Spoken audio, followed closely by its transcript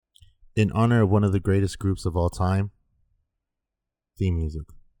in honor of one of the greatest groups of all time, theme music.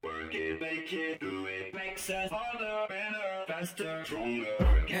 Work it, make it, do it, makes us harder, better, faster, stronger.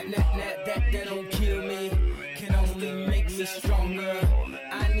 That don't kill me, can only make me stronger.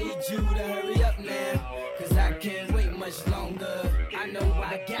 I need you to hurry up now, cause I can't wait much longer. I know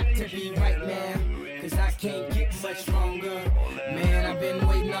I got to be right now, cause I can't get much stronger. Man, I've been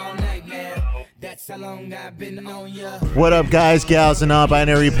waiting all night now. That's how long I've been on ya. What up, guys, gals, and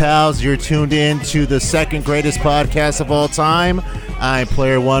non-binary pals? You're tuned in to the second greatest podcast of all time. I'm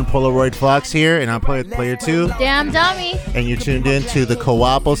Player 1, Polaroid Fox here, and I'm Player 2. Damn dummy. And you're tuned in to the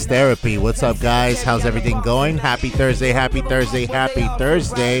Coapos Therapy. What's up, guys? How's everything going? Happy Thursday, happy Thursday, happy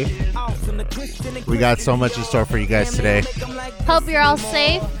Thursday. We got so much in store for you guys today. Hope you're all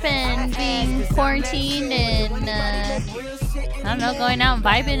safe and being quarantined and, I don't know, going out and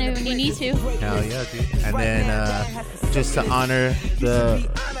vibing if you need to. Hell yeah, dude. And then just to honor the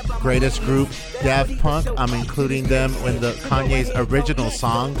greatest group, Daft Punk, I'm including them in the Kanye's original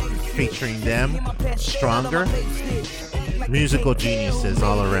song featuring them, Stronger. Musical geniuses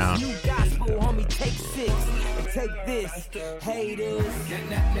all around. Take this, haters.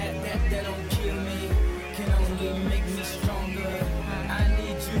 That don't kill me, can only make me stronger. I need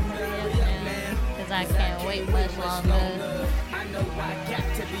you to hurry up now, Because I can't wait much longer. I know I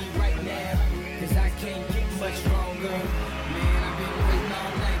got to be right now, cause I can't get much stronger. Man, I've been waiting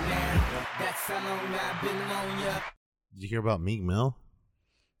all night now. That's how long I've been on ya. Did you hear about Meek Mill?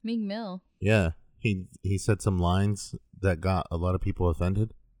 Meek Mill. Yeah. He said some lines that got a lot of people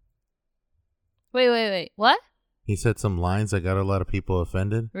offended. Wait. What? He said some lines that got a lot of people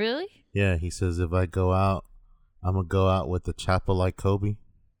offended. Really? Yeah, he says, if I go out, I'm going to go out with the chopper like Kobe.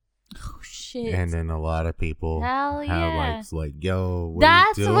 Oh, shit. And then a lot of people Hell yeah. have like, yo, what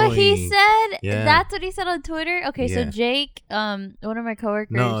That's are you what he doing? said? Yeah. That's what he said on Twitter? Okay, so Yeah. Jake, one of my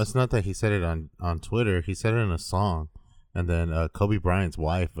coworkers. No, it's not that he said it on Twitter. He said it in a song. And then Kobe Bryant's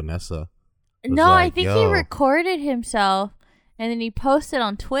wife, Vanessa. was No, I like, think he yo. recorded himself and then he posted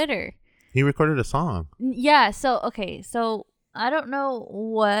on Twitter. He recorded a song. Yeah, so I don't know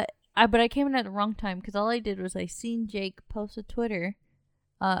what, but I came in at the wrong time because all I did was I seen Jake post a Twitter,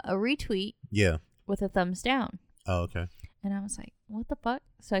 a retweet Yeah. with a thumbs down. Oh, okay. And I was like, what the fuck?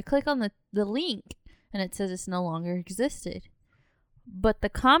 So I click on the link and it says it's no longer existed. But the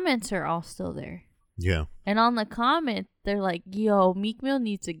comments are all still there. Yeah. And on the comment, they're like, yo, Meek Mill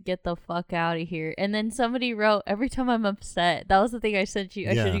needs to get the fuck out of here. And then somebody wrote, every time I'm upset, that was the thing I sent you.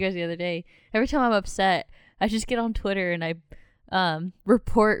 I showed you guys the other day. Every time I'm upset, I just get on Twitter and I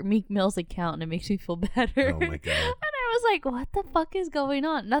report Meek Mill's account and it makes me feel better. Oh, my God. And I was like, what the fuck is going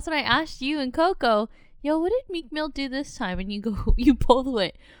on? And that's when I asked you and Coco, yo, what did Meek Mill do this time? And you both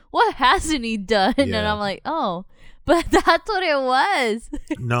went, what hasn't he done? Yeah. And I'm like, oh, but that's what it was.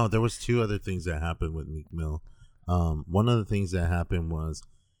 No, there was two other things that happened with Meek Mill. One of the things that happened was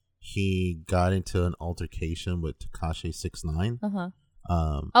he got into an altercation with Tekashi 6ix9ine.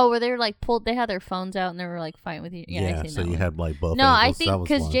 Oh, where they were like pulled, they had their phones out and they were like fighting with you. Yeah, I seen so that you one. had like both. No, I angles. That think was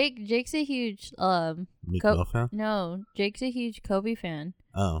because one. Jake's a huge Meek Mill fan. No, Jake's a huge Kobe fan.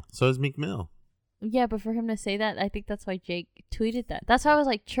 Oh, so is Meek Mill. Yeah, but for him to say that, I think that's why Jake tweeted that. That's why I was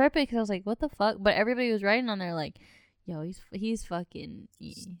like tripping because I was like, what the fuck? But everybody was writing on there like, yo, he's fucking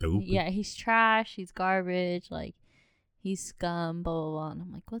Stupid. Yeah, he's trash. He's garbage. Like, he's scum. Blah blah blah. And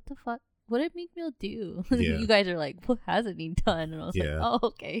I'm like, what the fuck? What did Meek Mill do? Yeah. You guys are like, what hasn't he done? And I was like, Yeah. oh,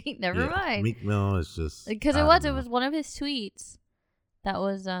 okay, never mind. Meek Mill is just Because I it don't know. was one of his tweets that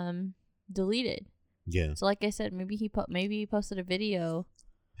was deleted. Yeah. So like I said, maybe he posted a video.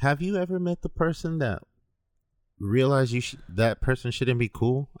 Have you ever met the person that realized that person shouldn't be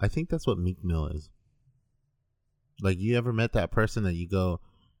cool? I think that's what Meek Mill is. Like, you ever met that person that you go,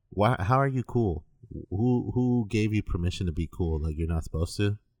 why? How are you cool? Who gave you permission to be cool? Like, you're not supposed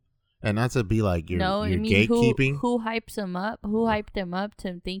to. And not to be like you're gatekeeping. Who hypes him up? Who hyped him up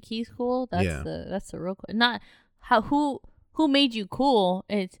to think he's cool? That's the real not how who made you cool.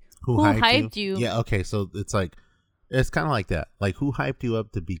 It's who hyped you. Yeah. Okay. So it's like it's kind of like that. Like, who hyped you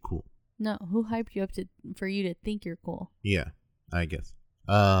up to be cool? No, who hyped you up for you to think you're cool? Yeah, I guess.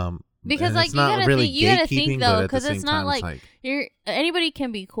 Because like you gotta think though, because it's not like like you're anybody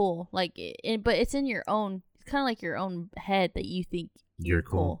can be cool, like but it's in your own. It's kind of like your own head that you think you're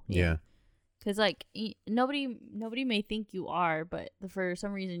cool. Yeah. Because like nobody may think you are, but for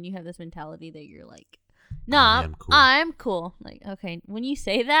some reason you have this mentality that you're like, nah, I'm cool. Like, okay, when you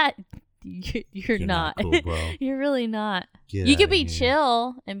say that, you're not cool, bro. You're really not. Get you could outta be here.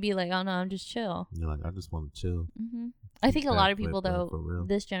 chill and be like, oh no, I'm just chill. You're like, I just want to chill. Mm-hmm. I think a lot of That people flip, though, for real.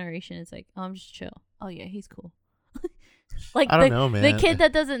 this generation is like, oh, I'm just chill. Oh yeah, he's cool. Like I don't know, man. the kid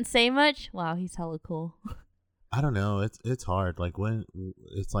that doesn't say much. Wow, he's hella cool. I don't know. It's hard. Like when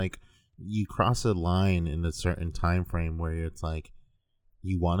it's like you cross a line in a certain time frame where it's like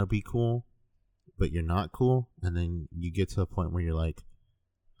you want to be cool, but you're not cool, and then you get to a point where you're like,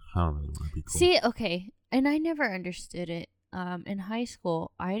 I don't really want to be cool. See, okay, and I never understood it. In high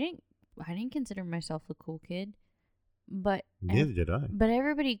school, I didn't consider myself a cool kid, but Neither did I. But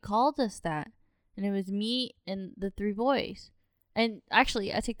everybody called us that, and it was me and the 3 boys. And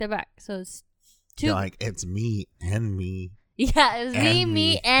actually, I take that back. So it's 2. You're like, it's me and me. Yeah, it was me, And me,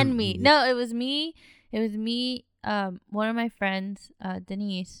 me. and me. No, it was me. It was me. One of my friends,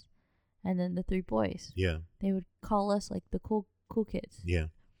 Denise, and then the 3 boys. Yeah. They would call us like the cool kids. Yeah.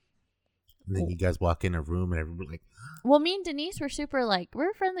 And then you guys walk in a room and everybody like, Well, me and Denise were super like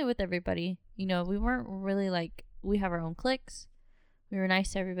we're friendly with everybody. You know, we weren't really like we have our own cliques. We were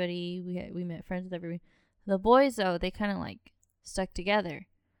nice to everybody. We met friends with everybody. The boys though, they kind of like stuck together.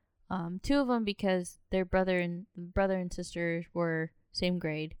 2 of them because their brother and sister were same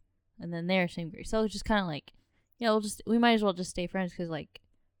grade, and then they're same grade. So it was just kind of like, you know, we might as well just stay friends because like,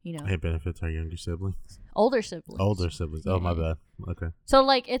 you know, it benefits our younger siblings. older siblings. Oh, my bad. Okay. So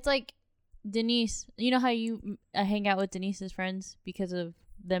like it's like Denise, you know how you hang out with Denise's friends because of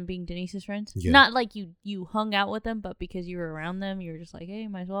them being Denise's friends? Yeah. Not like you hung out with them, but because you were around them, you were just like, hey,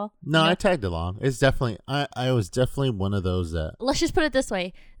 might as well. No, you know? I tagged along. It's definitely I was definitely one of those that Let's just put it this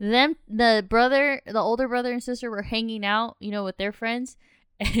way. The older brother and sister were hanging out, you know, with their friends,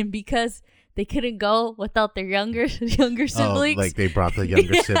 and because they couldn't go without their younger siblings. like they brought the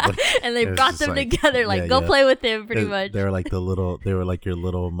younger sibling. And they It was brought just them like, together, like, yeah, go yeah. play with him, pretty much. They were like your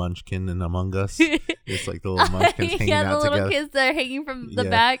little munchkin in Among Us. It's like the little munchkins hanging yeah, the out little together. kids that are hanging from the Yeah,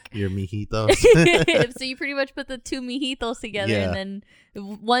 back. Your mijitos. So you pretty much put the 2 mijitos together, Yeah. and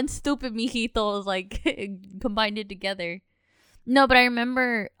then one stupid mijito is like combined it together. No, but I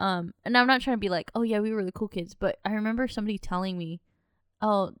remember, and I'm not trying to be like, oh yeah, we were the cool kids, but I remember somebody telling me,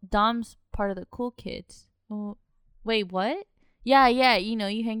 oh, Dom's part of the cool kids. Oh, wait, what? Yeah, you know,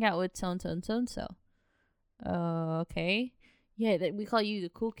 you hang out with so and so and so and so. Okay. Yeah, we call you the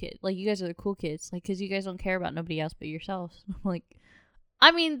cool kid. Like, you guys are the cool kids. Like, because you guys don't care about nobody else but yourselves. Like,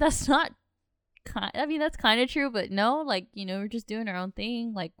 I mean, that's not that's kind of true, but no, like, you know, we're just doing our own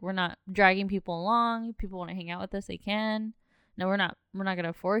thing. Like, we're not dragging people along. If people want to hang out with us, they can. No, we're not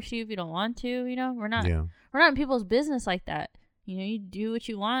gonna force you if you don't want to. You know, we're not in people's business like that. You know, you do what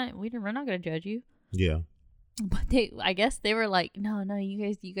you want. We're not gonna judge you. Yeah. But I guess they were like, no,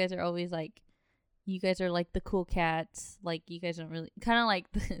 you guys are always like, you guys are like the cool cats. Like, you guys don't really, kind of like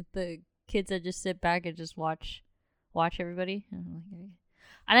the kids that just sit back and just watch everybody. And I'm like, okay.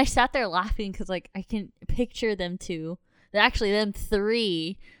 And I sat there laughing because like I can picture them 2, actually them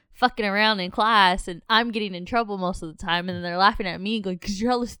 3, fucking around in class, and I'm getting in trouble most of the time, and then they're laughing at me going, because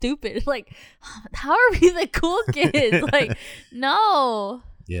you're hella stupid. Like, how are we the cool kids? Like, no.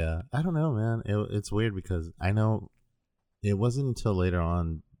 Yeah, I don't know, man. It's weird because I know it wasn't until later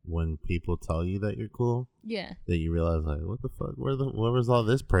on when people tell you that you're cool, yeah, that you realize like, what the fuck? Where was all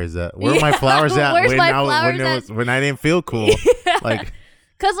this praise at? Where were my flowers at? Where's my flowers at? When I didn't feel cool, like,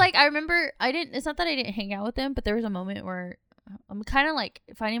 because like I remember it's not that I didn't hang out with them, but there was a moment where I'm kind of like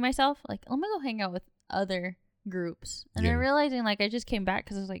finding myself like, I'm gonna go hang out with other groups, and then realizing like I just came back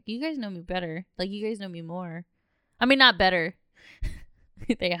because I was like, you guys know me better, like you guys know me more. I mean, not better.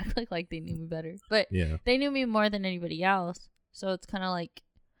 They act like they knew me better, but yeah, they knew me more than anybody else. So it's kind of like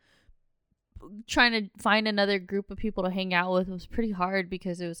trying to find another group of people to hang out with was pretty hard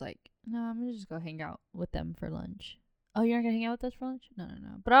because it was like, no, I'm gonna just go hang out with them for lunch. Oh, you're not gonna hang out with us for lunch? No.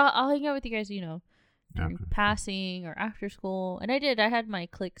 But I'll hang out with you guys, you know, during passing or after school. And I had my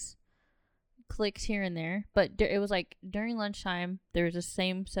cliques here and there, but it was like during lunchtime there was the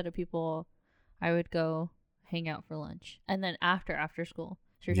same set of people I would go hang out for lunch, and then after school.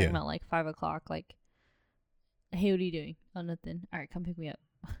 So you're talking about like 5 o'clock. Like, hey, what are you doing? Oh, nothing. All right, come pick me up.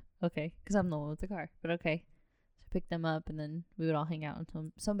 Okay, because I'm the one with the car. But okay, so pick them up, and then we would all hang out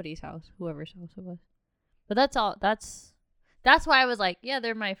in somebody's house, whoever's house it was. But that's all. That's why I was like, yeah,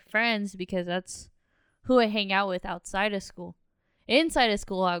 they're my friends, because that's who I hang out with outside of school. Inside of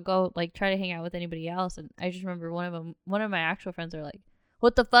school, I'll go like try to hang out with anybody else, and I just remember one of my actual friends are like,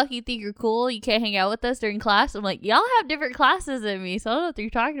 what the fuck, you think you're cool? You can't hang out with us during class? I'm like, y'all have different classes than me, so I don't know what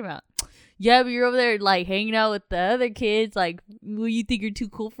you're talking about. Yeah, but you're over there like hanging out with the other kids. Like, will you think you're too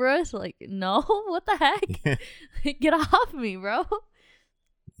cool for us? Like, no, what the heck? Get off me, bro.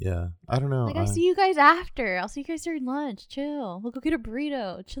 Yeah, I don't know. Like, I see you guys after. I'll see you guys during lunch. Chill. We'll go get a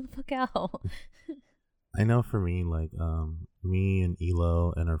burrito. Chill the fuck out. I know for me, like, me and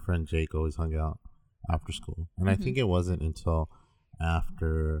Elo and our friend Jake always hung out. after school. And I think it wasn't until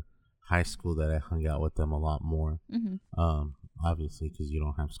after high school that I hung out with them a lot more. Obviously, because you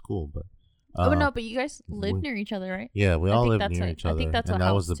don't have school, but. Oh no! But you guys live near each other, right? Yeah, we all live near each other. I think that's what and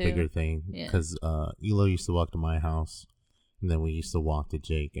that was helps, the bigger thing because Elo used to walk to my house, and then we used to walk to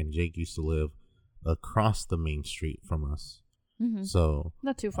Jake, and Jake used to live across the main street from us. So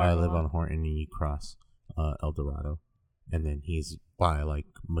not too far. I live on Horton, and you cross El Dorado, and then he's by like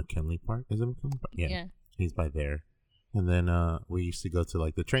McKinley Park. Is it McKinley Park? Yeah, he's by there. And then we used to go to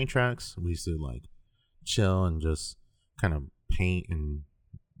like the train tracks. We used to like chill and just kind of paint and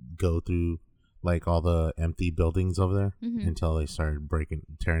go through like all the empty buildings over there until they started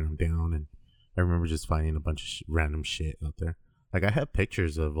tearing them down. And I remember just finding a bunch of random shit out there. Like I have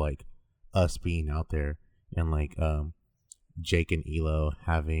pictures of like us being out there and like Jake and Elo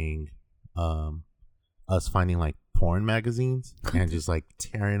having us finding like porn magazines and just like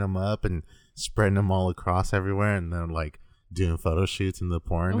tearing them up and spreading them all across everywhere, and then like doing photo shoots in the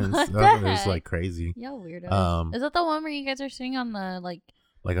porn and stuff. It was like crazy. Yeah, weirdo. Is that the one where you guys are sitting on the like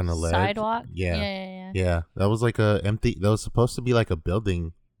on the ledge? Sidewalk? Yeah. That was like that was supposed to be like a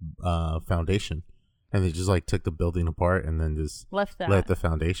building foundation, and they just like took the building apart and then just left the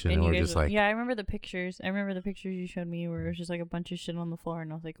foundation, and we're just like, I remember the pictures. You showed me where it was just like a bunch of shit on the floor,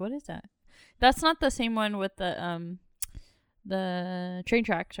 and I was like, what is that? That's not the same one with the train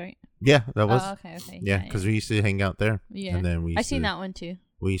tracks, right? Yeah, that was. Oh, okay. Yeah, because we used to hang out there. Yeah, and then I seen that one too.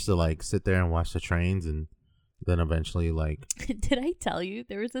 We used to like sit there and watch the trains, and then eventually like. Did I tell you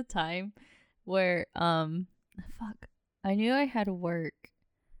there was a time where I knew I had work.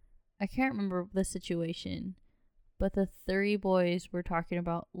 I can't remember the situation, but the 3 boys were talking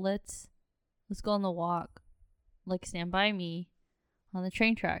about let's go on the walk, like stand by me on the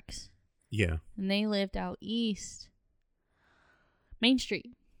train tracks. Yeah. And they lived out east. Main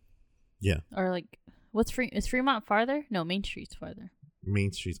Street. Yeah. Or like, is Fremont farther? No, Main Street's farther.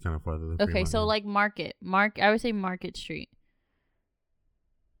 Main Street's kind of farther than Okay, Fremont, so like I would say Market Street.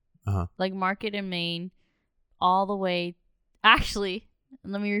 Like Market and Main, all the way. Actually,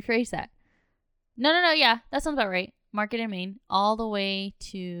 let me rephrase that. No, yeah, that sounds about right. Market and Main, all the way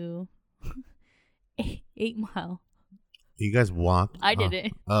to 8 Mile. You guys walked? I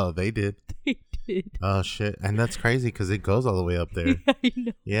didn't. Oh, they did. They did. Oh shit! And that's crazy because it goes all the way up there. I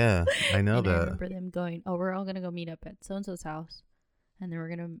know. Yeah, I know that. I remember them going, "Oh, we're all gonna go meet up at so and so's house," and then we're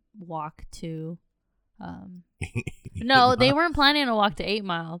gonna walk to. No, they weren't planning to walk to 8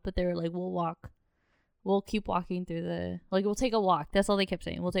 Mile, but they were like, "We'll walk. We'll keep walking through we'll take a walk." That's all they kept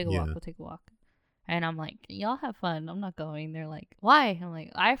saying. We'll take a walk. We'll take a walk. And I'm like, y'all have fun. I'm not going. They're like, why? I'm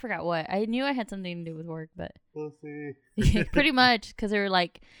like, I forgot what. I knew I had something to do with work, but pretty much because they were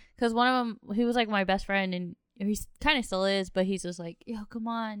like, because one of them, he was like my best friend, and he kind of still is, but he's just like, yo, come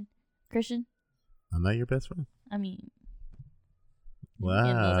on, Christian. I'm not your best friend. I mean, wow,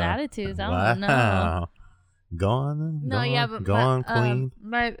 those attitudes. I don't know. Go on then. No, yeah, but go on, Queen.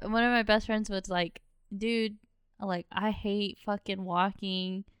 One of my best friends was like, dude, like I hate fucking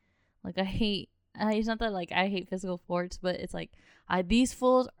walking. Like I hate. It's not that like I hate physical sports, but it's like these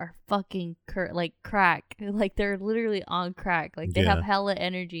fools are fucking like crack. Like they're literally on crack. Like they have hella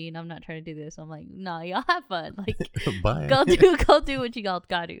energy, and I'm not trying to do this. I'm like, no, y'all have fun. Like Bye. go do what you all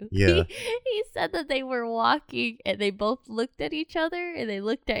gotta do. Yeah. He said that they were walking and they both looked at each other and they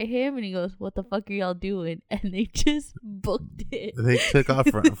looked at him and he goes, "What the fuck are y'all doing?" And they just booked it. They took off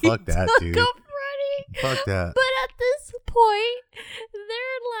running. Fuck that, dude. Took off running. Fuck that. But at this point,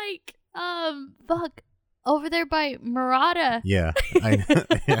 they're like. Fuck, over there by Murata. Yeah, I know.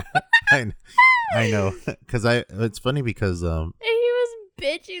 Yeah, I know. Cause it's funny because he was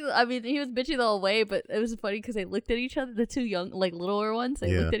bitchy. I mean, he was bitchy the whole way, but it was funny because they looked at each other. The 2 young, like littler ones,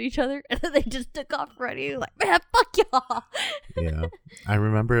 they looked at each other, and then they just took off running. Like, man, fuck y'all. Yeah, I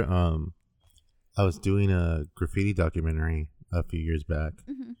remember. I was doing a graffiti documentary a few years back,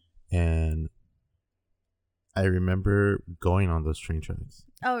 and I remember going on those train tracks.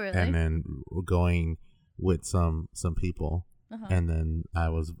 Oh, really? And then going with some people, and then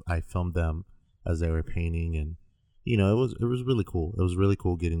I filmed them as they were painting, and you know it was really cool. It was really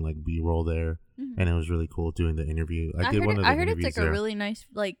cool getting like B-roll there, and it was really cool doing the interview. I heard it's like a really nice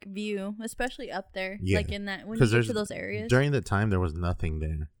like view, especially up there, like in that when you get to those areas. During the time there was nothing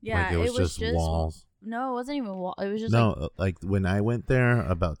there. Yeah, like, it was just walls. No, it wasn't even wall. It was just like when I went there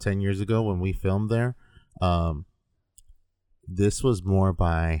about 10 years ago when we filmed there. This was more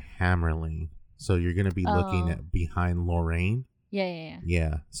by Hammerlane, so you're gonna be looking at behind Lorraine.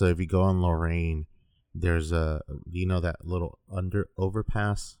 Yeah. So if you go on Lorraine, there's that little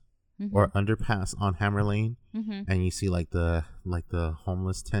overpass or underpass on Hammerlane, and you see like the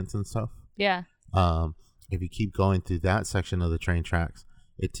homeless tents and stuff. Yeah. If you keep going through that section of the train tracks,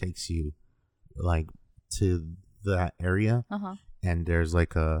 it takes you like to that area, and there's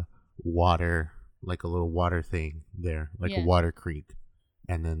like a water, like a little water thing there, like a water creek,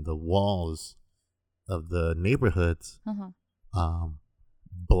 and then the walls of the neighborhoods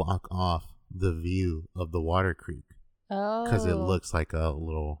block off the view of the water creek. Because it looks like a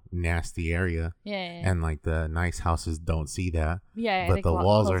little nasty area. Yeah. And like the nice houses don't see that. Yeah. But the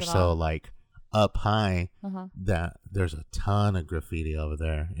walls are so like up high Uh-huh. that there's a ton of graffiti over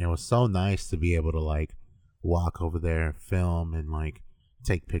there. And it was so nice to be able to like walk over there, film, and like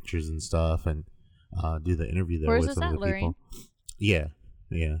take pictures and stuff, and do the interview there with some of the people. Yeah.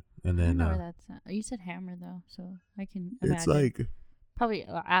 Yeah. And then I don't know where that's at. You said Hammer though, so I can imagine. it's like probably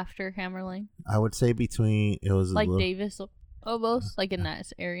after Hammer Lane. I would say between it was Like Davis almost, like in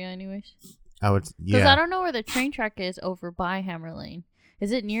that area anyways. Because I don't know where the train track is over by Hammer Lane.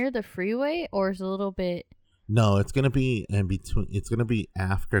 Is it near the freeway or is it a little bit? No, it's gonna be in between. It's gonna be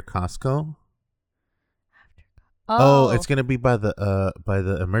after Costco. Oh, it's gonna be by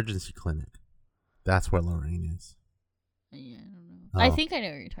the emergency clinic. That's where Lorraine is. Yeah, I don't know. I think I know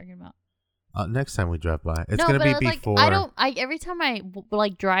what you're talking about. Next time we drive by, it's gonna be before. Like, every time I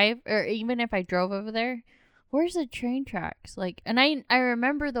like drive, or even if I drove over there, where's the train tracks? Like, and I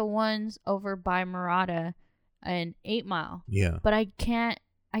remember the ones over by Murata and 8 Mile. Yeah. But I can't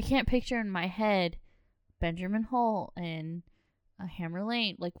picture in my head Benjamin Hole and Hammer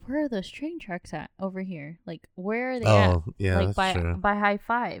Lane. Like, where are those train tracks at over here? Like, where are they at? Oh, yeah, like that's true. by High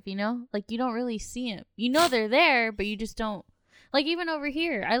Five, you know? Like, you don't really see them. You know they're there, but you just don't. Like, even over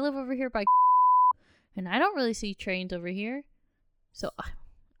here, I live over here by, and I don't really see trains over here. So,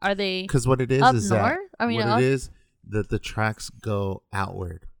 are they? Because what it is up is north? that I mean, what it is that the tracks go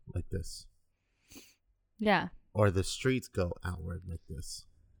outward like this. Yeah. Or the streets go outward like this.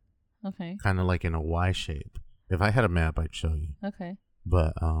 Okay. Kind of like in a Y shape. If I had a map, I'd show you. Okay.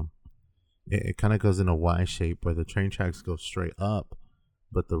 But it kind of goes in a Y shape where the train tracks go straight up,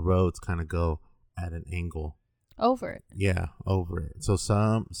 but the roads kind of go at an angle. Over it. Yeah, over it. So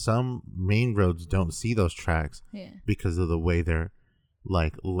some main roads don't see those tracks because of the way they're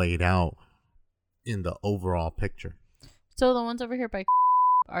like laid out in the overall picture. So the ones over here by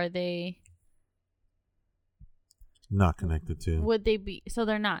are they not connected to? Would they be? So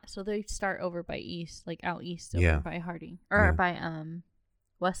they're not. So they start over by east, like out east over by Harding or by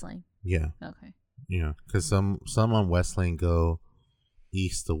West Lane. Yeah. Okay. Yeah, because some on West Lane go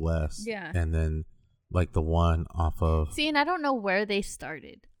east to west. Yeah. And then like the one off of. See, and I don't know where they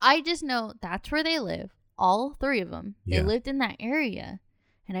started. I just know that's where they live. All 3 of them. They lived in that area.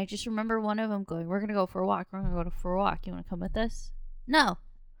 And I just remember one of them going, "We're going to go for a walk. We're going to go for a walk. You want to come with us?" No.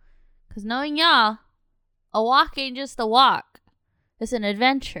 Because knowing y'all, a walk ain't just a walk. It's an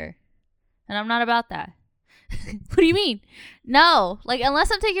adventure. And I'm not about that. What do you mean? No. Like,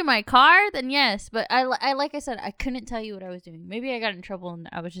 unless I'm taking my car, then yes. But I like I said, I couldn't tell you what I was doing. Maybe I got in trouble and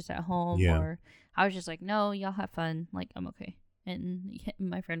I was just at home. Yeah. Or I was just like, no, y'all have fun. Like, I'm okay. And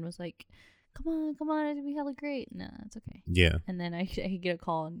my friend was like, come on. It's going to be hella great. No, it's okay. Yeah. And then I get a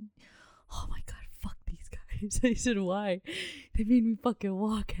call and, oh my God, fuck these guys. I said, why? They made me fucking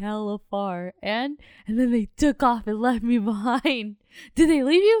walk hella far. And then they took off and left me behind. Did they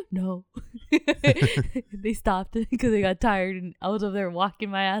leave you? No. They stopped because they got tired, and I was over there walking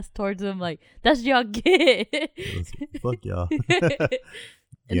my ass towards them like, that's what y'all get. Fuck y'all.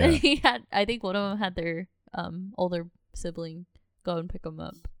 And then I think one of them had their older sibling go and pick them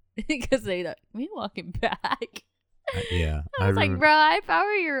up because they thought, me walking back. Yeah. I was like, bro, if I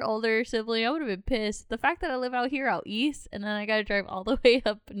were your older sibling, I would have been pissed. The fact that I live out here out east and then I got to drive all the way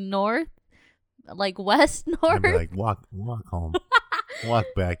up north, like west north. I'd be like, walk home. Walk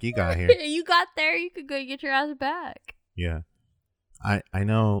back. You got here. You got there. You could go get your ass back. Yeah. I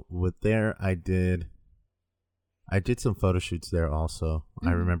know with there, I did some photo shoots there also. Mm-hmm.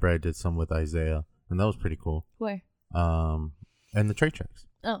 I remember I did some with Isaiah, and that was pretty cool. Where? And the train tracks.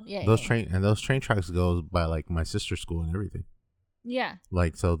 Oh yeah. Those train tracks goes by like my sister's school and everything. Yeah.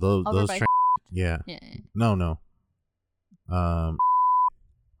 Like so those train. Yeah. No.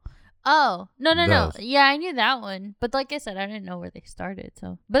 Oh no. Yeah, I knew that one, but like I said, I didn't know where they started.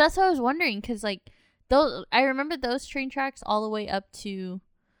 So, but that's what I was wondering because like those, I remember those train tracks all the way up to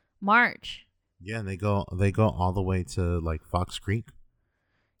March. Yeah, and they go all the way to like Fox Creek.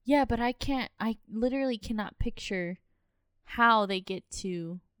 Yeah, but I literally cannot picture how they get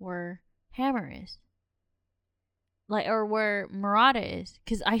to where Hammer is. Like, or where Murata is.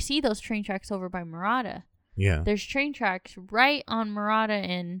 Because I see those train tracks over by Murata. Yeah. There's train tracks right on Murata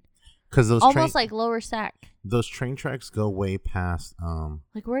and those almost like Lower Sac. Those train tracks go way past.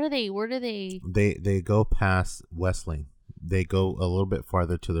 Like where do they? They go past Westlake. They go a little bit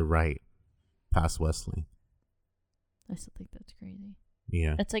farther to the right, past Westlake. I still think that's crazy.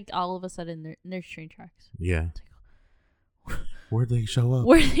 Yeah. It's like all of a sudden there's train tracks. Yeah. Where'd they show up?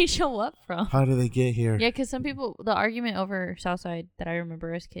 Where do they show up from? How do they get here? Yeah, because some people, the argument over Southside that I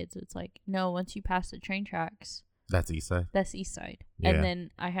remember as kids, it's like, no, once you pass the train tracks, That's East Side. that's East Side. Yeah. And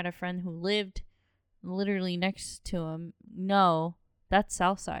then I had a friend who lived literally next to him. No, that's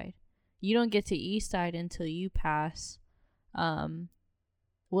South Side. You don't get to East Side until you pass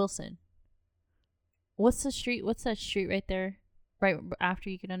Wilson. What's the street? What's that street right there? Right after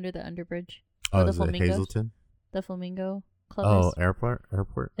you get under the underbridge? Oh, the is it Flamingos? Hazleton? The Flamingo Club Oh, is? Airport?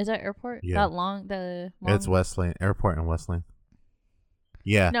 Is that Airport? Yeah. That long? It's Westlake. Airport and Westlake.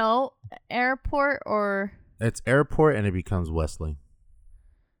 Yeah. No, Airport or It's Airport and it becomes Westlake.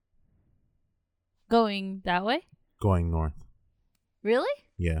 going that way? Going north. Really?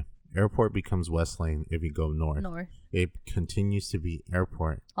 Yeah. Airport becomes Westlake if you go north. North. It continues to be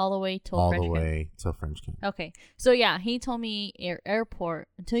Airport All the way till all French the Camp. way to French Camp. Okay. So yeah, he told me airport.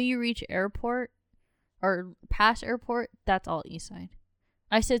 Until you reach airport or past airport, that's all East Side.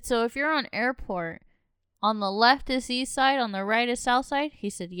 I said, so if you're on airport, on the left is East Side, on the right is South Side? He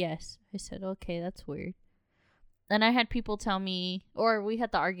said, yes. I said, okay, that's weird. And I had people tell me, or we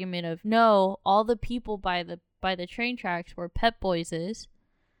had the argument of, no, all the people by the train tracks where Pep Boys is,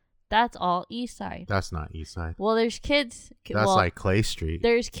 that's all East Side. That's not East Side. Well, there's kids. That's like Clay Street.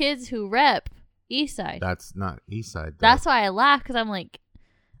 There's kids who rep East Side. That's not East Side. That's why I laugh, because I'm like,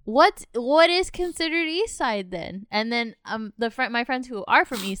 what is considered East Side then? And then my friends who are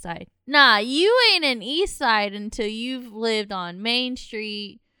from East Side, nah, you ain't an East Side until you've lived on Main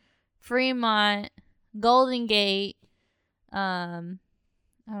Street, Fremont, Golden Gate. I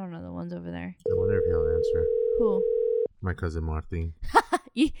don't know the ones over there. I wonder if he'll answer. Who? My cousin Martin.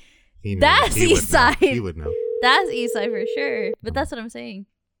 You- He knows. That's He would East know. Side. He would know. That's East Side for sure. But that's what I'm saying.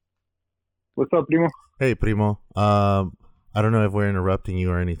 What's up, primo? Hey, Primo. I don't know if we're interrupting you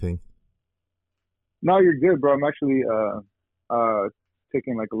or anything. No, you're good, bro. I'm actually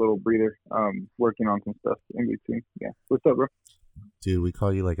taking like a little breather, working on some stuff in between. Yeah. What's up, bro? Dude, we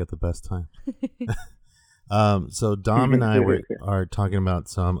call you like at the best time. So Dom and I are talking about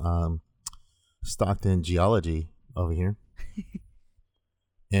some Stockton geology over here.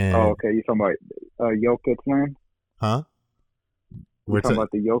 And Oh, okay. You talking about Jokic land? huh? We're talking about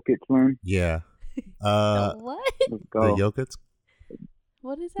the Jokic land? Yeah. What? Let's The go. Jokic.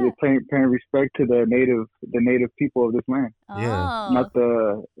 What is You're that? paying respect to the native people of this land, Yeah. Oh. not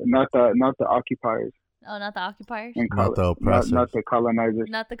the occupiers Oh, not the occupiers? and Not the oppressors. not the colonizers.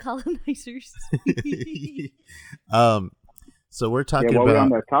 Not the colonizers. So we're Yeah, talking while we're on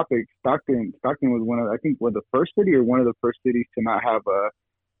about that topic, Stockton was one of the first cities to not have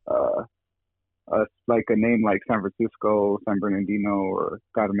like a name like San Francisco, San Bernardino, or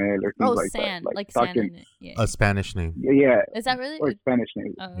Carmel, or things Oh, like sand. that. Like sand Stockton, in it. Yeah. a Spanish name. yeah, Is that really? or Spanish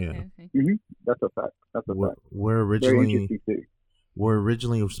names. Oh, okay, Yeah. okay. That's a fact. That's a fact. We're Very originally interesting city.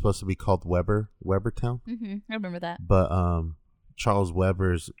 supposed to be called Webertown, Mm-hmm. I remember that. but Charles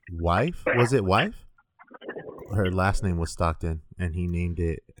Weber's wife, was it wife? Her last name was Stockton, and he named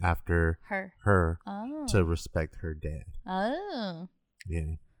it after her Oh. to respect her dad. Oh.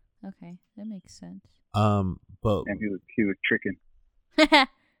 Yeah. Okay. That makes sense. But And he was tricking.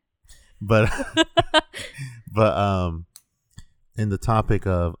 but in the topic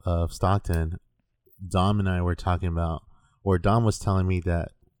of Stockton, Dom and I were talking about, or Dom was telling me that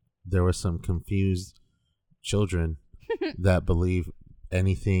there were some confused children that believe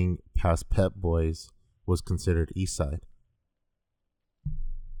anything past Pep Boys was considered East Side.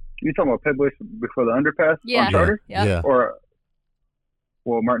 You talking about Pep Boys before the underpass Yeah. on Charter, Yeah. Yeah. or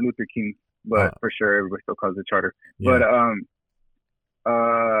Martin Luther King, but for sure everybody still calls it Charter. Yeah.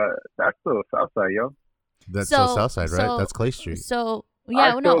 But that's still Southside, yo. That's So- so Southside, right? so- That's Clay Street. So,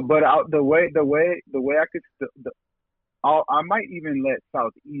 yeah, no. But the way I could, I might even let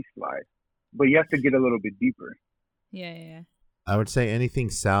Southeast slide, but you have to get a little bit deeper. Yeah. I would say anything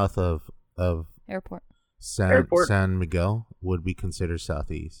south of Airport. Airport. San Miguel would be considered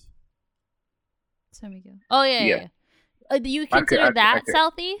southeast. San Miguel. Oh, yeah. Do you consider I could- that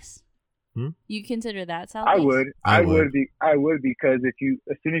southeast? Hmm? You consider that southeast? I would because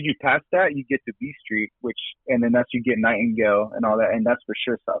as soon as you pass that, you get to B Street, and then you get Nightingale and all that, and that's for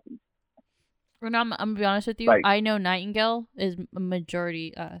sure Southeast. And I'm gonna be honest with you. Like- I know Nightingale is a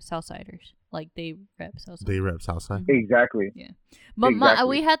majority Southsiders. Like they rep Southside. They rep Southside. Exactly. But Exactly.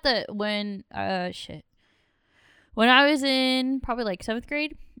 we had when I was in probably like 7th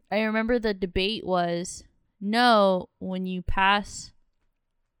grade, I remember the debate was, no, when you pass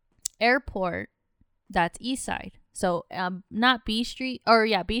airport, that's east side. So not B Street, or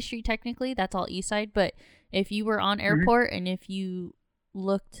yeah, B Street technically, that's all east side. But if you were on airport and if you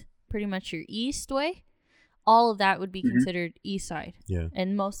looked pretty much your east way, all of that would be considered east side. Yeah.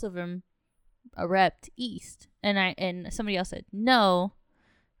 And most of them repped east. And somebody else said no,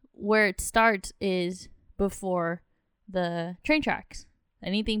 where it starts is before the train tracks.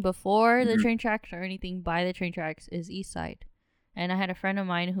 Anything before the train tracks or anything by the train tracks is east side. And I had a friend of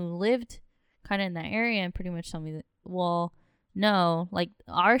mine who lived kind of in that area and pretty much told me that, well, no, like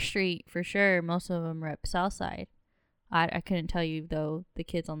our street for sure, most of them rep south side. I couldn't tell you though the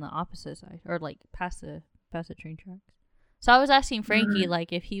kids on the opposite side or like past the train tracks. So I was asking Frankie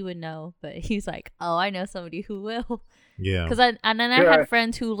like if he would know, but he's like, oh, I know somebody who will. Yeah. Because I had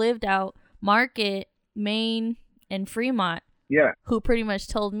friends who lived out Market, Maine, and Fremont. Yeah. Who pretty much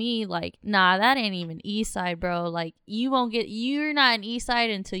told me like, nah, that ain't even east side, bro. Like you're not an east side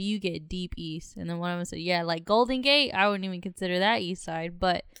until you get deep east. And then one of them said, yeah, like Golden Gate, I wouldn't even consider that east side,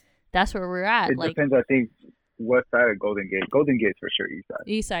 but that's where we're at. It depends, I think, what side of Golden Gate. Golden Gate's for sure east side.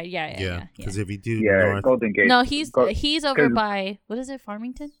 East side, yeah. Because if you do north, Golden Gate. No, he's over by, what is it,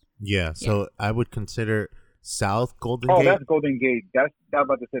 Farmington? Yeah, so I would consider South Golden Gate. Oh, that's Golden Gate. I was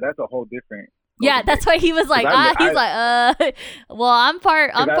about to say that's a whole different. Yeah, that's why he was like, well, I'm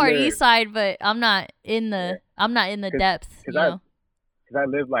part east side, but I'm not in the depth, you know. Because I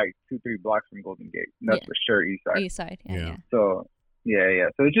live like 2-3 blocks from Golden Gate. And that's for sure east side. East side, yeah. So yeah.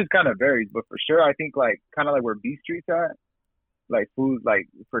 So it just kind of varies, but for sure, I think like kind of like where B Street's at, like food, like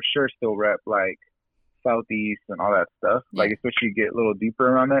for sure still rep like southeast and all that stuff. Yeah. Like especially you get a little deeper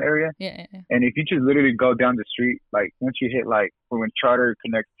around that area. Yeah. And if you just literally go down the street, like once you hit like when Charter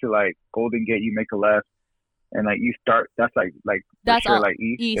connects to like Golden Gate, you make a left, and like you start. That's like that's for sure all like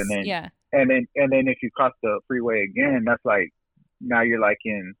east, and then yeah. And then if you cross the freeway again, that's like now you're like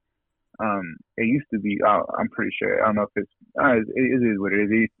in. It used to be. I'm pretty sure. I don't know if it's. It is what it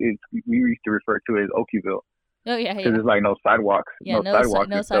is. We used to refer to it as Okieville. Oh yeah. Because there's like no sidewalks. Yeah, no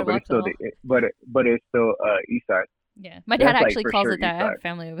sidewalks and stuff, but it's still but it's still east side. Yeah, my dad actually like calls sure it that. I have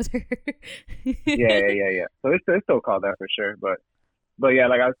family over there. yeah. So it's still called that for sure, but yeah,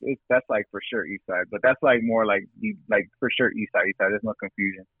 like that's like for sure east side. But that's like more like for sure east side. There's no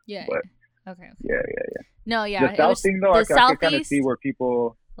confusion. Yeah. But, okay. Yeah. No, yeah. The south thing though, I can kind of see where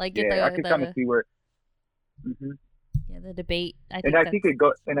people. Like I can kind of see where. Yeah, the debate. I think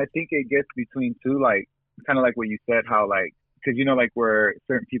it gets between two, like kind of like what you said, how like because you know like where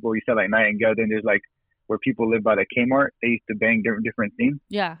certain people you said like Nightingale, then there's like where people live by the Kmart, they used to bang different themes.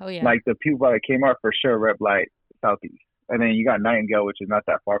 Yeah, oh yeah. Like the people by the Kmart for sure rep like southeast, and then you got Nightingale, which is not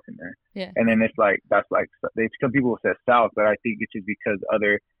that far from there. Yeah. And then it's like that's like some people say south, but I think it's just because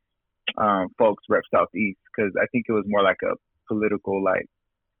other folks rep southeast because I think it was more like a political like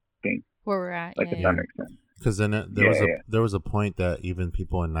thing. Where we're at, like if that makes sense. Because then there was a point that even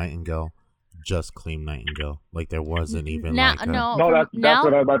people in Nightingale just claimed Nightingale. Like there wasn't even now, like that's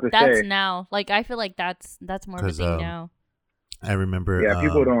what I'm about to say. That's now. Like I feel like that's more of a thing now. I remember. Yeah,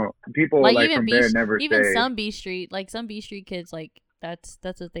 people like from there never even say. some B Street, like some B Street kids, like that's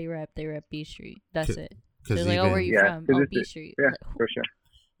what they rep. They rep B Street. That's it. They're like, oh, where are you from? Oh, B Street. Yeah, like, for sure.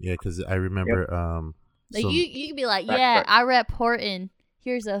 Yeah, because I remember. Like you could be like, yeah, I rep Horton.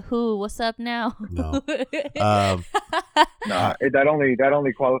 Here's a who. What's up now? No. No, that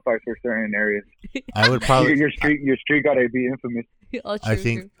only qualifies for certain areas. I would probably your street gotta be infamous. Oh,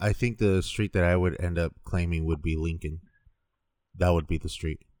 true, I think the street that I would end up claiming would be Lincoln. That would be the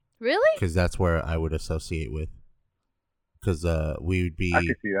street. Really? Because that's where I would associate with. Because we would be. I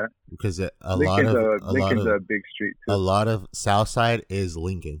can see that. Because Lincoln's a big street too. A lot of Southside is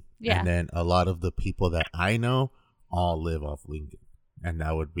Lincoln. Yeah. And then a lot of the people that I know all live off Lincoln. And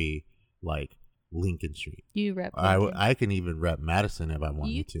that would be like Lincoln Street. You rep. I can even rep Madison if I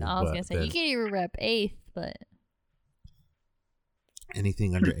wanted to. I was gonna say you can even rep 8th, but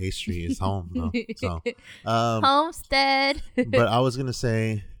anything under 8th Street is home. Though. So Homestead. But I was gonna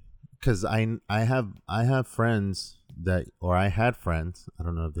say because I have friends that I had friends. I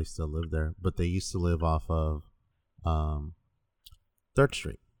don't know if they still live there, but they used to live off of 3rd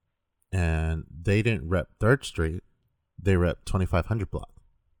Street, and they didn't rep 3rd Street. They rep 2500 block,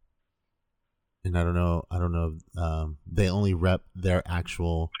 and I don't know. They only rep their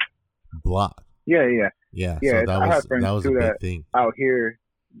actual block. Yeah. So that was a big thing out here.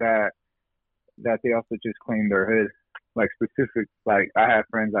 That they also just claim their hood, like specific. Like I have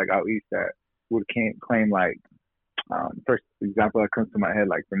friends like out east that would claim like first example that comes to my head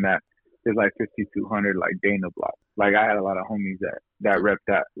like from that is like 5200 like Dana block. Like I had a lot of homies that rep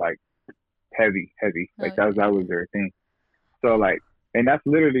that like heavy. Like Oh, that was their thing. So like, and that's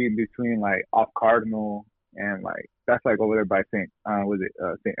literally between like off Cardinal and like that's like over there by St.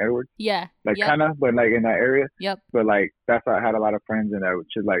 Edward, yeah. like Yep. kind of, but like in that area. Yep. But like that's why I had a lot of friends in that,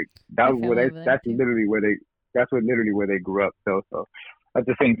 which is like that My was where family they over there, that's too. literally where they grew up. So at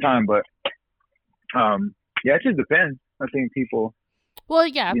the same time, but yeah, it just depends. I think people, Well,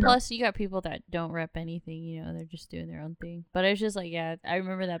 yeah. you know, Plus, you got people that don't rep anything. They're just doing their own thing. But it's just like, yeah, I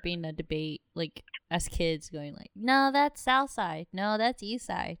remember that being a debate, like as kids, going like, "No, that's South Side. No, that's East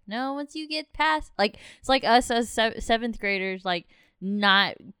Side. No, once you get past, like, it's like us as seventh graders, like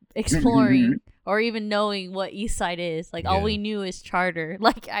not exploring or even knowing what East Side is. Like, all we knew is Charter.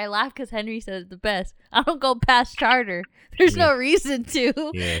 Like, I laugh because Henry said it the best. I don't go past Charter. There's no reason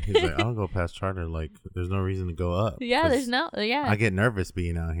to. Yeah, he's like, I don't go past Charter. Like, there's no reason to go up. Yeah, 'cause there's no. Yeah. I get nervous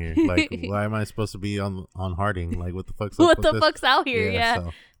being out here. Like, why am I supposed to be on Harding? Like, what the fuck's up What with the this? fuck's out here? Yeah.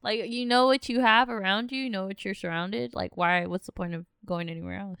 So, Like, you know what you have around you, you know what you're surrounded. Like, what's the point of going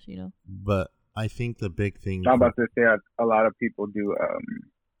anywhere else, but I think the big thing. I'm about to say a lot of people do.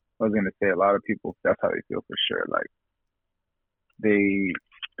 I was gonna say a lot of people. That's how they feel for sure. Like they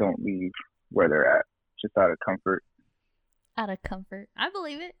don't leave where they're at just out of comfort. Out of comfort. I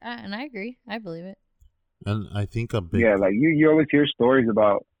believe it. And I agree. I believe it. And I think a big. Yeah, like you always hear stories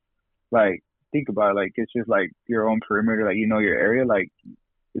about like think about it, like it's just like your own perimeter, like your area. Like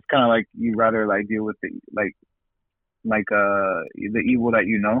it's kind of like you rather like deal with the the evil that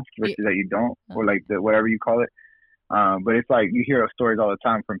you know versus that you don't, or like the whatever you call it. But it's like you hear stories all the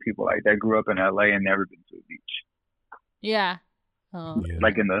time from people like that grew up in LA and never been to a beach. Yeah. Oh, Yeah.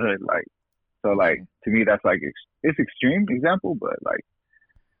 Like in the hood, like so like to me that's like it's extreme example, but like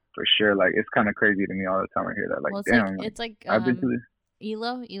for sure like it's kind of crazy to me all the time I hear that. Like well, damn, it's like I've been to this.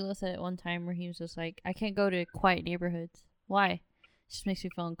 Elo said it one time where he was just like, I can't go to quiet neighborhoods. Why? It just makes me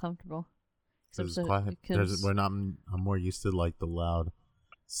feel uncomfortable. It's quiet. I'm more used to like the loud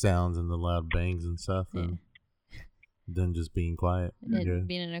sounds and the loud bangs and stuff, than just being quiet. And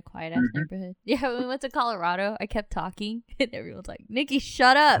being in a quiet ass neighborhood. Yeah, when we went to Colorado, I kept talking, and everyone's like, "Nikki,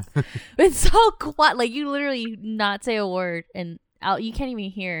 shut up!" It's so quiet. Like you literally not say a word, and you can't even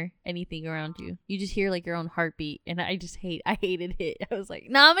hear anything around you. You just hear like your own heartbeat, and I hated it. I was like,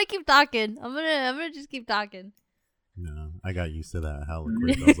 "No, I'm gonna keep talking. I'm gonna just keep talking." No, I got used to that hella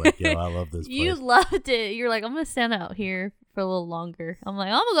quick. I was like, yo, I love this place. You loved it. You're like, I'm gonna stand out here for a little longer. I'm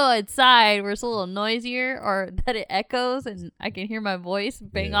like, I'm gonna go outside where it's a little noisier or that it echoes and I can hear my voice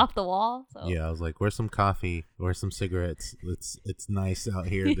bang off the wall. So. Yeah, I was like, where's some coffee? Where's some cigarettes? It's nice out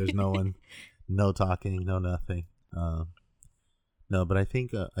here. There's no one, no talking, no nothing. No, but I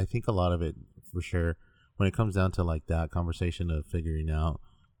think a lot of it for sure when it comes down to like that conversation of figuring out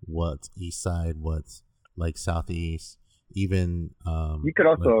what's east side, what's like southeast, even you could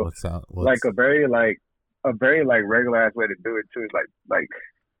also like a very regular ass way to do it too is like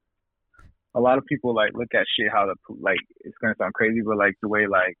a lot of people like look at shit how like it's gonna sound crazy, but like the way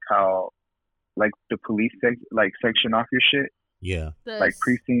like how like the police section off your shit, like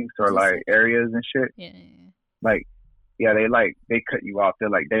precincts or like areas and shit, like they cut you off. They're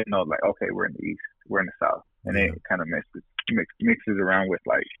like they know like okay we're in the east, we're in the south, and it kind of mixes around with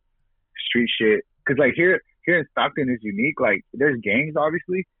like street shit. Cause like here in Stockton is unique. Like there's gangs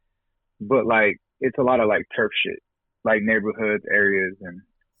obviously, but like it's a lot of like turf shit, like neighborhoods, areas, and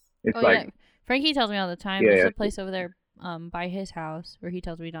it's Frankie tells me all the time. There's a place over there by his house where he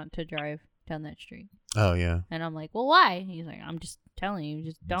tells me not to drive down that street. Oh yeah. And I'm like, well, why? He's like, I'm just telling you,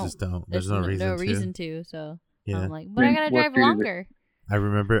 just don't. There's no reason to. So yeah. I'm like, but I gotta drive longer. I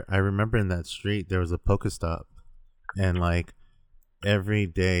remember in that street there was a Pokestop, and like every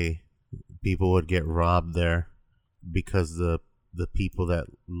day people would get robbed there because the people that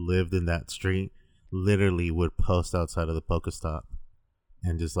lived in that street literally would post outside of the Pokestop,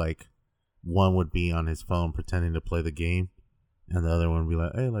 and just like one would be on his phone pretending to play the game, and the other one would be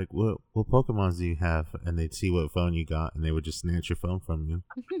like, hey, like what Pokemons do you have? And they'd see what phone you got, and they would just snatch your phone from you.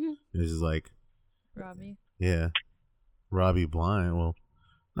 It was just like Robbie. Yeah, rob you blind. Well,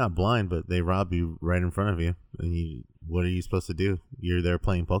 not blind, but they rob you right in front of you, and what are you supposed to do? You're there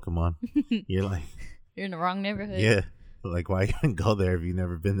playing Pokemon. You're like, you're in the wrong neighborhood. Yeah, like why even go there if you've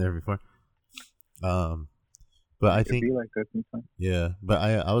never been there before? But I think like that sometimes. Yeah, but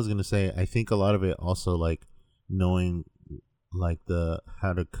I was gonna say I think a lot of it also like knowing like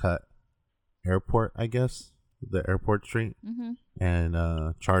how to cut airport, I guess the airport street and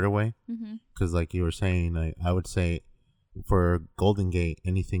Charterway, because like you were saying, I would say for Golden Gate,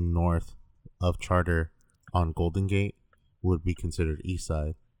 anything north of Charter on Golden Gate would be considered east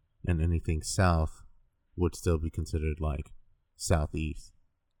side, and anything south would still be considered like southeast.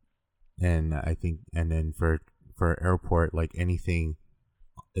 and I think, and then for airport, like anything,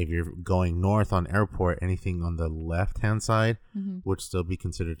 if you're going north on airport, anything on the left hand side would still be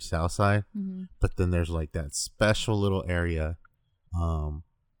considered south side. But then there's like that special little area, on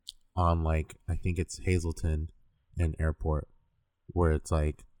like I think it's Hazleton and airport, where it's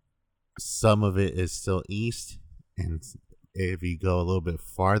like some of it is still east, and if you go a little bit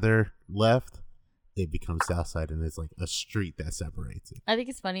farther left, it becomes south side, and it's like a street that separates it. I think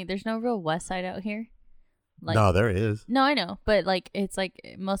it's funny. There's no real west side out here. Like, no, there is. No, I know, but like it's like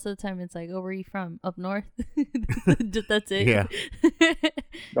most of the time it's like, oh, where are you from? Up north. That's it. Yeah.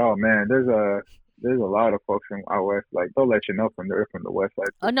 Oh man, there's a lot of folks from out west. Like they'll let you know from the west side.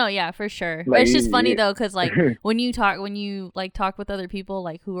 Oh no, yeah, for sure. Like, But it's just funny though, because like when you talk with other people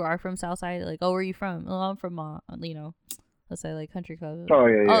like who are from South Side, like, oh, where are you from? Oh, I'm from let's say like country club. Oh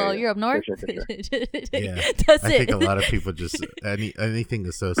yeah. Oh, you're up north. For sure. Yeah, That's I it. think a lot of people just anything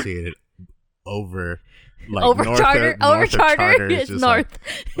associated over like over north charter, of, over charter, is it's just north.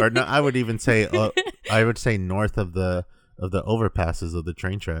 Like, or no, I would even say north of the overpasses of the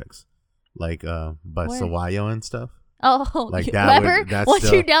train tracks, like by Where? Sawayo and stuff. Oh, Like that. Weber? That's Once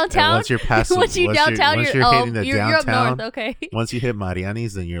still, you're downtown, once you're past, once you're downtown, once you're hitting the you're up downtown. north. Okay. Once you hit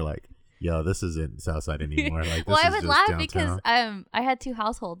Mariani's, then you're like, yo, this isn't Southside anymore. Like, this Well, I is would just laugh downtown. because I had two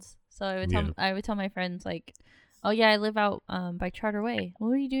households, so I would tell my friends like, oh yeah, I live out by Charter Way. What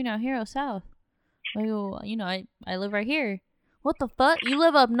are you doing out here, out south? I go, I live right here. What the fuck? You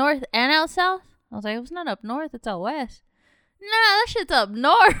live up north and out south? I was like, it's not up north, it's out west. Nah, that shit's up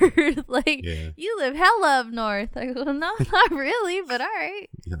north. Like, you live hella up north. I go, no, not really, but all right.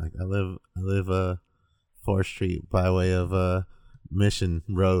 Yeah, like I live 4th Street by way of Mission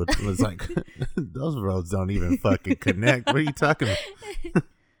Road. It was like those roads don't even fucking connect. What are you talking about?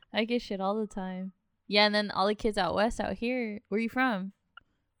 I get shit all the time. Yeah, and then all the kids out west out here, where you from?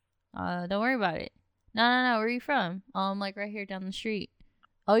 Don't worry about it. No, where are you from? Oh, I'm like right here down the street.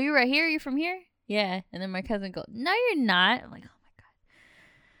 Oh, you right here? You from here? Yeah. And then my cousin go, no, you're not. I'm like, oh my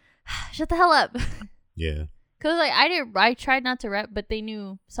god, shut the hell up. Yeah. Cause like I tried not to rep, but they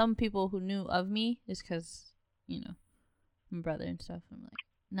knew, some people who knew of me is cause my brother and stuff. I'm like,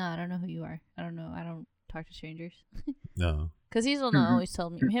 no, I don't know who you are. I don't know. I don't talk to strangers. No. Cause he's the one that always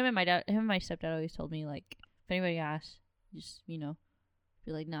told me. Him and my stepdad always told me, like, if anybody asks, just be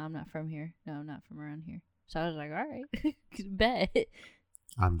like, no, I'm not from here. No, I'm not from around here. So I was like, all right, bet.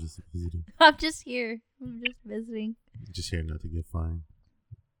 I'm just visiting. I'm just here. I'm just visiting. Just here not to get fined.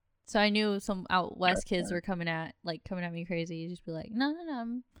 So I knew some out west kids were coming at me crazy. You just be like, no,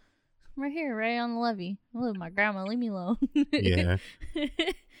 I'm right here, right on the levee. I live with my grandma. Leave me alone. Yeah.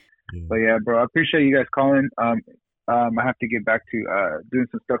 But yeah, bro, I appreciate you guys calling. I have to get back to doing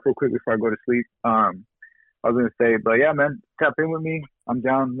some stuff real quick before I go to sleep. I was gonna say, but yeah, man, tap in with me. I'm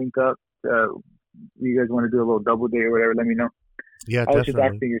down. Link up. You guys want to do a little double date or whatever? Let me know. Yeah, I was just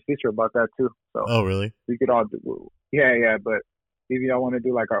definitely. asking your sister about that too. So Oh, really? we could all do. Yeah. But if y'all want to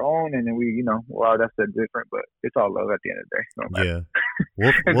do like our own, and then we, well, that's a different. But it's all love at the end of the day. No matter. Yeah.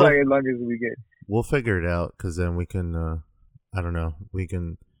 It's like as long as we get. We'll figure it out, because then we can. I don't know. We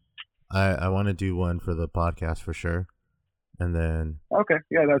can. I want to do one for the podcast for sure, and then. Okay.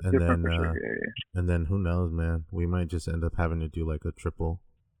 Yeah, that's And different then, for sure. Yeah. And then who knows, man? We might just end up having to do like a triple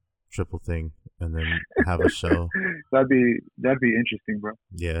thing, and then have a show. That'd be interesting, bro.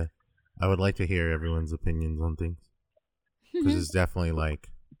 Yeah, I would like to hear everyone's opinions on things, because it's definitely like.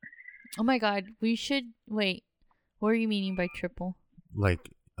 Oh my god, we should wait. What are you meaning by triple? Like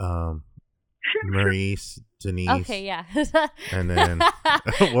Maurice, Denise. Okay, yeah. And then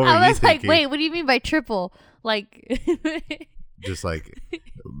what were I you was like, thinking? wait, what do you mean by triple? Like, Just like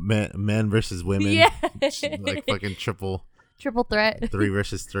men versus women. Yeah. Like fucking triple threat. 3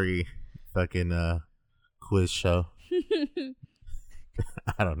 versus 3 fucking quiz show.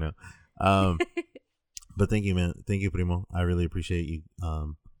 I don't know. But thank you, man. Thank you, Primo. I really appreciate you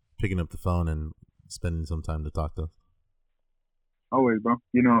picking up the phone and spending some time to talk to us. Always, bro.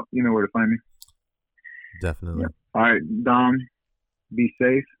 You know where to find me. Definitely. Yeah. All right, Dom. Be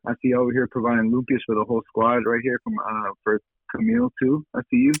safe. I see you over here providing Lucas for the whole squad right here from for Camille too. I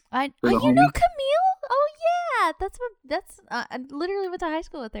see you. You For the know homie. Camille? Oh yeah, that's I literally went to high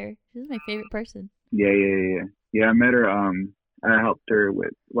school with her. She's my favorite person. Yeah. Yeah, I met her. I helped her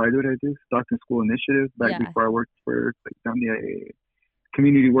with why did I do Stockton School Initiative back Yeah. before I worked for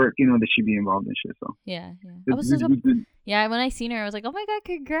community work. That she'd be involved in shit. So Yeah. It's- Yeah, when I seen her, I was like, oh my god,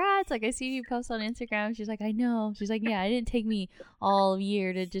 congrats! Like I seen you post on Instagram. She's like, I know. She's like, yeah, it didn't take me all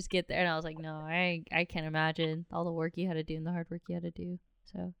year to just get there. And I was like, no, I can't imagine all the work you had to do and the hard work you had to do.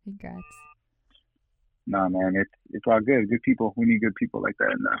 So congrats. nah, man, it's all good. Good people. We need good people like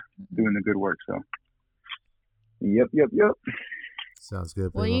that and doing the good work. So, yep. Sounds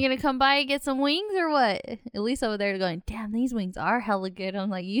good. Well, Primo. you gonna come by and get some wings or what? At least over there going, damn, these wings are hella good.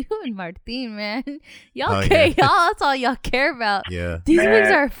 I'm like, you and Martin, man. Y'all Oh, care. yeah. Y'all, that's all y'all care about. Yeah. These Man, wings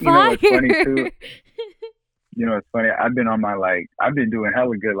are you know fire. what's funny, too? You know, it's funny. I've been on my I've been doing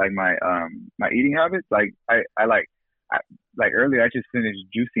hella good, like my eating habits. Like I earlier, I just finished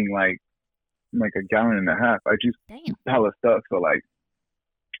juicing like a gallon and a half. I juiced Damn. hella stuff. So like,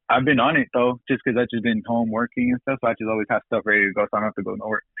 I've been on it though, just because I've just been home working and stuff. So I just always have stuff ready to go, so I don't have to go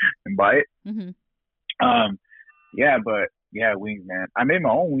nowhere and buy it. Mm-hmm. Yeah, but yeah, wings, man. I made my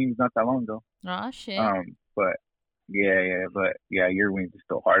own wings not that long ago. Oh shit. But yeah, your wings are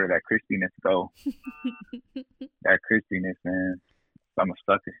still harder. That crispiness, though. That crispiness, man. I'm a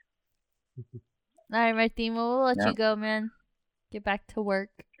sucker. All right, Martin. Well, we'll let Yeah. you go, man. Get back to work.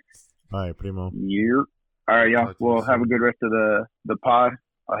 All right, Primo. Yeah. All right, y'all. Talk to you Well, have a soon. good rest of the pod.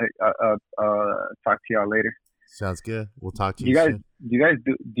 I'll talk to y'all later. Sounds good. We'll talk to Do you you guys soon.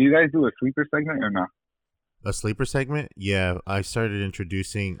 do you guys do a sleeper segment or not? A sleeper segment? Yeah, I started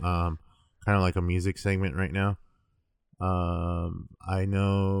introducing kind of like a music segment right now. I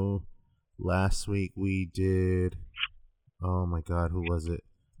know last week we did. Oh my God, who was it?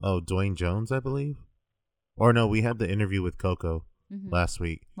 Oh, Dwayne Jones, I believe. Or no, we had the interview with Coco Mm-hmm. last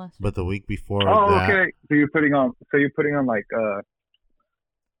week, Last but the week before Oh, that, okay. So you're putting on like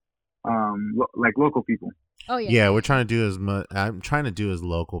like local people. Oh yeah. yeah, we're trying to do as much. I'm trying to do as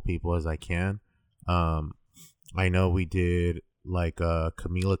local people as I can. I know we did like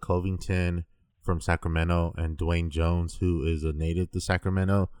Camila Covington from Sacramento and Dwayne Jones, who is a native to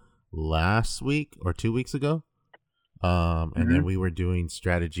Sacramento, last week or 2 weeks ago. And then we were doing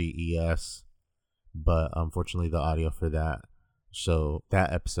Strategy ES, but unfortunately the audio for that, so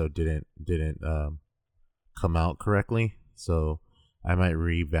that episode didn't come out correctly. So I might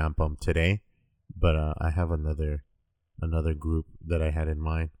revamp them today, but I have another group that I had in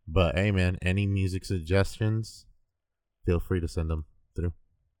mind. But hey, man, any music suggestions, feel free to send them through.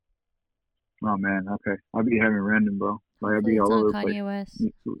 Oh man, okay. I'll be having random, bro. Like I'll be all over the place. Kanye West.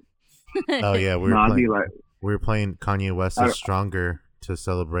 Oh yeah, we No, I'll be were like, playing Kanye West I- is Stronger to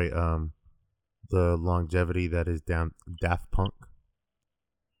celebrate the longevity that is Daft Punk.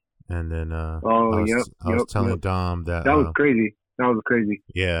 And then I was telling Dom that that was crazy. That was crazy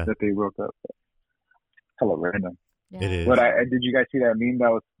yeah, that they broke up. Hella random. Yeah. it is. But did you guys see that meme?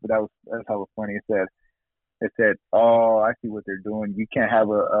 That's hella funny. It said, "Oh, I see what they're doing. You can't have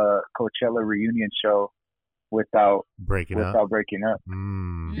a Coachella reunion show without breaking up. breaking up."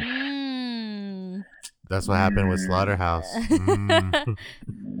 Mm. That's what happened with Slaughterhouse.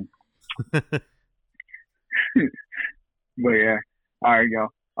 But yeah, all right, y'all.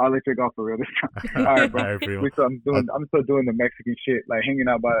 I'll let you go for real this time. All right, bro. All right, primo. I'm still doing the Mexican shit, like hanging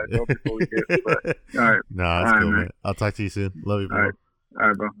out by the door before we get. But, all right, Nah, it's All right, cool, man. man. I'll talk to you soon. Love you, bro. All right. All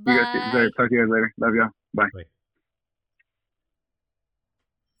right, bro. You guys, Bye. talk to you guys later. Love y'all. Bye.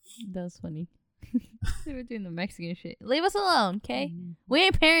 That was funny. They were doing the Mexican shit. Leave us alone, okay? We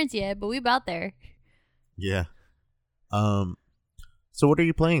ain't parents yet, but we about there. Yeah. So what are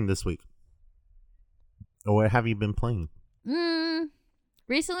you playing this week? Or what have you been playing?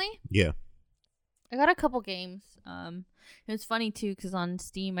 Recently, Yeah. I got a couple games. It was funny too because on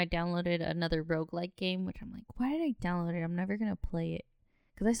Steam I downloaded another roguelike game, which I'm like, why did I download it? I'm never gonna play it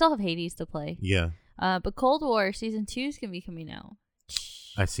because I still have Hades to play. Yeah. But Cold War Season 2 is gonna be coming out.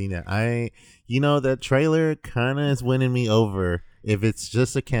 I seen it. That trailer kind of is winning me over. If it's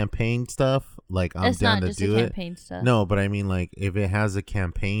just a campaign stuff, like I'm It's down not to just do a it. campaign stuff. No, but I mean, like, if it has a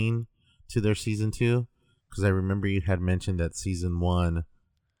campaign to their season 2, because I remember you had mentioned that season 1,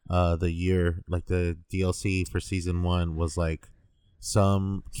 the DLC for season 1 was like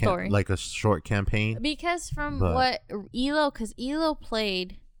some Story. like a short campaign. Because from But- what because Elo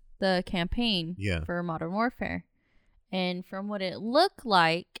played the campaign Yeah. for Modern Warfare, and from what it looked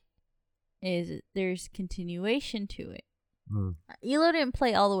like, is there's continuation to it. Mm. Elo didn't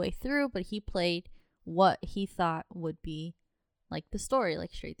play all the way through, but he played what he thought would be like the story,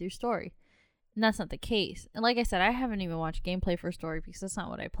 like straight through story. And that's not the case. And like I said, I haven't even watched gameplay for story because that's not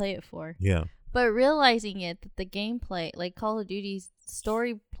what I play it for. Yeah. But realizing that the gameplay, like Call of Duty's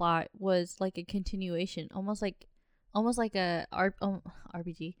story plot, was like a continuation, almost like a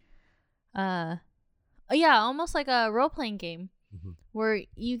RPG. Almost like a role playing game. Mhm. Where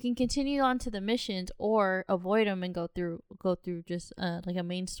you can continue on to the missions or avoid them and go through just like a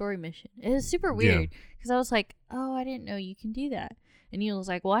main story mission. It is super weird because I was like, oh, I didn't know you can do that. And he was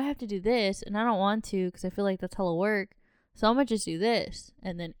like, well, I have to do this and I don't want to because I feel like that's hella work. So I'm going to just do this.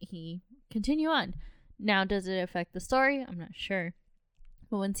 And then he continue on. Now, does it affect the story? I'm not sure.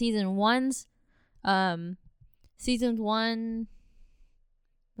 But when season one, was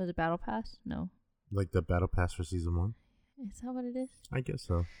it Battle Pass? No. Like the battle pass for season 1? Is that what it is? I guess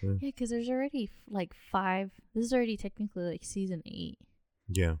so. Yeah. Yeah, because there's already like 5. This is already technically like season 8.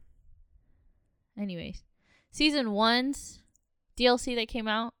 Yeah. Anyways, season 1's DLC that came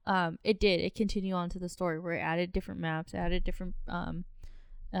out, it continued on to the story where it added different maps, added different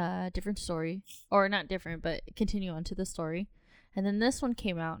different story, or not different, but continue on to the story. And then this one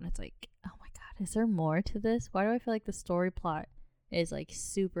came out, and it's like, oh my god, is there more to this? Why do I feel like the story plot is like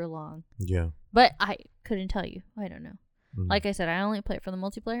super long? Yeah. But I couldn't tell you. I don't know. Mm. Like I said, I only play it for the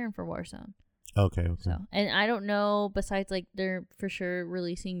multiplayer and for Warzone. Okay. So, and I don't know, besides like they're for sure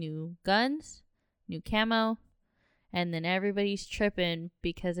releasing new guns, new camo, and then everybody's tripping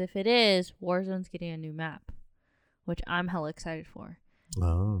because if it is, Warzone's getting a new map, which I'm hella excited for.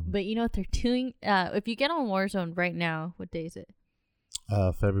 Oh. But you know what they're doing? If you get on Warzone right now, what day is it?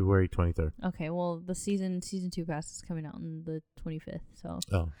 February 23rd. Okay, well the season 2 pass is coming out on the 25th. So.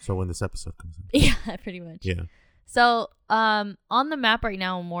 Oh, so when this episode comes in. Yeah, pretty much. Yeah. So, on the map right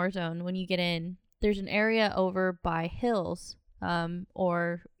now in Warzone, when you get in, there's an area over by hills,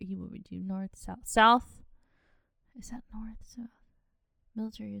 or what would you north, south? South? Is that north, south?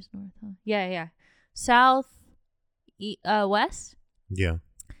 Military is north, huh? Yeah. South, west? Yeah.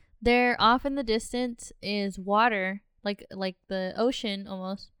 There, off in the distance, is water, like the ocean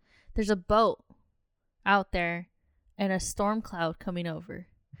almost. There's a boat out there and a storm cloud coming over.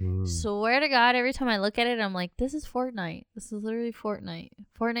 Swear to God, every time I look at it, I'm like, this is Fortnite. This is literally Fortnite.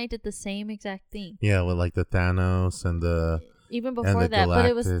 Fortnite did the same exact thing. Yeah, with like the Thanos and the... Even before that, but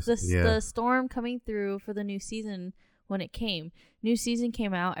it was Galactus, the storm coming through for the new season when it came. New season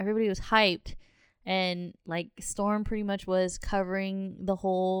came out. Everybody was hyped. And like Storm pretty much was covering the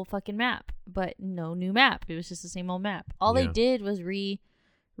whole fucking map. But no new map. It was just the same old map. All they did was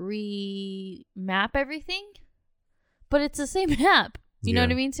re-map everything. But it's the same map. You know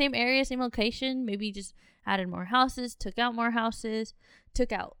what I mean? Same area, same location. Maybe just added more houses, took out more houses,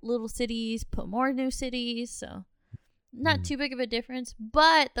 took out little cities, put more new cities. So not too big of a difference.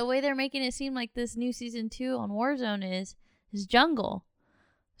 But the way they're making it seem like this new season 2 on Warzone is jungle.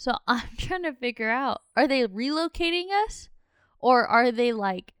 So I'm trying to figure out, are they relocating us or are they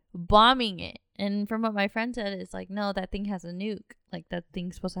like bombing it? And from what my friend said, it's like, no, that thing has a nuke. Like that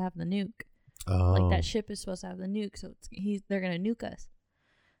thing's supposed to have the nuke. Oh. Like that ship is supposed to have the nuke, so they're gonna nuke us.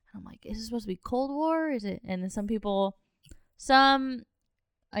 And I'm like, is this supposed to be Cold War? Is it? And then some,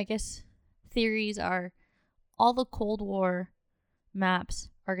 I guess, theories are all the Cold War maps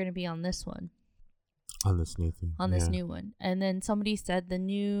are gonna be on this one. On this new thing. On this new one, and then somebody said the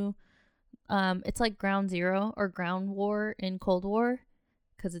new, it's like Ground Zero or Ground War in Cold War,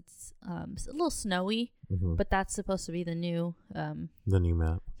 because it's a little snowy. Mm-hmm. But that's supposed to be the new map. The new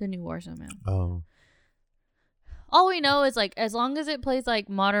Warzone map. Oh. All we know is like as long as it plays like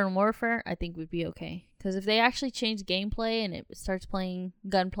Modern Warfare, I think we'd be okay. Because if they actually change gameplay and it starts playing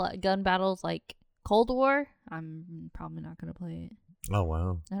gun battles like Cold War, I'm probably not gonna play it. Oh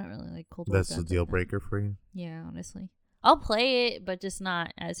wow. I don't really like Cold War. That's the deal breaker for you? Yeah, honestly. I'll play it, but just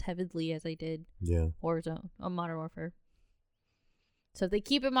not as heavily as I did Warzone on Modern Warfare. So if they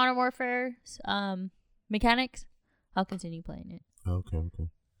keep it Modern Warfare mechanics, I'll continue playing it. Okay.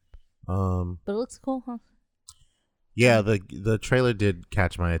 But it looks cool, huh? Yeah, the trailer did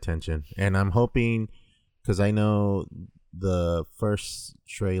catch my attention, and I'm hoping, because I know the first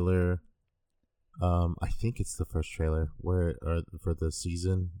trailer, I think it's the first trailer for the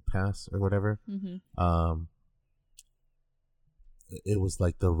season pass or whatever. Mm-hmm. It was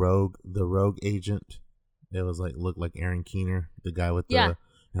like the rogue agent. It was like looked like Aaron Keener, the guy with the,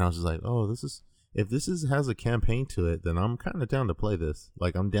 and I was just like, oh, if this has a campaign to it, then I'm kind of down to play this.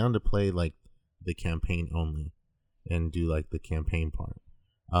 Like I'm down to play like the campaign only, and do like the campaign part.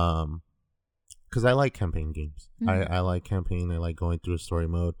 Because I like campaign games. Mm-hmm. I like campaign. I like going through a story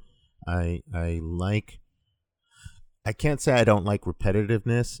mode. I can't say I don't like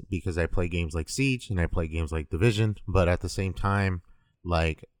repetitiveness because I play games like Siege and I play games like Division, but at the same time,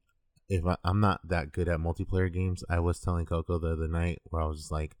 like if I'm not that good at multiplayer games. I was telling Coco the other night where I was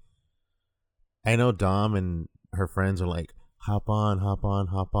just like, I know Dom and her friends are like, hop on,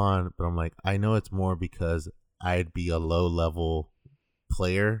 but I'm like, I know it's more because I'd be a low level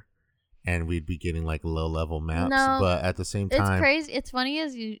player and we'd be getting like low level maps. No, but at the same time, it's crazy. It's funny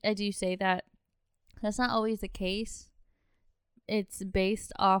as you say that. That's not always the case. It's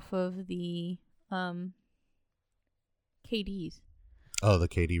based off of the KDs. Oh, the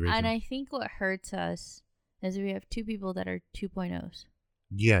KD rating. And I think what hurts us is we have two people that are 2.0s.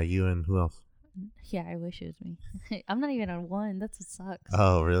 Yeah, you and who else? Yeah, I wish it was me. I'm not even on 1. That's what sucks.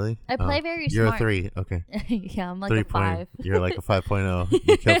 Oh, really? I play very You're smart. a 3. Okay. Yeah, I'm like 3 a 5. You're like a 5.0.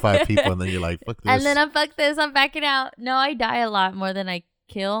 You kill 5 people and then you're like, fuck this. And then I'm fuck this. I'm backing out. No, I die a lot more than I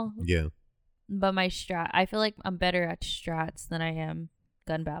kill. Yeah. But my strat, I feel like I'm better at strats than I am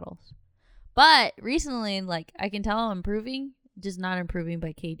gun battles. But recently, like, I can tell I'm improving, just not improving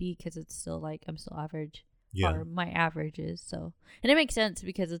by KD because it's still like I'm still average. Yeah. Or my average is. So, and it makes sense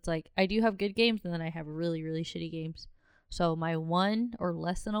because it's like I do have good games and then I have really, really shitty games. So my 1 or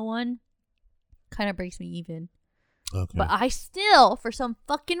less than a 1 kind of breaks me even. Okay. But I still, for some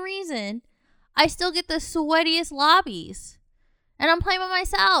fucking reason, I still get the sweatiest lobbies. And I'm playing by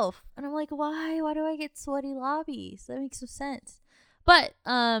myself. And I'm like, why? Why do I get sweaty lobbies? That makes no sense. But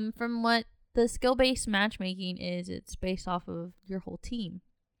from what the skill-based matchmaking is, it's based off of your whole team.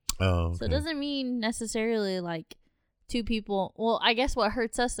 Oh, okay. So it doesn't mean necessarily like 2 people. Well, I guess what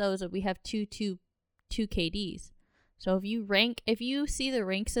hurts us though is that we have two KDs. So if you see the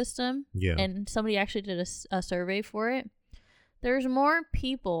rank system, Yeah. and somebody actually did a survey for it, there's more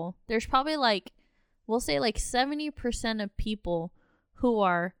people. There's probably like, we'll say like 70% of people who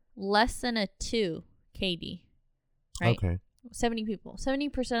are less than a 2 KD, right? Okay. 70 people.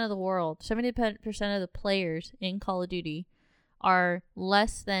 70% of the world, 70% of the players in Call of Duty are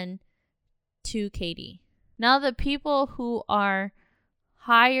less than 2 KD. Now the people who are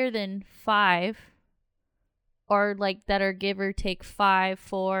higher than 5, or like that are give or take 5,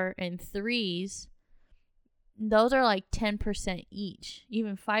 4, and 3s, those are like 10% each,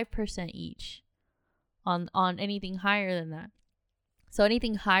 even 5% each on anything higher than that. So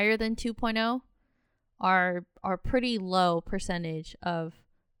anything higher than 2.0 are pretty low percentage of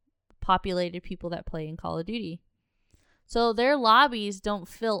populated people that play in Call of Duty. So their lobbies don't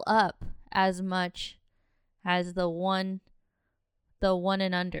fill up as much as the 1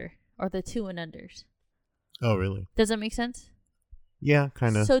 and under, or the 2 and unders. Oh, really? Does that make sense? Yeah,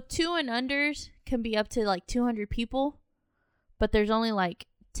 kind of. So 2 and unders can be up to like 200 people, but there's only like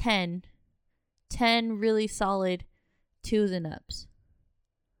 10 really solid 2s and ups.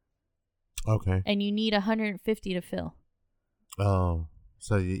 Okay. And you need 150 to fill. Oh,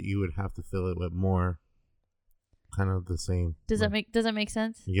 so you would have to fill it with more, kind of the same. Does that make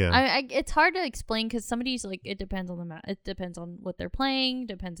sense? Yeah. I it's hard to explain because somebody's like, it depends on the it depends on what they're playing,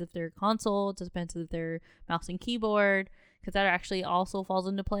 depends if they're console, depends if they're mouse and keyboard, because that actually also falls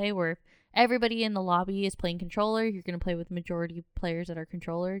into play where everybody in the lobby is playing controller. You're gonna play with majority players that are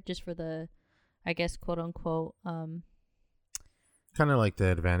controller just for the, I guess, quote unquote, kind of like the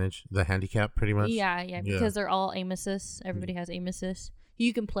advantage, the handicap, pretty much. Yeah, because they're all aim assist. Everybody has aim assist.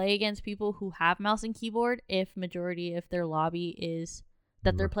 You can play against people who have mouse and keyboard if their lobby is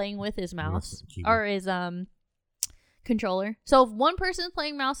that they're playing with is mouse or is controller. So if one person's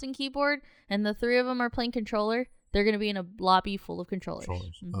playing mouse and keyboard and the 3 of them are playing controller, they're gonna be in a lobby full of controllers.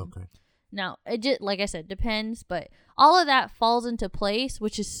 Mm-hmm. Okay. Now, it just, like I said, depends, but all of that falls into place,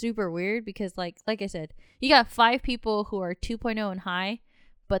 which is super weird because, like I said, you got 5 people who are 2.0 and high,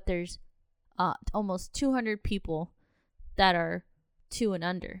 but there's almost 200 people that are 2 and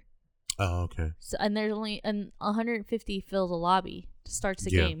under. Oh, okay. So, and there's only 150 fills a lobby, starts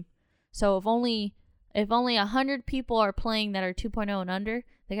the game. So if only 100 people are playing that are 2.0 and under,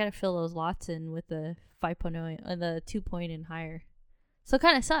 they got to fill those lots in with the 5.0 and the 2 point and higher. So it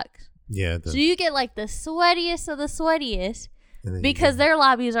kind of sucks. Yeah. So you get like the sweatiest of the sweatiest because their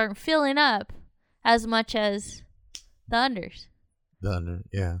lobbies aren't filling up as much as the unders. The under,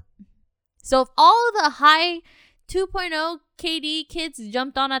 yeah. So if all of the high 2.0 KD kids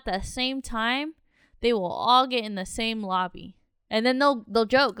jumped on at the same time, they will all get in the same lobby. And then they'll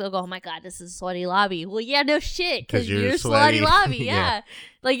joke. They'll go, "Oh my god, this is a sweaty lobby." Well, yeah, no shit, because you're sweaty lobby. Yeah.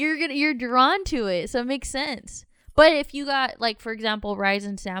 Like you're drawn to it, so it makes sense. But if you got, like, for example, Rise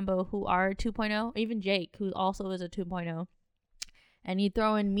and Sambo, who are 2.0, even Jake, who also is a 2.0, and you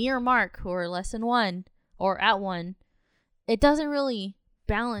throw in me or Mark, who are less than 1 or at 1, it doesn't really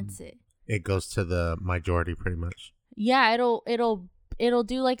balance it. It goes to the majority pretty much. Yeah, it'll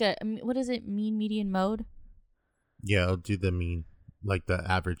do like a, what is it, mean median mode? Yeah, it'll do the mean, like the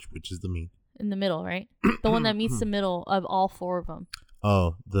average, which is the mean. In the middle, right? The one that meets the middle of all 4 of them.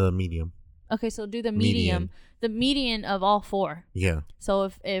 Oh, the medium. Okay, so do the medium. The median of all 4. Yeah.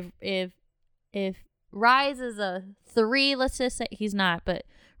 So if Rise is a 3, let's just say he's not, but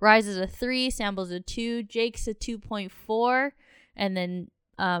Rise is a 3, Sambo's a 2, Jake's a 2.4, and then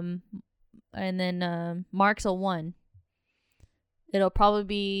Mark's a 1. It'll probably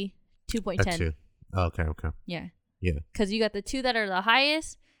be 2.10. Okay. Yeah. Yeah. Because you got the 2 that are the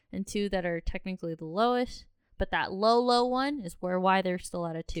highest and 2 that are technically the lowest, but that low one is why they're still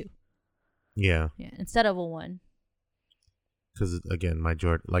at a 2. Yeah. Yeah, instead of a 1. Because again,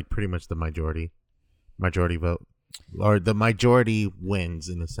 majority, like pretty much the majority vote, or the majority wins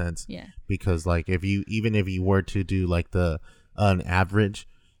in a sense. Yeah. Because like if you were to do like an average,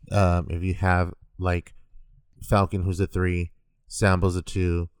 if you have like Falcon who's a 3, Sambo's a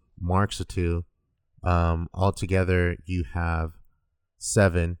 2, Mark's a 2, altogether you have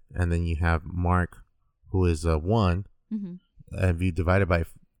 7, and then you have Mark who is a 1. Mm-hmm. And if you divide it by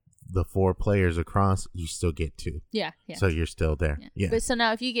the 4 players across, you still get 2. Yeah. Yeah. So you're still there. Yeah. But so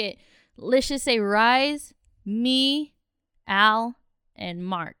now if you get, let's just say Rise, me, Al, and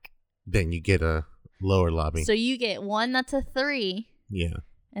Mark. Then you get a lower lobby. So you get 1 that's a 3. Yeah.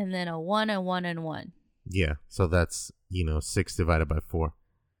 And then a 1, a 1, and 1. Yeah. So that's, 6 divided by 4.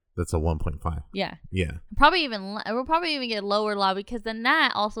 That's a 1.5. Yeah. Yeah. We'll probably even get lower lobby because then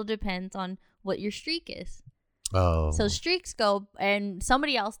that also depends on what your streak is. Oh. So streaks go, and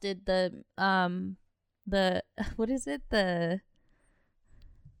somebody else did the what is it? The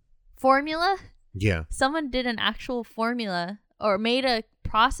formula? Yeah. Someone did an actual formula or made a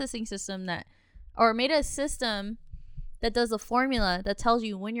processing system made a system that does a formula that tells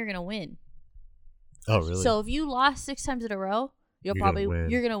you when you're going to win. Oh, really? So if you lost 6 times in a row, you're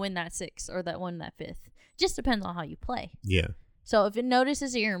going to win that 6 or that 5th. Just depends on how you play. Yeah. So if it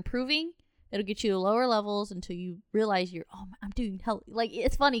notices that you're improving, it'll get you to lower levels until you realize I'm doing hell. Like,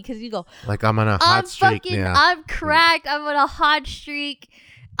 it's funny because you go, like, I'm on a hot streak now. I'm cracked. I'm on a hot streak.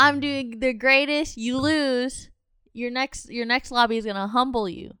 I'm doing the greatest. You lose. Your next lobby is going to humble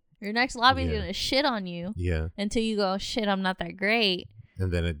you. Your next lobby is going to shit on you. Yeah. Until you go, shit, I'm not that great.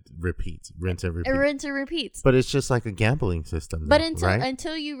 And then it repeats. Rinse and repeat. Rinse and repeats. But it's just like a gambling system. But though,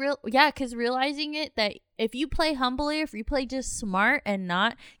 until you because realizing it that if you play humbly, if you play just smart and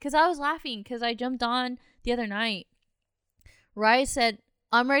not, because I was laughing because I jumped on the other night. Rise said,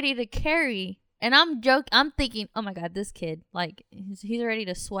 "I'm ready to carry," and I'm thinking, oh my god, this kid, like he's ready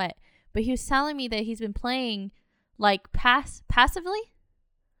to sweat. But he was telling me that he's been playing like passively.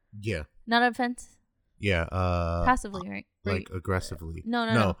 Yeah. Not offense. Yeah. Passively, right? Like aggressively.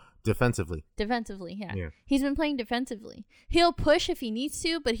 No. Defensively. Defensively, yeah. He's been playing defensively. He'll push if he needs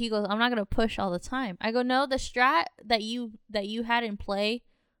to, but he goes, I'm not gonna push all the time. I go, no, the strat that you had in play,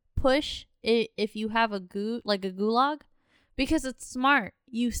 push it if you have a gulag, because it's smart.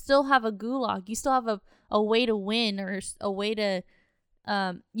 You still have a gulag. You still have a way to win or a way to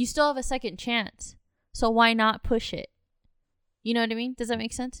you still have a second chance. So why not push it? You know what I mean? Does that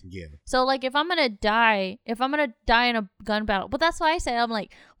make sense? Yeah. So, like, if I'm going to die in a gun battle, but that's why I say, I'm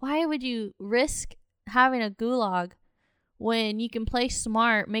like, why would you risk having a gulag when you can play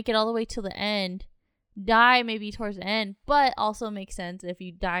smart, make it all the way to the end, die maybe towards the end, but also makes sense if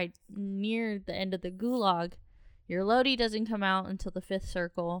you die near the end of the gulag, your loadie doesn't come out until the 5th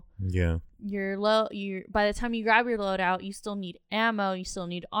circle. Yeah. By the time you grab your loadout, you still need ammo, you still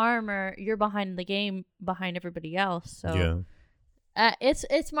need armor, you're behind the game, behind everybody else. So yeah. It's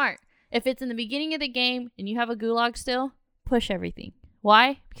smart. If it's in the beginning of the game and you have a gulag still, push everything.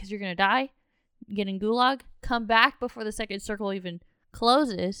 Why? Because you're going to die, get in gulag, come back before the 2nd circle even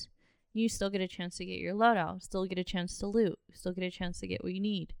closes. You still get a chance to get your loadout, still get a chance to loot, still get a chance to get what you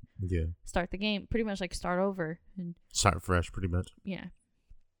need. Yeah. Start the game, pretty much like start over. And start fresh, pretty much. Yeah.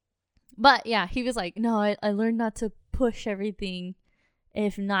 But yeah, he was like, no, I learned not to push everything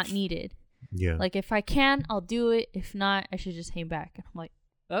if not needed. Yeah. Like, if I can, I'll do it. If not, I should just hang back. And I'm like,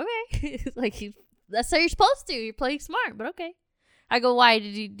 okay. Like, that's how you're supposed to. You're playing smart, but okay. I go, why?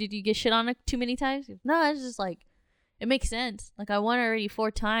 Did you get shit on it too many times? No, it's just like, it makes sense. Like, I won already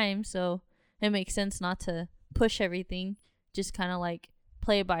 4 times, so it makes sense not to push everything. Just kind of like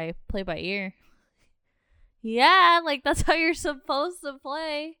play by ear. Yeah, like, that's how you're supposed to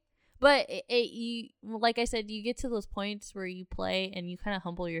play. But you, like I said, you get to those points where you play and you kind of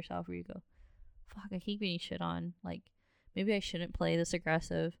humble yourself, where you go, fuck, I keep getting shit on. Like, maybe I shouldn't play this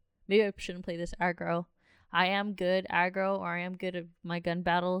aggressive. Maybe I shouldn't play this aggro. I am good aggro, or I am good at my gun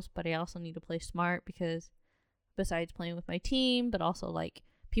battles, but I also need to play smart, because besides playing with my team, but also, like,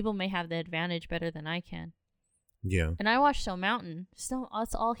 people may have the advantage better than I can. Yeah. And I watch Stone Mountain.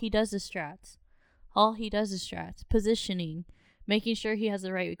 That's all he does is strats. All he does is strats. Positioning. Making sure he has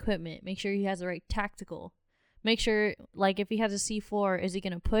the right equipment. Make sure he has the right tactical. Make sure, like, if he has a C4, is he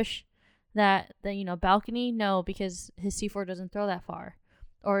going to push that balcony? No, because his C4 doesn't throw that far.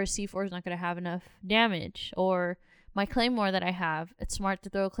 Or his C4 is not going to have enough damage. Or my Claymore that I have, it's smart to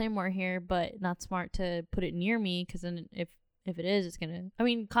throw a Claymore here, but not smart to put it near me, because then if it is, it's going to, I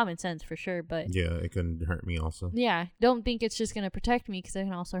mean, common sense for sure, but yeah, it can hurt me also. Yeah, don't think it's just going to protect me, because it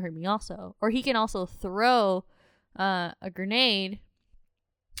can also hurt me also. Or he can also throw a grenade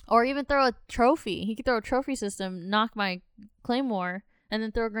Or even throw a trophy. He could throw a trophy system, knock my claymore, and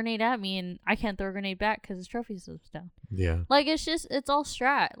then throw a grenade at me, and I can't throw a grenade back because his trophy system's down. Yeah. Like, it's all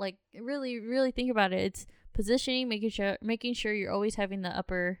strat. Like, really, really think about it. It's positioning, making sure you're always having the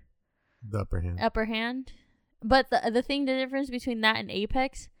upper hand. But the difference between that and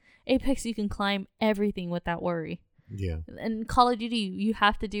Apex, you can climb everything without worry. Yeah. In Call of Duty, you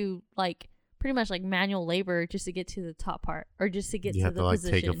have to do like pretty much like manual labor just to get to the top part, or just to get to the position. You have to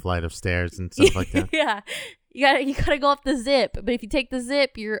like take a flight of stairs and stuff like that. Yeah, you gotta go up the zip. But if you take the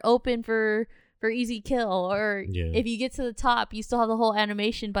zip, you're open for easy kill. Or if you get to the top, you still have the whole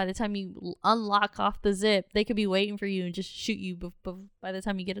animation. By the time you unlock off the zip, they could be waiting for you and just shoot you by the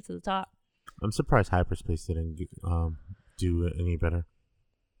time you get it to the top. I'm surprised Hyperspace didn't do any better.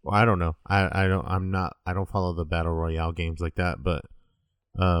 Well, I don't know. I don't follow the battle royale games like that, but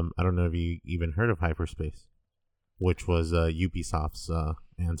I don't know if you even heard of Hyperspace, which was Ubisoft's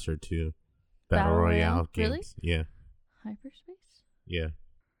answer to battle royale games. Really? Yeah. Hyperspace? Yeah.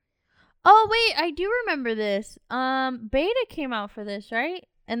 Oh wait, I do remember this. Beta came out for this, right?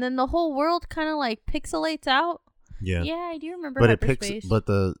 And then the whole world kind of like pixelates out. Yeah. Yeah, I do remember Hyperspace. But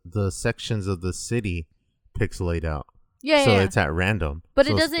the sections of the city pixelate out. Yeah, so it's at random. But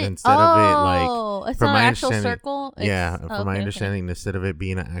so it doesn't. Instead of it like it's not an actual circle. From my understanding, instead of it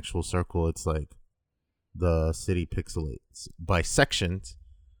being an actual circle, it's like the city pixelates by sections.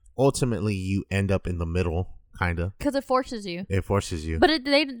 Ultimately, you end up in the middle, kind of. Because it forces you. It forces you. But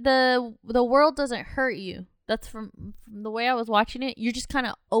the world doesn't hurt you. That's from the way I was watching it. You're just kind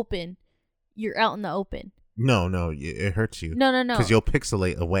of open. You're out in the open. No, it hurts you. No. Because you'll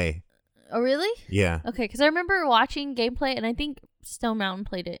pixelate away. Oh, really? Yeah. Okay, because I remember watching gameplay, and I think Stone Mountain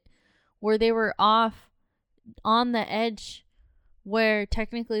played it, where they were off on the edge where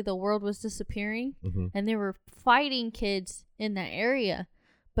technically the world was disappearing, and they were fighting kids in that area,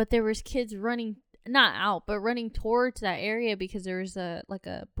 but there was kids running, not out, but running towards that area because there was a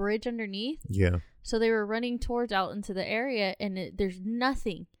bridge underneath. Yeah. So they were running towards out into the area, and there's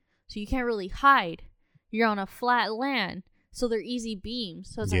nothing, so you can't really hide. You're on a flat land. So they're easy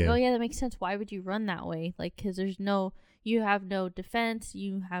beams. So it's like, oh yeah, that makes sense. Why would you run that way? Like, because you have no defense.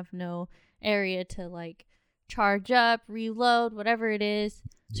 You have no area to like charge up, reload, whatever it is.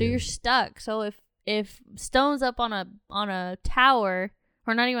 So you're stuck. So if Stone's up on a tower,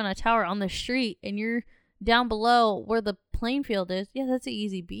 or not even on a tower, on the street, and you're down below where the playing field is, yeah, that's an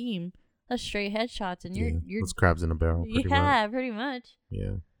easy beam. That's straight headshots, and you're it's crabs in a barrel. Pretty much.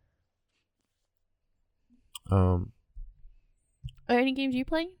 Yeah. Are any games you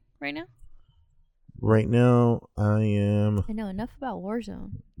playing right now? Right now, I am. I know enough about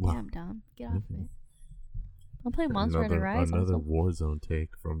Warzone. Damn, Dom, get off it. I'm playing Monster Hunter Rise. Another Warzone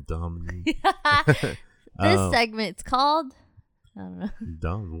take from Dominique. This segment's called. I don't know.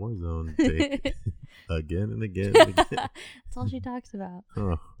 Dom's Warzone take again and again and again. That's all she talks about.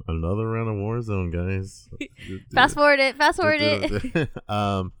 Another round of Warzone, guys. Fast forward it.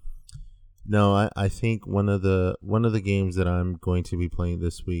 No, I think one of the games that I'm going to be playing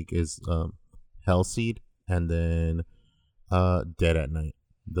this week is Hellseed, and then Dead at Night.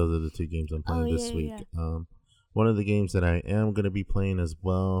 Those are the two games I'm playing this week. Yeah. One of the games that I am going to be playing as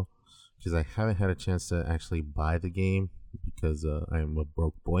well, because I haven't had a chance to actually buy the game because I am a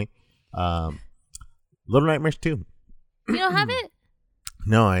broke boy. Little Nightmares 2. You don't have it?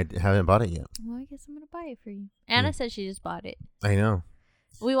 No, I haven't bought it yet. Well, I guess I'm going to buy it for you. Anna said she just bought it. I know.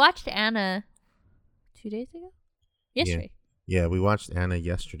 We watched Anna 2 days ago? Yesterday. Yeah, we watched Anna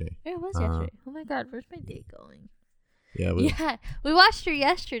yesterday. Yeah, it was yesterday. Oh my god, where's my day going? Yeah, we watched her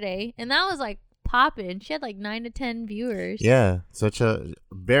yesterday, and that was like popping. She had like 9 to 10 viewers. Yeah, such a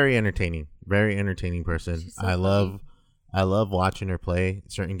very entertaining person. So I love watching her play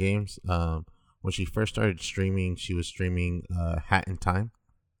certain games. When she first started streaming, she was streaming Hat in Time,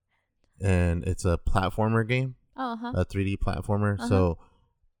 and it's a platformer game, a 3D platformer. So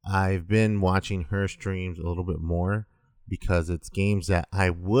I've been watching her streams a little bit more because it's games that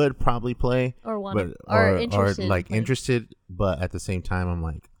I would probably play or interested, but at the same time I'm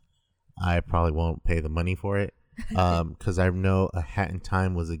like, I probably won't pay the money for it because I know A Hat in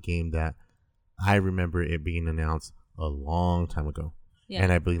Time was a game that I remember it being announced a long time ago. Yeah.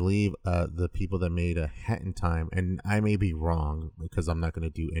 And I believe the people that made A Hat in Time, and I may be wrong because I'm not going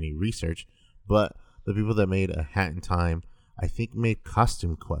to do any research, but the people that made A Hat in Time, I think made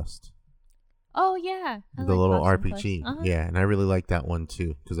Costume Quest. Oh, yeah. The little RPG. Yeah, and I really like that one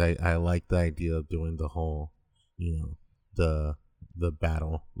too because I like the idea of doing the whole, the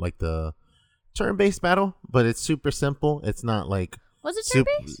battle, like the turn-based battle, but it's super simple. It's not like... Was it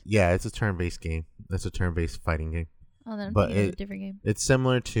turn-based? Yeah, it's a turn-based game. It's a turn-based fighting game. Oh, then I'm But thinking of a different game. it's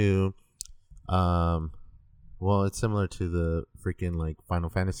similar to, it's similar to the freaking like Final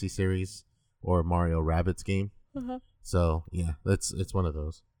Fantasy series or Mario Rabbids game. So yeah, it's one of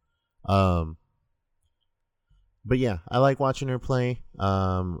those. But yeah, I like watching her play.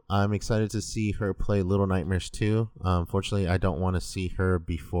 I'm excited to see her play Little Nightmares 2. Fortunately, I don't want to see her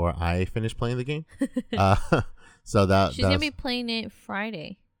before I finish playing the game. So she's gonna be playing it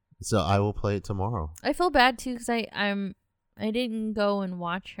Friday. So I will play it tomorrow. I feel bad too because I didn't go and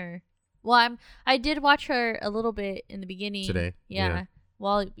watch her. Well, I did watch her a little bit in the beginning Today. Yeah,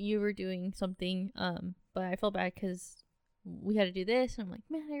 while you were doing something. But I feel bad because we had to do this, and I'm like,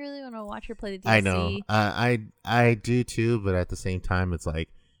 man, I really want to watch her play the DLC. I know. I do too, but at the same time, it's like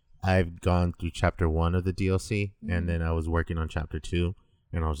I've gone through chapter 1 of the DLC, and then I was working on chapter 2,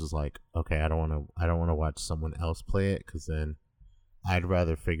 and I was just like, okay, I don't want to watch someone else play it because then I'd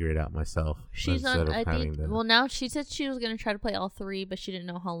rather figure it out myself. She's on. Well, now she said she was gonna try to play all 3, but she didn't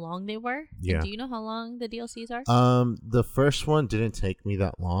know how long they were. Yeah. And do you know how long the DLCs are? The first one didn't take me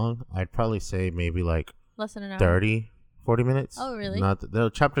that long. I'd probably say maybe like less than an hour. 30-40 minutes. Oh, really?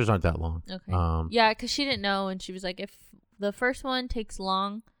 The chapters aren't that long. Okay. Yeah, because she didn't know, and she was like, if the first one takes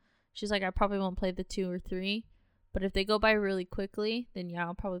long, she's like, I probably won't play the 2 or 3. But if they go by really quickly, then yeah,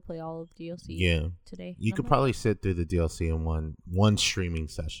 I'll probably play all of DLC today. You could probably sit through the DLC in one streaming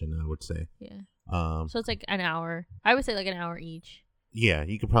session, I would say. Yeah. So it's like an hour. I would say like an hour each. Yeah,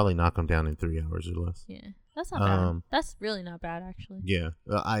 you could probably knock them down in 3 hours or less. Yeah. That's not bad. That's really not bad, actually. Yeah.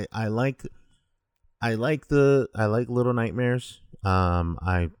 I like Little Nightmares.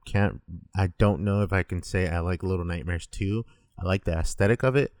 I don't know if I can say I like Little Nightmares 2. I like the aesthetic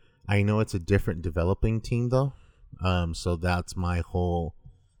of it. I know it's a different developing team though. So that's my whole,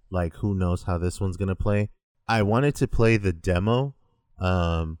 like, who knows how this one's gonna play. I wanted to play the demo,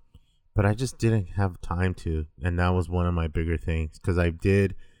 but I just didn't have time to, and that was one of my bigger things because I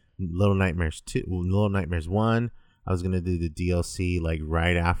did Little Nightmares 1. I was gonna do the DLC like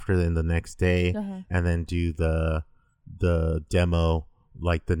right after, then the next day, and then do the demo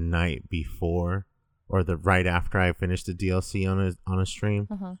like the night before or the right after I finished the DLC on a stream.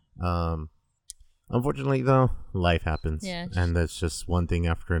 Unfortunately, though, life happens, and that's just one thing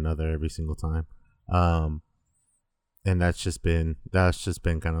after another every single time. And that's just been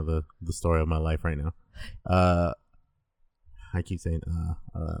kind of the story of my life right now. I keep saying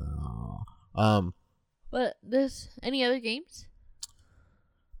But there's any other games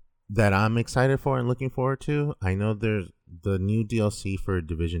that I'm excited for and looking forward to. I know there's the new DLC for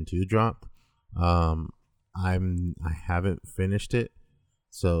Division 2 dropped. I haven't finished it.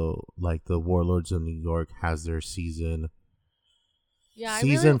 So, like, the Warlords of New York has their season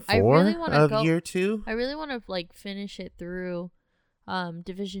 4 of year 2. I really want to, like, finish it through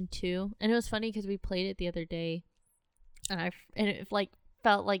Division 2. And it was funny because we played it the other day. And it, like,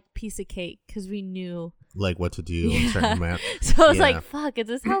 felt like piece of cake because we knew, like, what to do on certain maps. So I was like, fuck, is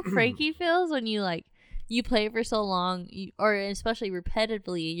this how Frankie feels when you, like, you play it for so long, or especially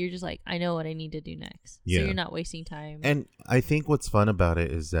repetitively, you're just like, I know what I need to do next. So you're not wasting time. And I think what's fun about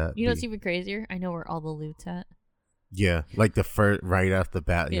it is that, you know what's even crazier? I know where all the loot's at. Yeah, like the first, right off the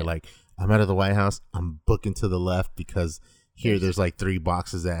bat, you're like, I'm out of the White House, I'm booking to the left because there's like 3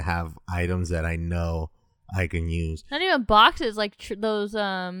 boxes that have items that I know I can use. Not even boxes, like those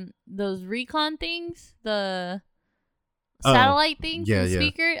recon things, the satellite things, the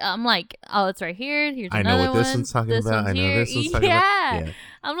speaker. I'm like, oh, it's right here. Here's another one. I know what this one's talking about. I know this one's talking about. Yeah.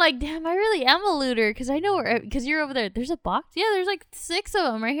 I'm like, damn, I really am a looter because I know where. Because you're over there. There's a box. Yeah, there's like 6 of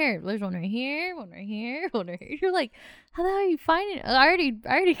them right here. There's one right here, one right here, one right here. You're like, how the hell are you finding it? I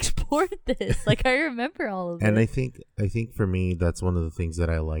already explored this. Like, I remember all of this. And I think for me, that's one of the things that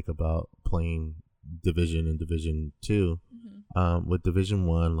I like about playing Division and Division 2. With Division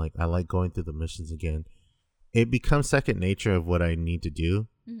 1, like, I like going through the missions again. It becomes second nature of what I need to do,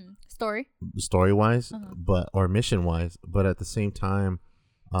 story wise, or mission wise. But at the same time,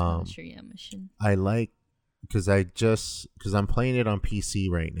 mission. I like because I'm playing it on PC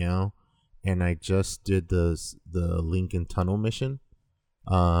right now, and I just did the Lincoln Tunnel mission,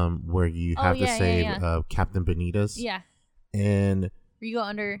 where you have to save Captain Benitez. Yeah, and you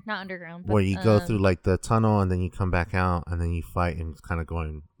go not underground, but where you go through like the tunnel, and then you come back out, and then you fight, and it's kind of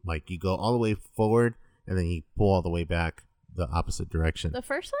going like you go all the way forward. And then you pull all the way back the opposite direction. The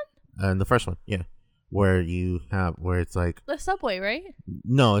first one? And the first one, yeah. Where it's like the subway, right?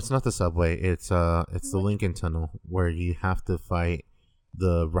 No, it's not the subway. It's the Lincoln Tunnel where you have to fight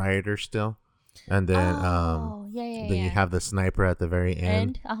the rioters still. And then you have the sniper at the very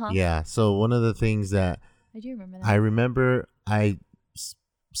end. Yeah. So one of the things that I do remember that. I remember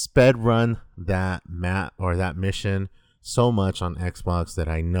sped run that map or that mission so much on Xbox that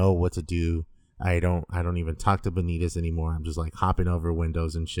I know what to do. I don't even talk to Benitez anymore. I'm just like hopping over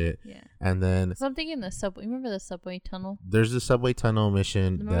windows and shit. Yeah. And then So I'm thinking the subway. Remember the subway tunnel? there's the subway tunnel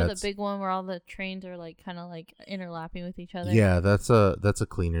mission. Remember that's, the big one where all the trains are like kind of like interlapping with each other? Yeah, that's a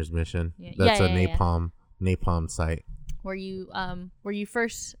cleaners mission. Yeah. That's Yeah, a yeah, yeah. napalm site. Where you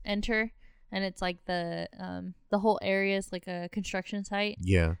first enter, and it's like the whole area is like a construction site,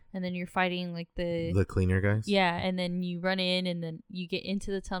 Yeah, and then you're fighting like the cleaner guys. yeah, and then you run in, and then you get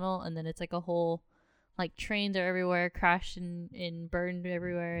into the tunnel, and then it's like a whole, like trains are everywhere, crashed and burned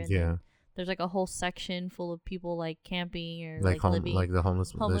everywhere, and Yeah. then there's like a whole section full of people like camping or like living, like the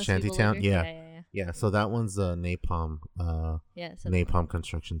homeless the shanty people town. living. Yeah. Yeah, so that one's a napalm So napalm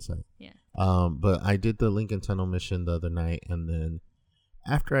construction site. Yeah. But I did the Lincoln Tunnel mission the other night, and then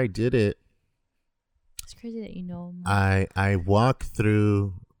after I did it, It's crazy that you know. I walk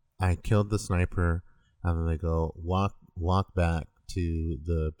through. I killed the sniper, and then I go walk back to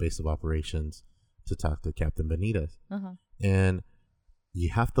the base of operations to talk to Captain Benitez. And you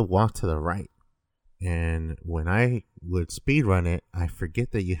have to walk to the right. And when I would speed run it, I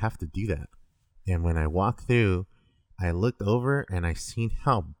forget that you have to do that. And when I walked through, I looked over and I seen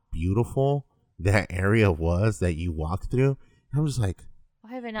how beautiful that area was that you walked through. I'm just like,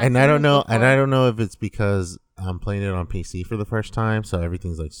 Why have I not? and seen I don't this know, and before? I don't know if it's because I'm playing it on PC for the first time, so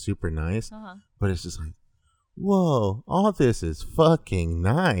everything's like super nice. But it's just like, whoa, all this is fucking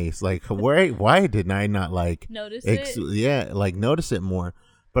nice. Like, why did I not like Notice it? Yeah, like notice it more.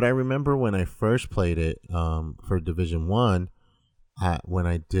 But I remember when I first played it for Division 1, when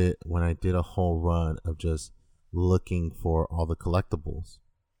I did a whole run of just looking for all the collectibles,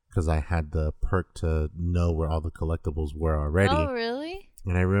 because I had the perk to know where all the collectibles were already. Oh, really?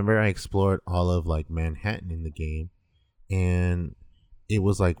 And I remember I explored all of like Manhattan in the game, and it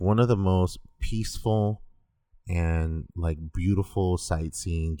was like one of the most peaceful and like beautiful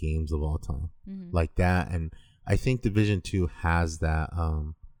sightseeing games of all time. Like that. And I think Division 2 has that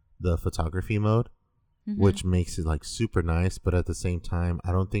the photography mode, which makes it like super nice, but at the same time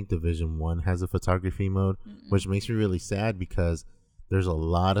I don't think Division 1 has a photography mode, which makes me really sad, because there's a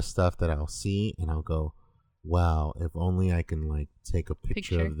lot of stuff that I'll see and I'll go, wow, if only I can like take a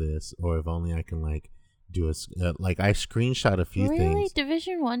picture of this, or if only I can like do like I screenshot a few really? things.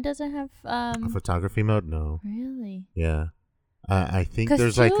 Division 1 doesn't have A photography mode? No. Really? Yeah. I think 'Cause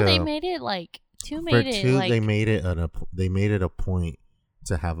there's 2, like they made it like 2 for made it 2 like they made it a point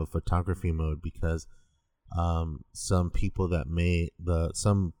to have a photography mode, because some people that made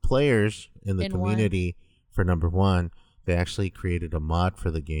some players in the In community for number 1, they actually created a mod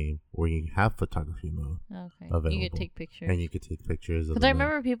for the game where you have photography mode okay. available. You could take pictures. And you could take pictures of Because the I map.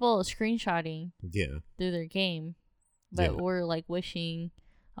 remember people screenshotting Yeah. through their game, but Yeah. we're like wishing,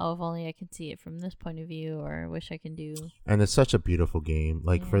 oh, if only I could see it from this point of view, or wish I can do. And it's such a beautiful game.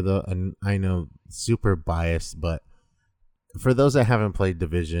 Like and I know super biased, but for those that haven't played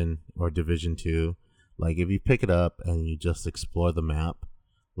Division or Division 2, like if you pick it up and you just explore the map,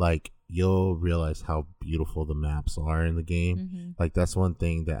 like you'll realize how beautiful the maps are in the game. Like that's one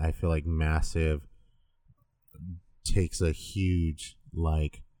thing that I feel like Massive takes a huge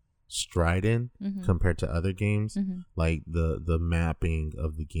like stride in compared to other games. Like the mapping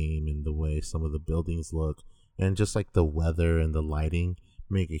of the game and the way some of the buildings look, and just like the weather and the lighting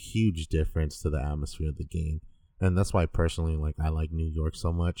make a huge difference to the atmosphere of the game. And that's why personally, like I like New York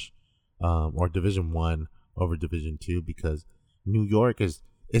so much, or Division 1 over Division 2, because New York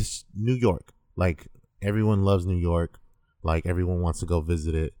it's New York. Like everyone loves New York. Like everyone wants to go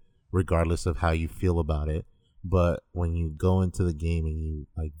visit it, regardless of how you feel about it. But when you go into the game and you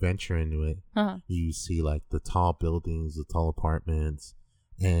like venture into it, you see like the tall buildings, the tall apartments,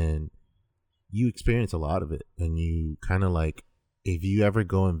 and you experience a lot of it. And you kind of like, if you ever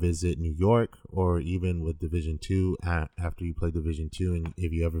go and visit New York, or even with Division 2, after you play Division 2, and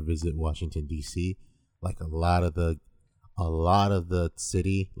if you ever visit Washington DC, like a lot of the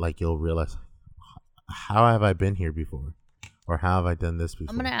city, like you'll realize, how have I been here before, or how have I done this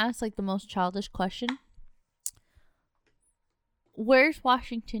before? I'm gonna ask like the most childish question. Where's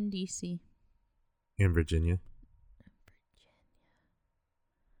Washington D.C.? In Virginia.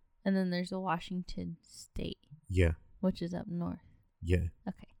 And then there's the Washington State. Yeah. Which is up north. Yeah.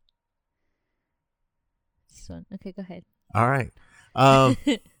 Okay. So okay, go ahead. All right.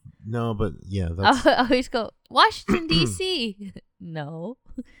 No, but yeah, that's I always go Washington D.C. No,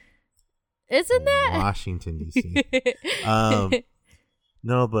 isn't that Washington D.C.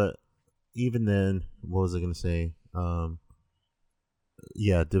 No, but even then, what was I gonna say?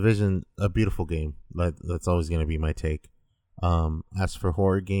 Yeah, Division, a beautiful game. That's always gonna be my take. As for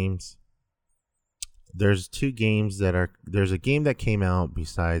horror games, there's two games there's a game that came out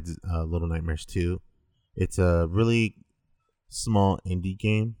besides Little Nightmares 2. It's a really small indie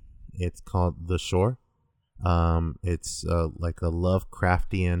game. It's called The Shore. It's like a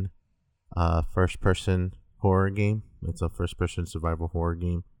Lovecraftian first-person horror game. It's a first-person survival horror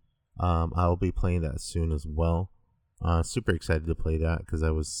game. I'll be playing that soon as well. Super excited to play that because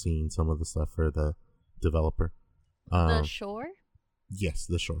I was seeing some of the stuff for the developer. The Shore? Yes,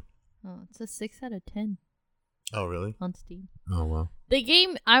 The Shore. Oh, it's a 6 out of 10 Oh, really? on Steam. Oh, wow. The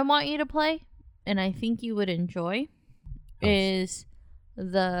game I want you to play, and I think you would enjoy, is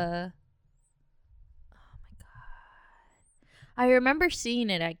the... Oh my god. I remember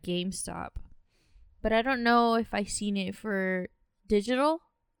seeing it at GameStop, but I don't know if I seen it for digital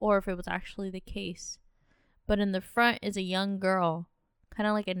or if it was actually the case. But in the front is a young girl, kind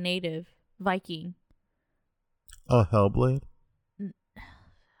of like a native Viking. Oh, Hellblade?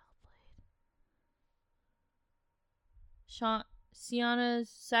 Sienna's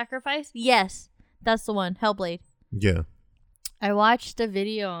Sacrifice? Yes, that's the one. Hellblade. Yeah. I watched a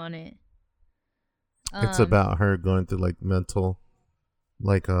video on it. It's about her going through like mental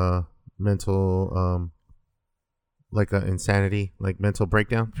insanity, like mental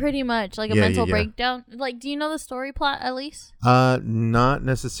breakdown. Pretty much like a Yeah, mental yeah. breakdown. Like, do you know the story plot at least? Not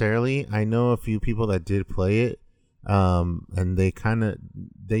necessarily. I know a few people that did play it. And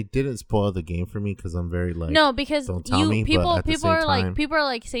they didn't spoil the game for me because I'm very like, No, because don't tell me, but people at the people same are time- like people are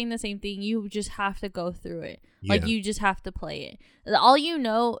like saying the same thing. You just have to go through it. Like Yeah. you just have to play it. All you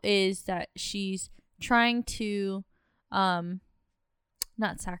know is that she's trying to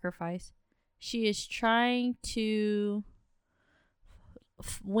not sacrifice. She is trying to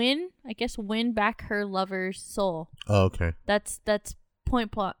win back her lover's soul. Oh, okay. That's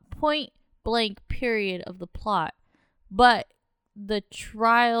point blank period of the plot. But the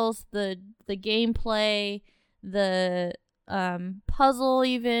trials, the gameplay, the puzzle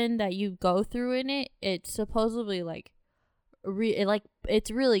even that you go through in it, it's supposedly like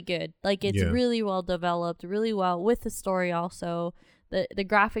it's really good. Like it's Yeah. really well developed, really well with the story also. The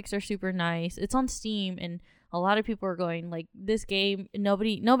graphics are super nice. It's on Steam, and a lot of people are going like, this game,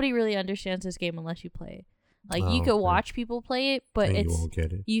 nobody really understands this game unless you play it. Like you Oh, could okay. watch people play it, but And you won't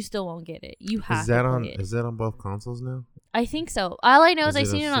get it. you still won't get it. You have Is that to play on? it. Is that on both consoles now? I think so. All I know is Is I it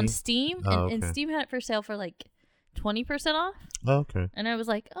seen on it on Steam? Steam, Oh, and okay. Steam had it for sale for like 20% off. Oh, okay. And I was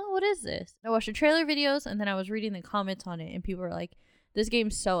like, oh, what is this? I watched the trailer videos, and then I was reading the comments on it, and people were like, this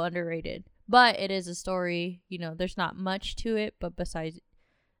game's so underrated. But it is a story, there's not much to it, but besides,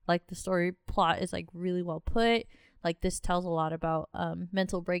 like, the story plot is, like, really well put. Like, this tells a lot about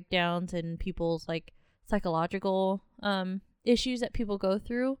mental breakdowns and people's, like, psychological issues that people go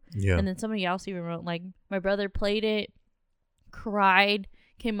through. Yeah. And then somebody else even wrote, like, my brother played it, cried,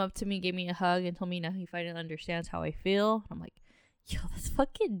 came up to me, gave me a hug, and told me now he finally understands how I feel. I'm like, yo, that's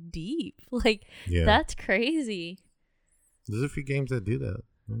fucking deep. Like, Yeah. that's crazy. There's a few games that do that.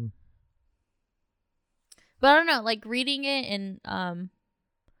 Mm. But I don't know, like reading it and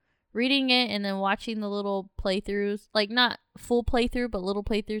then watching the little playthroughs, like not full playthrough, but little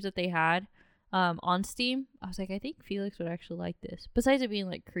playthroughs that they had on Steam. I was like, I think Felix would actually like this. Besides it being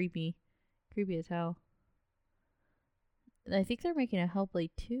like creepy as hell. And I think they're making a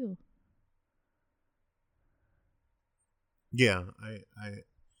Hellblade 2. Yeah,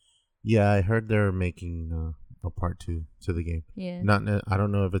 I heard they're making a part 2 to the game. Yeah. I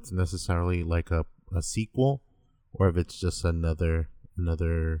don't know if it's necessarily like a sequel or if it's just another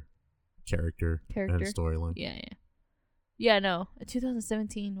character and storyline. Yeah, no.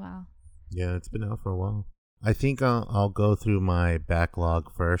 2017, wow. Yeah, it's been out for a while. I think I'll go through my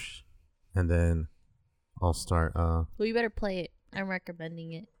backlog first, and then I'll start. Well, you better play it. I'm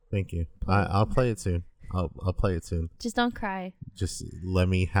recommending it. Thank you. I'll play it soon. I'll play it soon. Just don't cry. Just let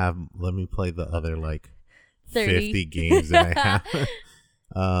me play the other like 30. 50 games that I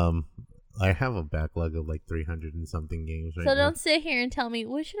have. I have a backlog of like 300 and something games right So now. don't sit here and tell me,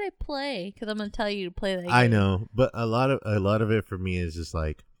 what should I play? Because I'm going to tell you to play that game. I know, but a lot of it for me is just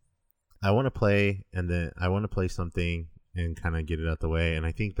like, I want to play, and then I want to play something and kind of get it out the way, and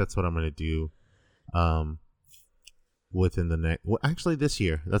I think that's what I'm going to do within the next, well, actually this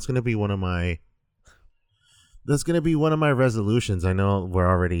year. That's going to be one of my resolutions. I know we're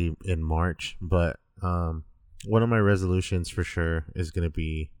already in March, but one of my resolutions for sure is going to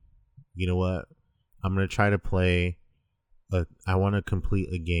be, you know what? I'm going to try to play I want to complete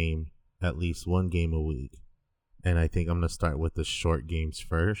a game, at least one game a week. And I think I'm going to start with the short games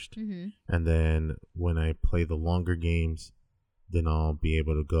first. Mm-hmm. And then when I play the longer games, then I'll be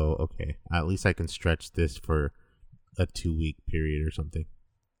able to go, okay, at least I can stretch this for a 2-week period or something.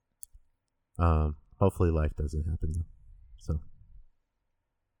 Hopefully life doesn't happen though.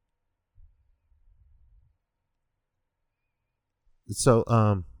 So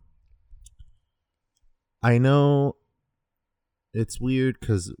I know it's weird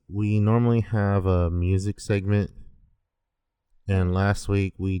because we normally have a music segment, and last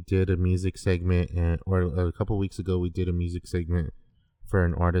week we did a music segment, or a couple weeks ago we did a music segment for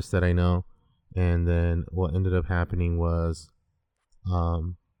an artist that I know, and then what ended up happening was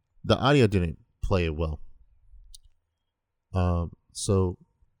the audio didn't play it well. So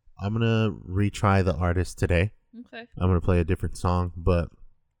I'm gonna retry the artist today. Okay. I'm gonna play a different song, but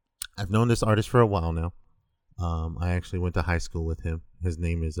I've known this artist for a while now. I actually went to high school with him. His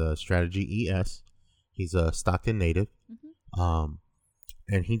name is Strategy ES. He's a Stockton native. Mm-hmm.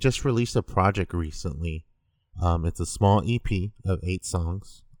 And he just released a project recently. It's a small EP of 8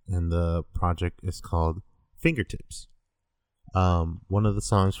 songs, and the project is called Fingertips. One of the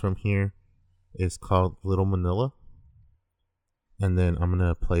songs from here is called Little Manila, and then I'm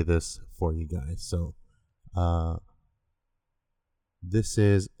gonna play this for you guys. So, this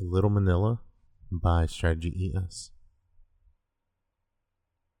is Little Manila by Strategy ES.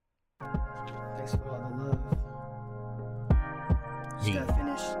 Thanks for all the love. Just got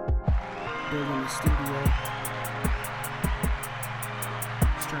finished building the studio.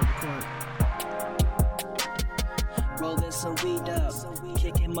 Just trying to record. Rolling some weed up,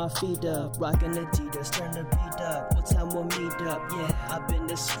 kicking my feet up, rocking the Adidas, turn the beat up. What time we'll meet up? Yeah, I've been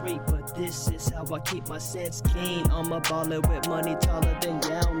the street, but this is how I keep my sense keen. I'm a baller with money taller than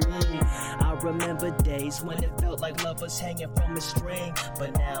Yao Ming. I remember days when it felt like love was hanging from a string,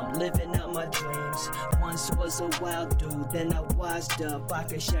 but now I'm living out my dreams. Once was a wild dude, then I wised up. I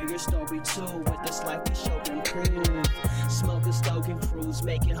could share your story too with this life to show and prove. Smoke a stoke and cruise,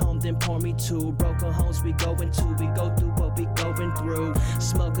 make it home, then pour me two. Broken homes we going to, we go through what we going through.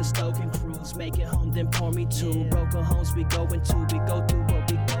 Smoke a stoke and cruise, make it home, then pour me two. Broken homes we going to, we go through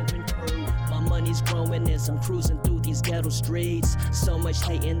what we going through. My money's growing as I'm cruising through these ghetto streets. So much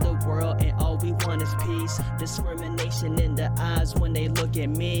hate in the world and all we want is peace. Discrimination in the eyes when they look at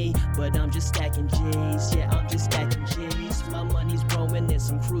me, but I'm just stacking G's. Yeah, I'm just stacking G's. My money's growing as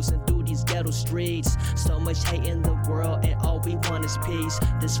I'm cruising through these ghetto streets. So much hate in the world and all we want is peace.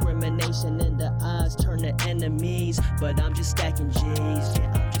 Discrimination in the eyes turn to enemies, but I'm just stacking G's.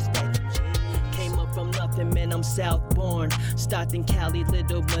 Yeah, I'm just stacking G's. Came up from nothing, man, I'm Southborn. Stockton, Cali,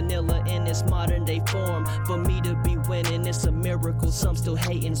 Little Manila in its modern day form. For me to be winning, it's a miracle. Some still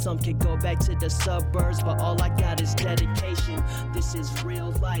hating, some could go back to the suburbs, but all I got is dedication. This is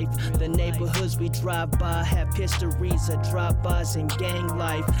real life. The neighborhoods we drive by have histories of drive-bys and gang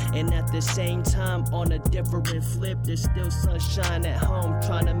life. And at the same time, on a different flip, there's still sunshine at home,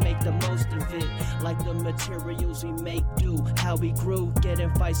 trying to make the most of it. Like the materials we make do, how we grew, get in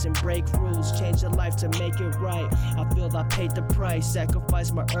fights and break rules, change your life to make it right. I feel I paid the price,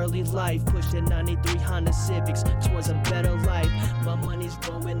 sacrificed my early life, pushing 93 Honda Civics towards a better life. My money's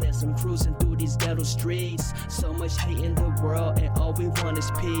growing as I'm cruising through these ghetto streets. So much hate in the world and all we want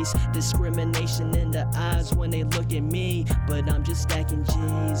is peace. Discrimination in the eyes when they look at me, but I'm just stacking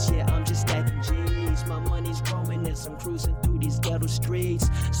G's. Yeah, I'm just stacking G's. My money's growing as I'm cruising through these ghetto streets.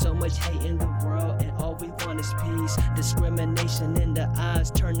 So much hate in the world and all we want is peace. Discrimination in the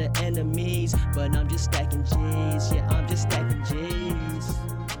eyes turn to enemies, but I'm just stacking G's. Yeah, I'm just stacking G's.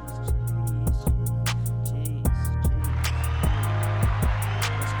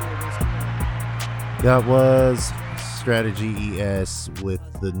 That was Strategy ES with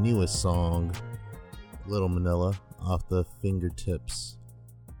the newest song, Little Manila, off the Fingertips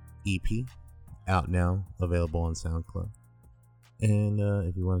EP, out now, available on SoundCloud. And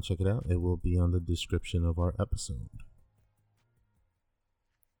if you want to check it out, it will be on the description of our episode.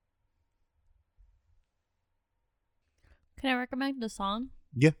 Can I recommend the song?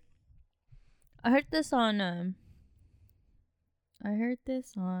 Yeah. I heard this on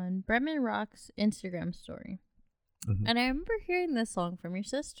Bremen Rock's Instagram story. Mm-hmm. And I remember hearing this song from your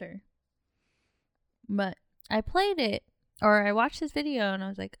sister. But I played it, or I watched this video and I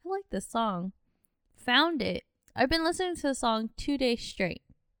was like, I like this song. Found it. I've been listening to the song 2 days straight.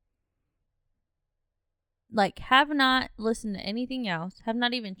 Like, have not listened to anything else. Have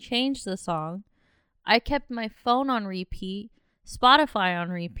not even changed the song. I kept my phone on repeat, Spotify on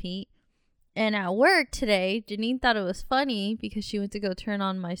repeat. And at work today, Janine thought it was funny because she went to go turn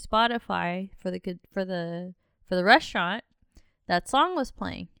on my Spotify for the restaurant. That song was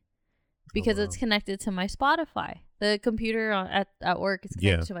playing because it's connected to my Spotify. The computer at work is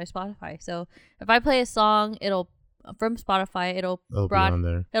connected to my Spotify. So if I play a song, it'll from Spotify. It'll Be on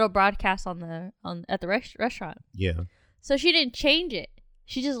there. it'll broadcast on at the restaurant. Yeah. So she didn't change it.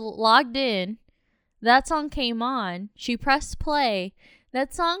 She just logged in. That song came on. She pressed play.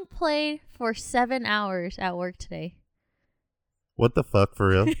 That song played for 7 hours at work today. What the fuck, for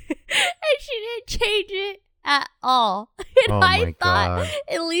real? And she didn't change it at all. And Oh I my thought God.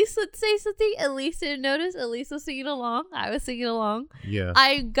 Elise would say something. Elise didn't notice. Elise was singing along. I was singing along. Yeah.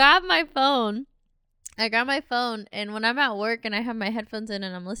 I grabbed my phone, and when I'm at work and I have my headphones in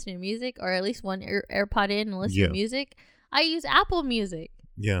and I'm listening to music, or at least one AirPod in and listen to music, I use Apple Music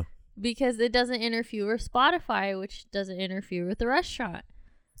Yeah. because it doesn't interfere with Spotify, which doesn't interfere with the restaurant.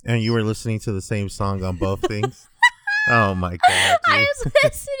 And you were listening to the same song on both things? Oh my God, I dude. was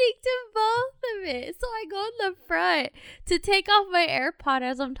listening to both of it. So I go in the front to take off my AirPod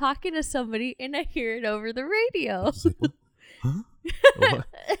as I'm talking to somebody, and I hear it over the radio. It's like, what? Huh? What?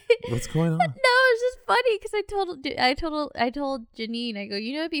 What's going on? No, it's just funny because I told Janine, I go,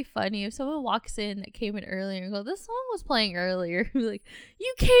 you know, it'd be funny if someone walks in that came in earlier and go, this song was playing earlier. Like,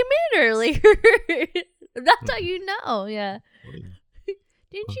 you came in earlier. That's how you know. Yeah.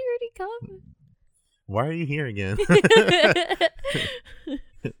 Didn't you already come? Why are you here again?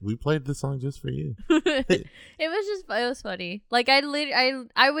 We played the song just for you. It was funny. Like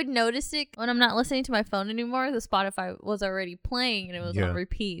I would notice it when I'm not listening to my phone anymore. The Spotify was already playing and it was on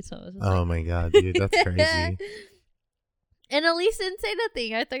repeat. So it was just Oh my God, dude, that's crazy. And Elise didn't say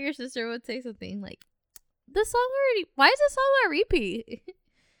nothing. I thought your sister would say something like, "This song already. Why is this song on repeat?"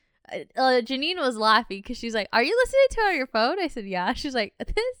 Janine was laughing because she's like, "Are you listening to it on your phone?" I said, "Yeah." She's like,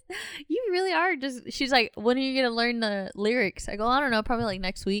 "This, you really are just." She's like, "When are you gonna learn the lyrics?" I go, "I don't know, probably like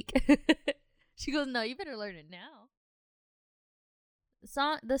next week." She goes, "No, you better learn it now."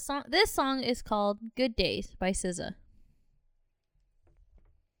 This song is called "Good Days" by SZA.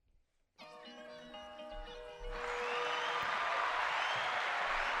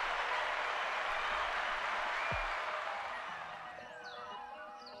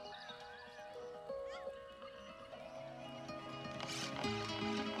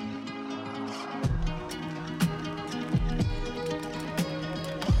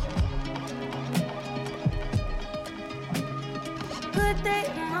 Good day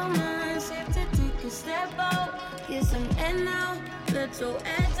in my mind, safe to take a step out. Get some air now, let your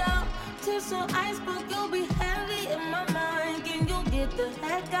edge out. Take some iceberg, you'll be heavy in my mind. Can you get the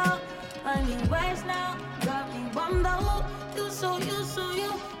heck out? I need wax now, got me bummed out. You so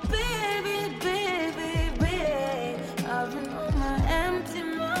you, baby, baby, baby. I've been on my empty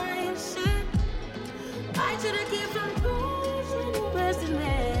mind, shit. I should've kept from losing the best in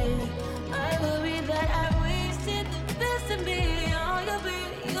me. I worry that I wasted the best in me.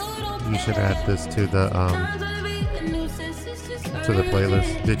 You should add this to the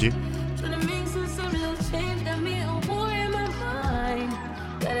playlist. Did you?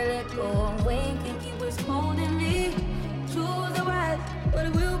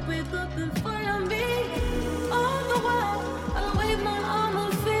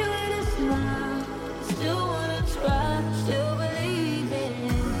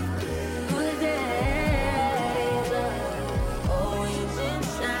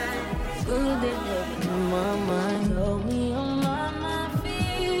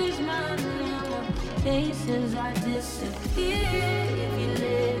 Places I disappear if you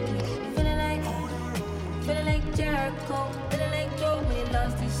let me. Feeling like Jericho, feeling like Joe when he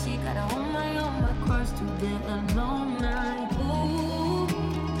lost his shit. Gotta hold my own, my cross to get a long night. Ooh,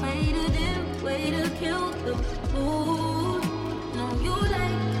 way to kill the mood. No, you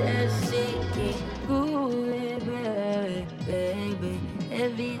like that shit, get good, baby.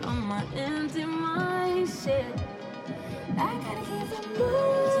 Heavy on my empty mind, shit. I gotta keep from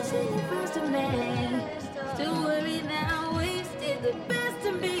losing the first of me. Still worried that I wasted the best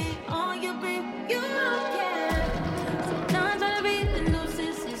of me. Oh, you babe, you don't care. Sometimes I be the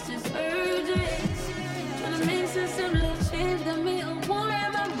nuisance, it's just urgent. Trying to make sense of little change, got me a war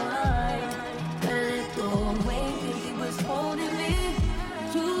in my mind. Gotta let go away, cause it was holding me.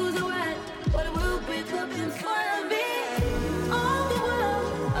 Choose the right, but it will break up in front of me. All the while,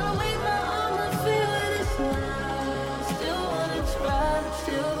 I wave my arm and feel it is now. Still wanna try,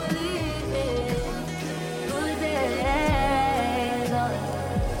 still believe it. Good days,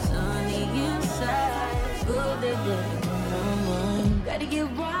 sunny inside. Good days on my mind. Gotta get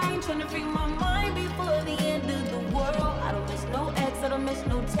right, tryna free my mind before the end of the world. I don't miss no ex, I don't miss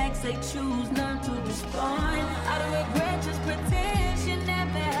no text. They choose not to respond. I don't regret, just pretend shit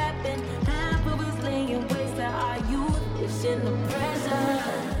never happened. Half of us laying waste to our youth, it's in the present.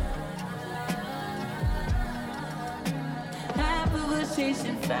 Half of us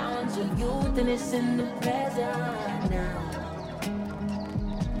conversation found your youth and it's in the present now.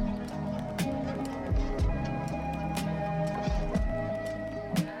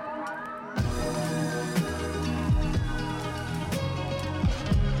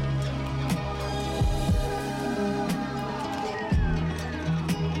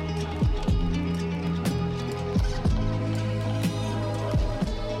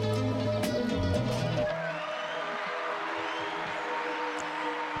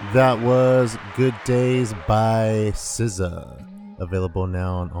 That was Good Days by SZA. Available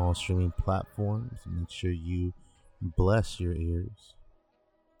now on all streaming platforms. Make sure you bless your ears.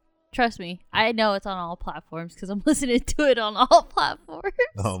 Trust me, I know it's on all platforms because I'm listening to it on all platforms.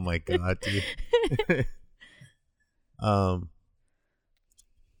 Oh my god, dude. I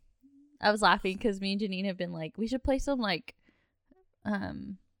was laughing because me and Janine have been like, we should play some like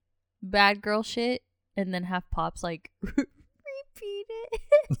bad girl shit and then have Pops like repeat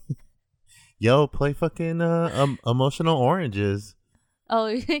it. Yo, play fucking Emotional Oranges. Oh,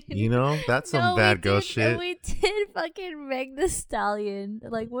 You know, that's some bad girl shit. We did fucking Meg the Stallion.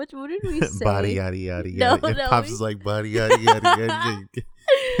 Like, what did we say? Body yada yada No, yada. no, Pops we- is like body yada yada yada. We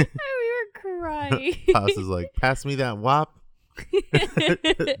were crying. Pops is like, pass me that wop.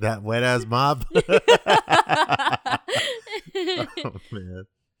 That wet ass mop. Oh man.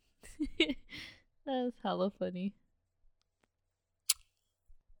 That was hella funny.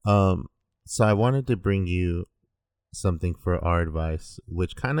 So I wanted to bring you something for our advice,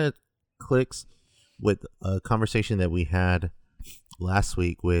 which kind of clicks with a conversation that we had last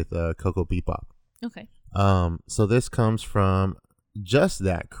week with Coco Bebop. Okay. So this comes from Just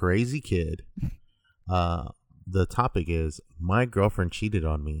That Crazy Kid. The topic is, my girlfriend cheated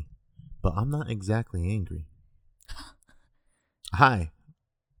on me, but I'm not exactly angry. Hi.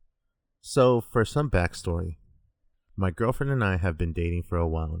 So for some backstory, my girlfriend and I have been dating for a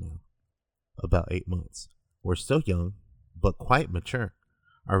while now. About 8 months. We're still young, but quite mature.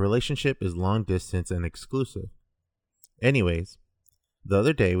 Our relationship is long distance and exclusive. Anyways, the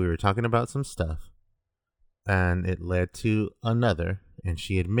other day we were talking about some stuff, and it led to another, and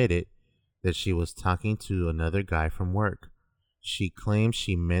she admitted that she was talking to another guy from work. She claims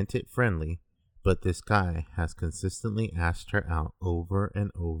she meant it friendly, but this guy has consistently asked her out over and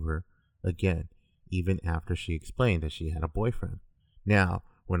over again, even after she explained that she had a boyfriend. Now,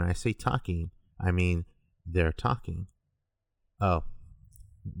 when I say talking, I mean they're talking. Oh,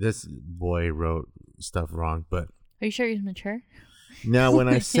 this boy wrote stuff wrong, but Are you sure he's mature? now when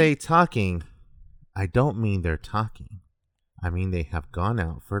I say talking, I don't mean they're talking. I mean they have gone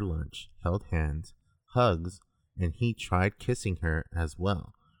out for lunch, held hands, hugs, and he tried kissing her as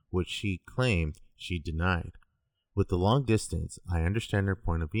well, which she claimed she denied. With the long distance, I understand her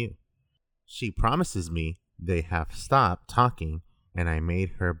point of view. She promises me they have stopped talking, and I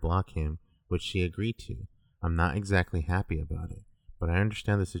made her block him, which she agreed to. I'm not exactly happy about it, but I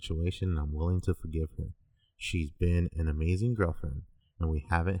understand the situation and I'm willing to forgive her. She's been an amazing girlfriend, and we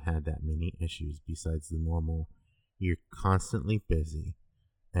haven't had that many issues besides the normal, you're constantly busy,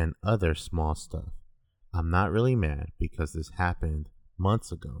 and other small stuff. I'm not really mad because this happened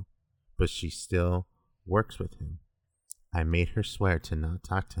months ago, but she still works with him. I made her swear to not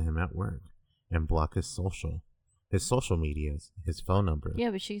talk to him at work and block his social medias, his phone number,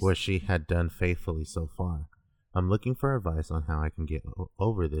 Yeah, but she's what she had done faithfully so far. I'm looking for advice on how I can get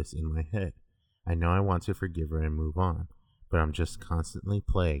over this in my head. I know I want to forgive her and move on, but I'm just constantly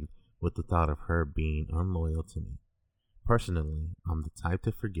plagued with the thought of her being unloyal to me. Personally, I'm the type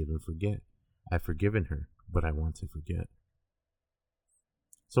to forgive and forget. I've forgiven her, but I want to forget.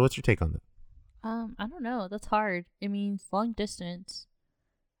 So what's your take on that? I don't know. That's hard. It means long distance,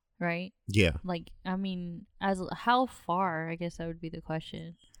 right? Yeah. Like, I mean, as how far? I guess that would be the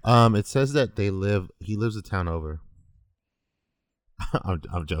question. It says that he lives a town over.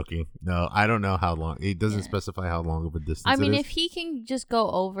 I'm joking. No, I don't know how long. It doesn't specify how long of a distance I mean, it is. if he can just go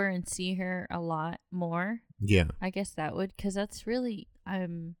over and see her a lot more, Yeah. I guess that would, because that's really,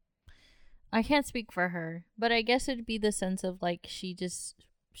 I can't speak for her, but I guess it'd be the sense of like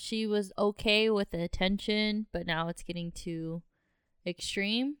she was okay with the attention, but now it's getting too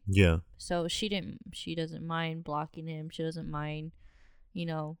extreme. Yeah. So she doesn't mind blocking him. She doesn't mind,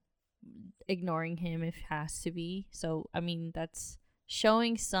 ignoring him if it has to be. So, I mean, that's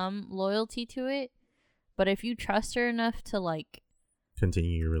showing some loyalty to it. But if you trust her enough to like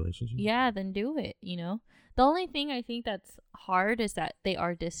Continue your relationship. yeah, then do it, The only thing I think that's hard is that they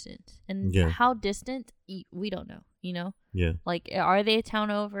are distant. And Yeah. how distant, we don't know, Yeah. Like, are they a town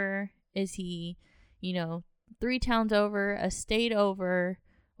over? Is he, 3 towns over, a state over,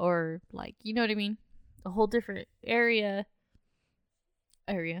 or like, you know what I mean? A whole different area.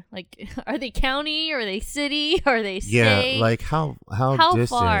 area? Like, are they county? Or are they city? Or are they Yeah, state? like how distant?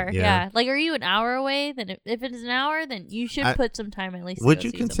 far? Yeah. Like, are you an hour away? Then if it's an hour, then you should put some time at least. to Would go you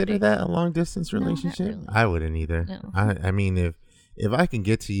see consider somebody. that a long distance No, not relationship? really. I wouldn't either. No. I mean, if I can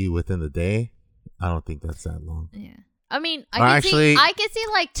get to you within the day, I don't think that's that long. Yeah. I mean, Or I actually- could see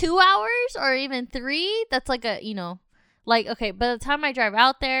like 2 hours or even 3. That's like a, like, okay, by the time I drive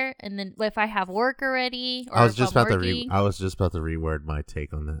out there, and then if I have work already, or I was if just I'm about working, to I was just about to reword my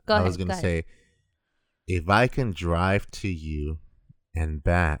take on that. Go I ahead, was gonna go ahead. say, if I can drive to you and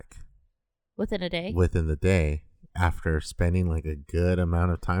back within a day. within the day after spending like a good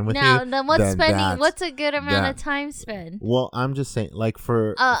amount of time with Now, you, then that's- what's a good amount of that- time spent? Well, I'm just saying, like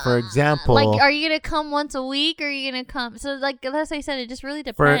for example, like, are you gonna come once a week, or are you gonna come? So, like, as I said, it just really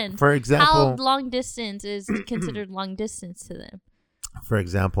for depends. for how example, long distance is considered long distance to them? for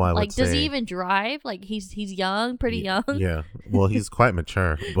example, I Like, would say, does he even drive? Like, he's young, pretty young. Yeah. Well, he's quite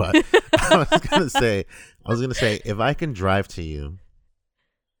mature, but I was gonna say, if I can drive to you,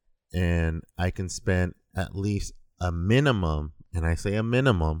 and I can spend at least a minimum, and I say a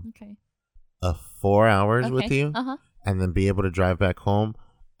minimum Okay. of 4 hours with Okay. you, Uh-huh. and then be able to drive back home,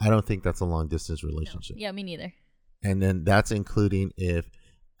 I don't think that's a long distance relationship. Yeah, me neither. And then that's including if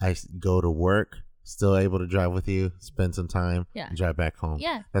I go to work, still able to drive with you, spend some time, Yeah. and drive back home.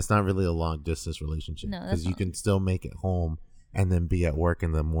 Yeah. That's not really a long distance relationship, No, that's because you not. can still make it home and then be at work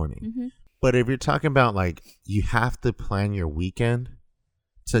in the morning. Mm-hmm. But if you're talking about like you have to plan your weekend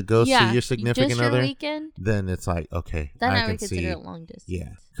to go see your significant just your other, weekend, then it's like, okay, then I can would consider see. it long distance. Yeah,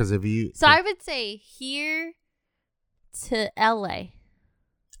 because if you, So I would say here to LA,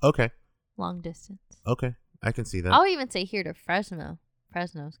 okay, long distance. I can see that. I would even say here to Fresno.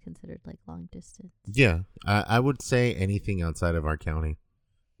 Fresno's considered like long distance. Yeah, I would say anything outside of our county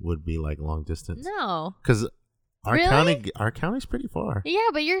would be like long distance. No. Because our Really? county's pretty far. Yeah,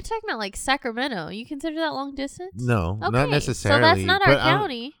 but you're talking about like Sacramento. You consider that long distance? No, Okay, not necessarily. So that's not our but I'm-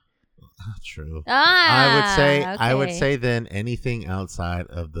 county. True. Ah, I would okay. say then anything outside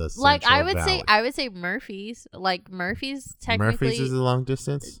of the like Central I would Valley. say Murphy's. Like Murphy's technically. Murphy's is a long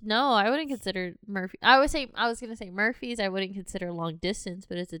distance. No, I wouldn't consider Murphy. I was gonna say Murphy's. I wouldn't consider long distance,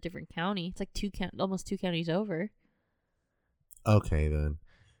 but it's a different county. It's like almost 2 counties over. Okay, then.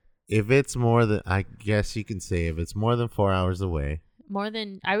 If it's more than, I guess you can say if it's more than 4 hours away,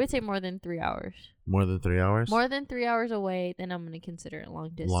 I would say more than 3 hours. more than 3 hours. More than 3 hours away, then I'm gonna consider it long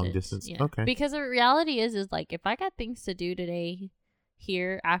distance. Long distance? Yeah. Okay. Because the reality is like if I got things to do today,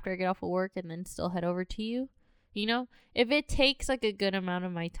 here after I get off of work, and then still head over to you, if it takes like a good amount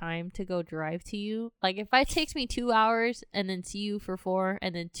of my time to go drive to you, like if it takes me 2 hours and then see you for 4,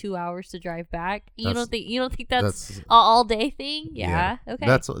 and then 2 hours to drive back, you don't think that's a all day thing? Yeah. Okay.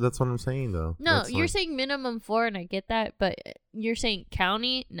 That's what I'm saying though. No, That's you're like- saying minimum 4, and I get that, but you're saying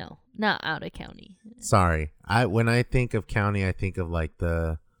county? No, not out of county. Sorry, when I think of county, I think of like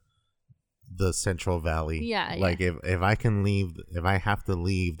the Central Valley. Yeah, Like if I have to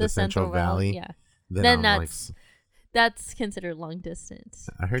leave the Central Valley, yeah. then I'm That's considered long distance.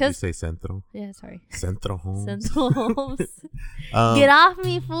 I heard you 'Cause- say Central. Yeah, sorry. Central Homes. Central Homes. Um, Get off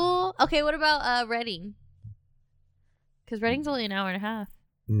me, fool. Okay, what about Reading? Because Reading's only an hour and a half.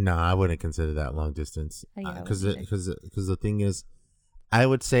 No, I wouldn't consider that long distance. Yeah, I Because wouldn't either. the thing is, I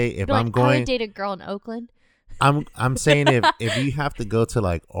would say if You're I'm like, I going, would date a girl in Oakland. I'm saying if you have to go to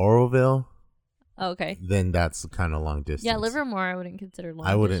like Oroville, Oh, okay. then that's kind of long distance. Yeah, Livermore I wouldn't consider long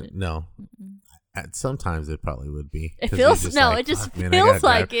I wouldn't. distance. No. Mm-mm. Sometimes it probably would be. It 'Cause you're feels just no, like, it just "Fuck, man, I gotta feels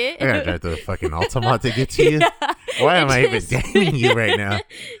like drive- it. I gotta drive to the fucking Altamont to get to you. Yeah, Why it am I even just- dating you right now?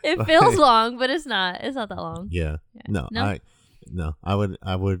 It feels long, but it's not. It's not that long. Yeah. Yeah. No.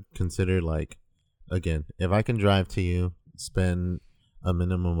 I would consider like, again, if I can drive to you, spend a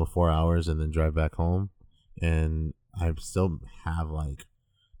minimum of 4 hours, and then drive back home, and I still have like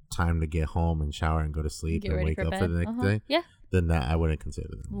time to get home and shower and go to sleep Get and ready wake for up bed. for the next day, Yeah, then that I wouldn't consider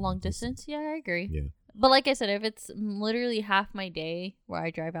that long distance. Yeah, I agree. Yeah. But like I said, if it's literally half my day where I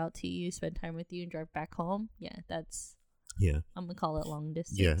drive out to you, spend time with you, and drive back home, yeah, Yeah. I'm gonna call it long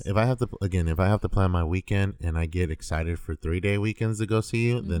distance. Yeah, if I have to plan my weekend and I get excited for 3-day weekends to go see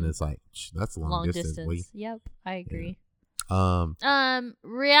you, then Mhm. it's like that's long distance. boy. Yep, I agree. Um,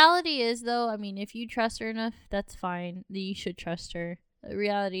 Reality is though, I mean, if you trust her enough, that's fine. You should trust her. The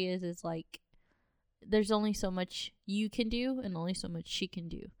reality is like there's only so much you can do and only so much she can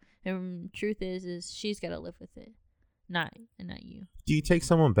do. And truth is she's got to live with it, not you. do you take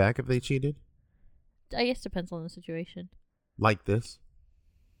someone back if they cheated I guess depends on the situation. like this?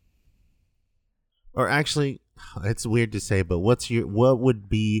 Or actually, it's weird to say, but what would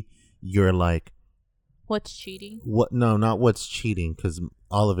be your like What's cheating? What? No, not what's cheating, because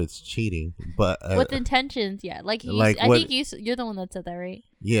all of it's cheating. But With intentions, yeah. Like, like I what- think you're the one that said that, right?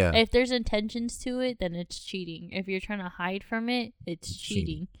 yeah, If there's intentions to it, then it's cheating. If you're trying to hide from it, it's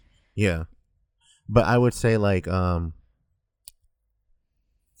cheating. yeah. But I would say like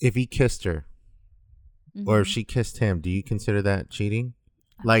if he kissed her or if Mhm. she kissed him, do you consider that cheating?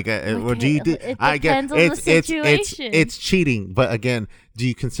 Like, or Okay, do you? it I get depends on the it's situation. cheating. But again, do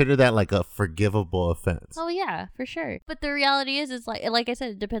you consider that like a forgivable offense? Oh yeah, for sure. But the reality is like I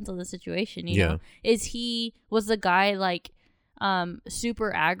said, it depends on the situation. You Yeah. know, was the guy like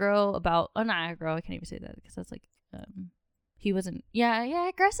super aggro about? Oh, not aggro. I can't even say that because that's like he wasn't. Yeah.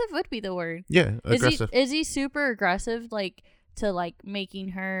 Aggressive would be the word. Yeah, aggressive. Is he super aggressive like to like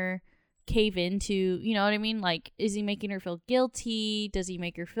making her cave into, you know what I mean? Like, is he making her feel guilty? Does he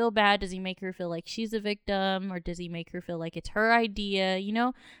make her feel bad? Does he make her feel like she's a victim? Or does he make her feel like it's her idea? You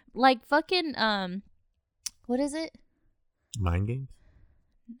know? Like fucking what is it? Mind games.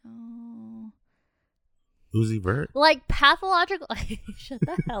 No. Uzi Vert. Like pathological shut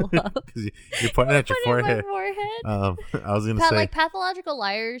the hell up. 'Cause you're pointing at your Pointing at forehead. my forehead. I was gonna say. Like pathological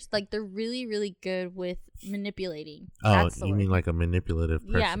liars, like they're really, really good with manipulating. Oh, That's the you word. mean like a manipulative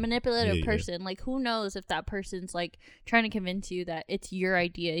person? Yeah, a manipulative Yeah. person. Like, who knows if that person's like trying to convince you that it's your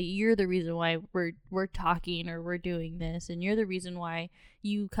idea. You're the reason why we're talking or we're doing this, and you're the reason why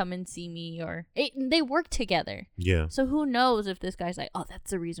you come and see me. Or they work together. Yeah. So who knows if this guy's like, oh,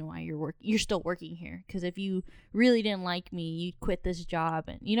 that's the reason why you're still working here. Because if you really didn't like me, you'd quit this job,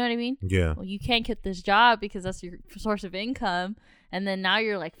 and you know what I mean. Yeah. Well, you can't quit this job because that's your source of income, and then now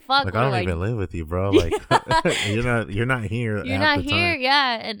you're like, fuck. Like, what I do don't even live with you, bro. Like, you're not here. You're half not the here, time.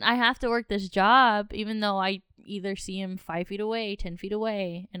 yeah, and I have to work this job even though I either see him 5 feet away, 10 feet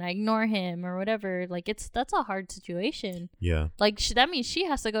away, and I ignore him or whatever. Like, that's a hard situation. Yeah. Like, that means she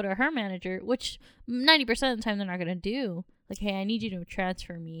has to go to her manager, which 90% of the time they're not gonna do. Like, hey, I need you to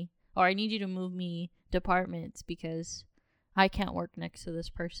transfer me, or I need you to move me departments because I can't work next to this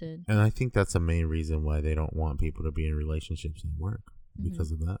person. And I think that's the main reason why they don't want people to be in relationships and work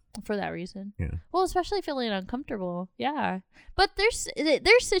because of that. For that reason. Yeah. Well, especially feeling uncomfortable. Yeah. But there's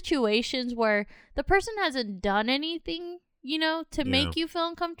situations where the person hasn't done anything, you know, to make you feel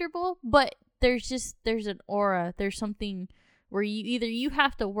uncomfortable, but there's an aura. There's something where you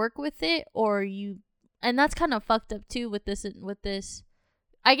have to work with it, or and that's kind of fucked up too with this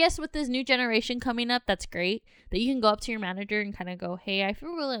I guess with this new generation coming up, that's great that you can go up to your manager and kind of go, hey, I feel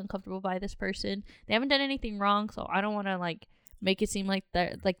really uncomfortable by this person. They haven't done anything wrong, so I don't want to like make it seem like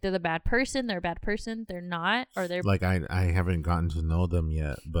they're the bad person. They're a bad person. They're not, or they're Like, I haven't gotten to know them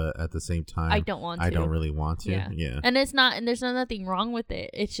yet, but at the same time, I don't want to. I don't really want to. Yeah. Yeah. And it's not, and there's nothing wrong with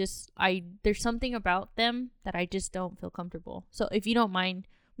it. It's just there's something about them that I just don't feel comfortable. So if you don't mind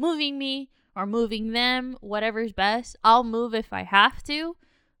moving me or moving them, whatever's best, I'll move if I have to.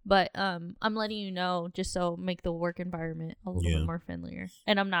 But I'm letting you know just so make the work environment a little bit more friendlier.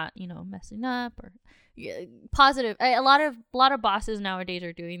 And I'm not, messing up or positive. A lot of bosses nowadays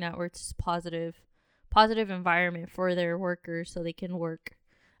are doing that, where it's just positive environment for their workers so they can work.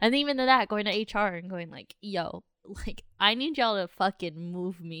 And even to that, going to HR and going like, yo, like, I need y'all to fucking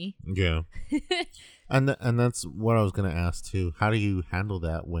move me. Yeah. And that's what I was gonna ask too. How do you handle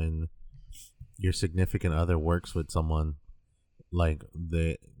that when your significant other works with someone? Like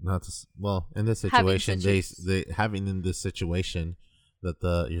in this situation, having in this situation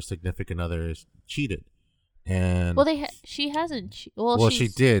that your significant other is cheated, and she hasn't. She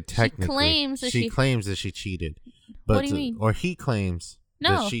did technically. She claims that she cheated, but what do you mean? Or he claims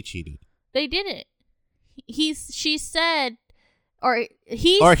that she cheated. They didn't. He said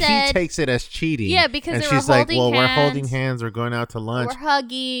he takes it as cheating. Yeah, because and they she's were like, holding "Well, we're hands. holding hands. We're going out to lunch. We're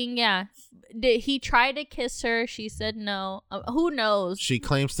hugging." Yeah. He tried to kiss her. She said no. Who knows? She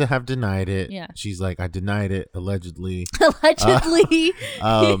claims to have denied it. Yeah. She's like, I denied it, allegedly. Allegedly.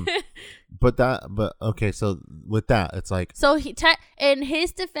 But okay, so with that, it's like, so in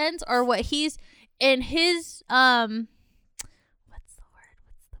his defense, or what he's in his what's the word?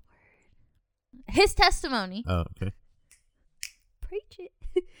 His testimony. Oh, okay. Preach it.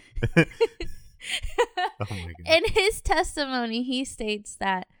 Oh my god. In his testimony, he states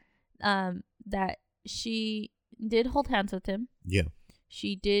that that she did hold hands with him. Yeah.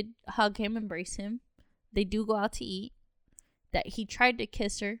 She did hug him, embrace him. They do go out to eat. That he tried to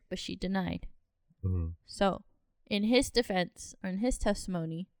kiss her, but she denied. Mm. So, in his defense, or in his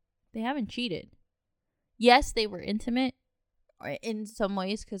testimony, they haven't cheated. Yes, they were intimate, or in some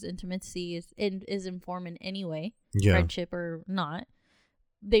ways, because intimacy is informed in any way, friendship or not.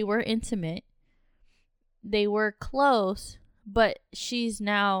 They were intimate. They were close, but she's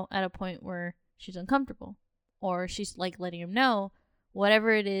now at a point where she's uncomfortable, or she's like letting him know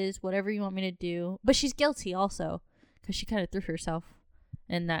whatever it is, whatever you want me to do. But she's guilty also because she kind of threw herself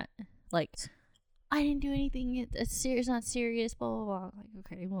in that, like, I didn't do anything. It's serious, not serious. Blah blah blah.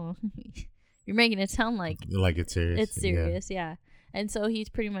 Like, okay, well, you're making it sound like it's serious. It's serious, yeah. And so he's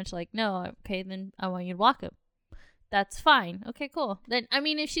pretty much like, no, okay, then I want you to walk him. That's fine. Okay, cool. Then, I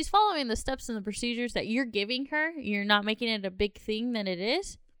mean, if she's following the steps and the procedures that you're giving her, you're not making it a big thing than it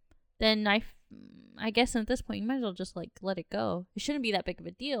is, then I guess at this point, you might as well just, like, let it go. It shouldn't be that big of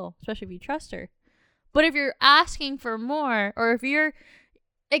a deal, especially if you trust her. But if you're asking for more, or if you're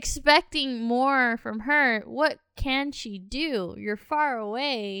expecting more from her, what can she do? You're far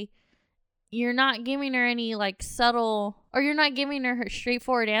away. You're not giving her any, like, subtle, or you're not giving her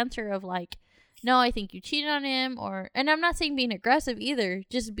straightforward answer of, like, no, I think you cheated on him, or, and I'm not saying being aggressive either,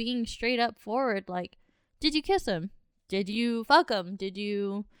 just being straight up forward, like, did you kiss him? Did you fuck him? Did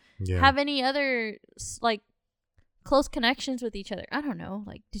you have any other, like, close connections with each other? I don't know.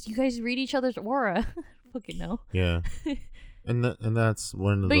 Like, did you guys read each other's aura? I don't fucking know. Yeah. And that's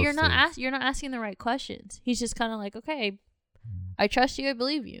one of but those you're not things. you're not asking the right questions. He's just kind of like, okay, I trust you, I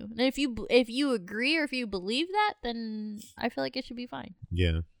believe you. And if you agree or if you believe that, then I feel like it should be fine.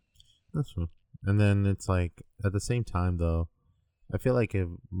 Yeah, that's true. And then it's like, at the same time, though, I feel like if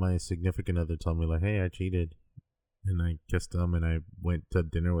my significant other told me, like, hey, I cheated, and I kissed him, and I went to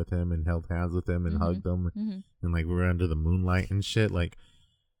dinner with him, and held hands with him, and hugged him, and, like, we were under the moonlight and shit, like,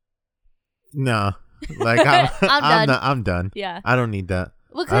 nah. Like, I'm done. Yeah. I don't need that.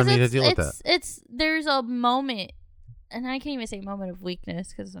 Because I don't need to deal with that. There's a moment, and I can't even say moment of weakness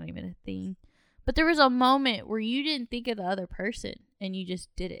because it's not even a thing, but there was a moment where you didn't think of the other person, and you just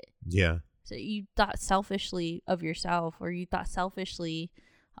did it. Yeah. So you thought selfishly of yourself, or you thought selfishly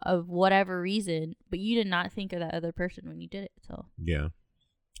of whatever reason, but you did not think of that other person when you did it. So yeah,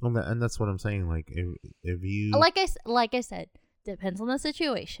 and that's what I'm saying. Like, if you like I said, depends on the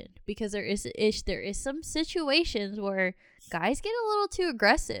situation, because there is some situations where guys get a little too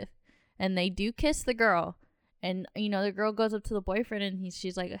aggressive, and they do kiss the girl, and you know the girl goes up to the boyfriend and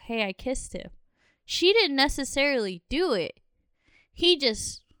she's like, "Hey, I kissed him." She didn't necessarily do it. He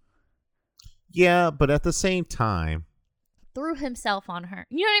just. Yeah, but at the same time, threw himself on her.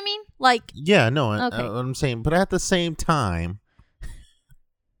 You know what I mean? Like, yeah, no, okay. I'm saying, but at the same time,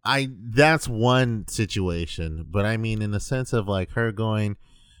 that's one situation. But I mean, in the sense of, like, her going,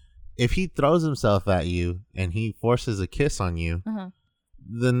 if he throws himself at you and he forces a kiss on you,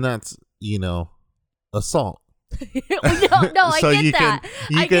 then that's, assault. no, I so get that.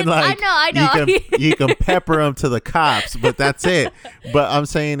 I know. You can pepper them to the cops, but that's it. But I'm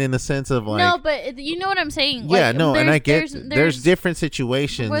saying in the sense of, like, no, but you know what I'm saying. Yeah, like, no, and I get there's different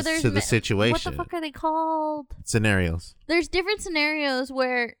situations to the situation. What the fuck are they called? Scenarios. There's different scenarios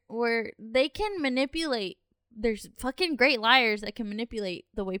where they can manipulate. There's fucking great liars that can manipulate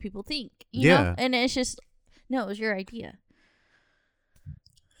the way people think. You know? And it's just, no, it was your idea.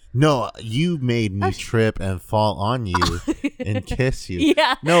 No, you made me trip and fall on you and kiss you.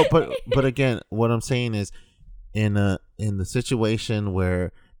 Yeah. No, but again, what I'm saying is, in the situation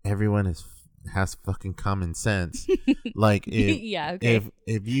where everyone has fucking common sense, like, if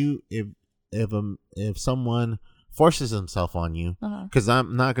someone forces himself on you, because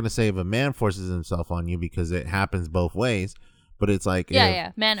I'm not gonna say if a man forces himself on you, because it happens both ways. But it's like,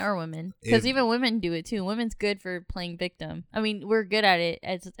 men or women, because even women do it too. Women's good for playing victim. I mean, we're good at it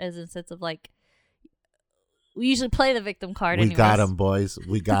as in sense of, like, we usually play the victim card. We got them, boys.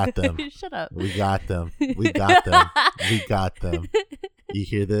 We got them. Shut up. We got them. We got them. We got them. You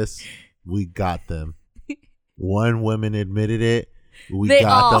hear this? We got them. One woman admitted it. They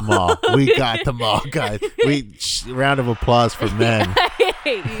got them all. We got them all, guys. Round of applause for men.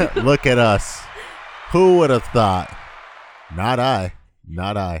 Look at us. Who would have thought? Not I.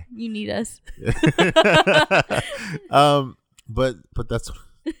 You need us. But that's.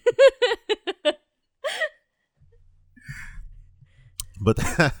 But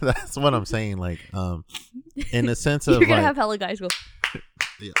that's what I'm saying. Like, in the sense of, you're gonna like, have hella guys go.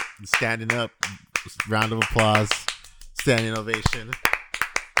 Yeah, standing up, round of applause, standing ovation.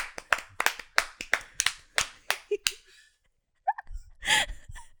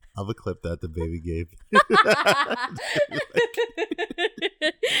 I'll clip that the baby gave.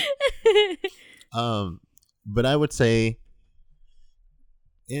 But I would say,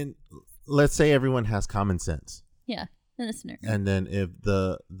 let's say everyone has common sense. Yeah, in a scenario. And then if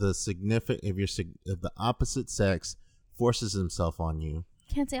the opposite sex forces himself on you,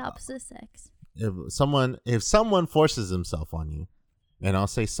 can't say opposite sex. If someone forces himself on you, and I'll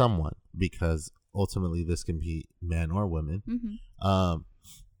say someone because ultimately this can be man or women,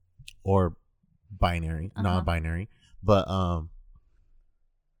 or binary, non-binary, but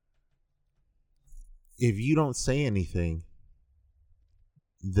if you don't say anything,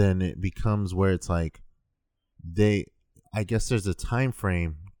 then it becomes where it's like I guess there's a time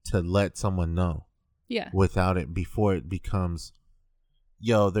frame to let someone know. Yeah. Without it, before it becomes,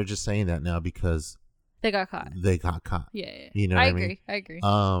 yo, they're just saying that now because they got caught. Yeah. You know what I mean? I agree.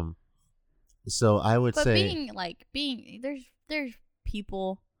 So I would say being there's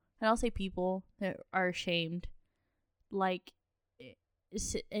people, and I'll say people that are ashamed, like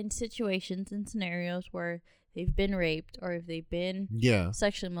in situations and scenarios where they've been raped or if they've been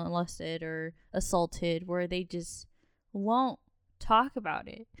sexually molested or assaulted, where they just won't talk about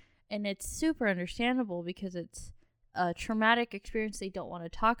it. And it's super understandable because it's a traumatic experience they don't want to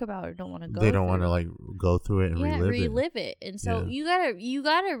talk about or don't want to go through. They don't want to like go through it and relive it. And so you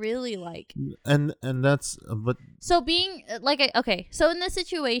gotta really like, and that's but so being like, okay, so in this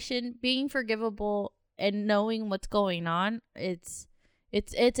situation, being forgivable and knowing what's going on, it's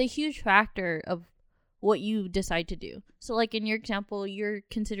a huge factor of what you decide to do. So like in your example, you're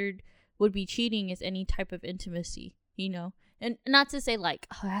considered would be cheating is any type of intimacy, you know? And not to say like,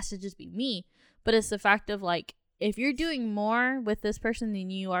 oh, it has to just be me, but it's the fact of like, if you're doing more with this person than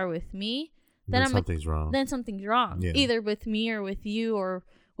you are with me, then something's wrong. Then something's wrong, either with me or with you or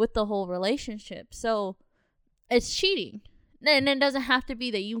with the whole relationship. So it's cheating. And it doesn't have to be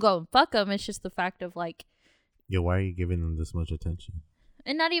that you go and fuck them. It's just the fact of like, why are you giving them this much attention?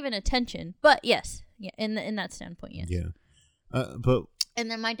 And not even attention, but yes, in that standpoint, yes. Yeah, but and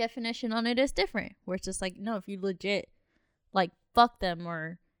then my definition on it is different, where it's just like, no, if you legit like fuck them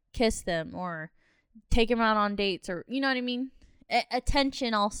or kiss them or take them out on dates or you know what I mean,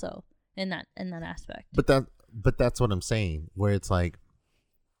 attention also in that aspect. But that's what I'm saying, where it's like,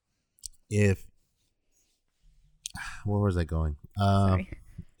 where was I going? Sorry.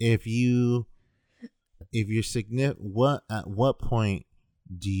 If you're significant, at what point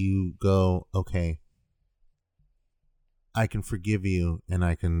do you go, okay, I can forgive you and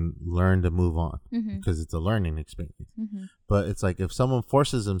I can learn to move on, because it's a learning experience. But it's like if someone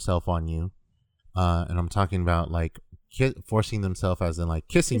forces himself on you, and I'm talking about like forcing themselves as in like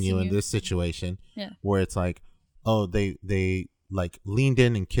kissing you in this situation, where it's like, oh, they like leaned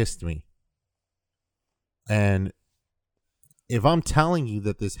in and kissed me. And if I'm telling you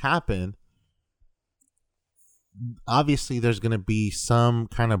that this happened, obviously there's going to be some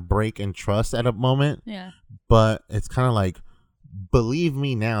kind of break in trust at a moment. Yeah. But it's kind of like, believe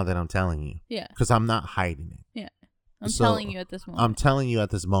me now that I'm telling you. Yeah. Because I'm not hiding it. Yeah. I'm telling you at this moment. I'm telling you at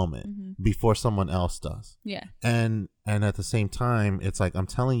this moment before someone else does. Yeah. And at the same time, it's like, I'm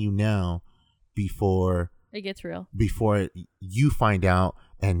telling you now before it gets real. Before you find out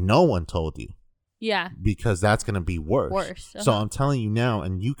and no one told you. Yeah. Because that's going to be worse. So I'm telling you now,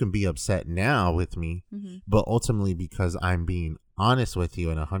 and you can be upset now with me, but ultimately because I'm being honest with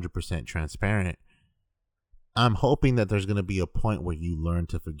you and 100% transparent, I'm hoping that there's going to be a point where you learn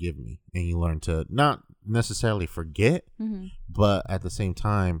to forgive me and you learn to not necessarily forget, but at the same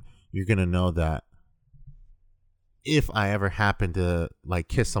time, you're going to know that if I ever happen to like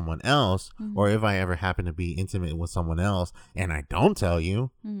kiss someone else, or if I ever happen to be intimate with someone else and I don't tell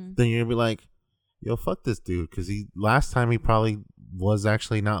you, then you're going to be like, yo, fuck this dude, because last time he probably was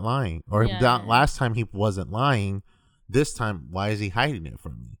actually not lying, or last time he wasn't lying. This time, why is he hiding it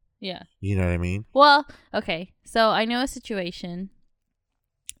from me? Yeah, you know what I mean. Well, okay, so I know a situation,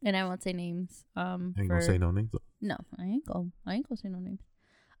 and I won't say names. Ain't gonna say no names. No, I ain't gonna say no names.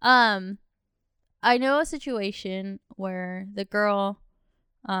 I know a situation where the girl,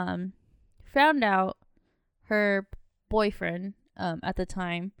 found out her boyfriend, at the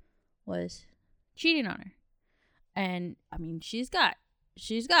time was cheating on her, and I mean she's got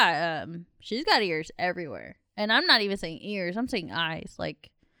ears everywhere, and I'm not even saying ears, I'm saying eyes,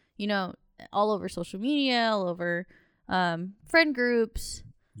 like, you know, all over social media, all over friend groups.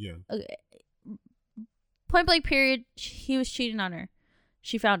 Point blank period, he was cheating on her.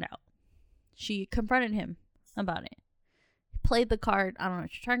 She found out. She confronted him about it. Played the card, I don't know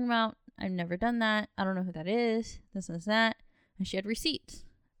what you're talking about, I've never done that, I don't know who that is, this and that. And she had receipts.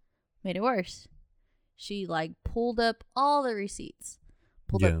 Made it worse. She like pulled up all the receipts,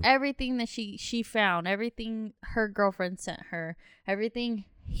 pulled up everything that she found, everything her girlfriend sent her, everything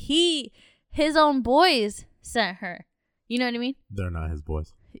his own boys sent her. You know what I mean? They're not his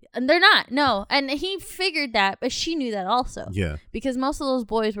boys. And they're not, no. And he figured that, but she knew that also. Yeah. Because most of those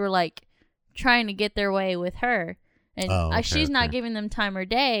boys were like trying to get their way with her. And she's not giving them time or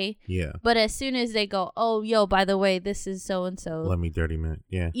day. Yeah. But as soon as they go, oh, yo, by the way, this is so-and-so. Let me dirty man.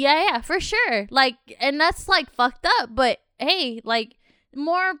 Yeah. Yeah, for sure. Like, and that's like fucked up. But hey, like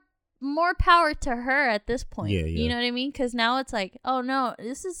more more power to her at this point. Yeah, yeah. You know what I mean? Because now it's like, oh no,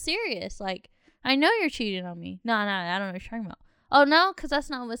 this is serious. Like, I know you're cheating on me. No, I don't know what you're talking about. Oh no, because that's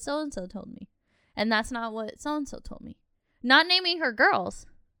not what so and so told me, and that's not what so and so told me. Not naming her girls,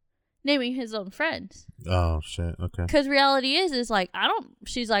 naming his own friends. Oh shit. Okay. Because reality is like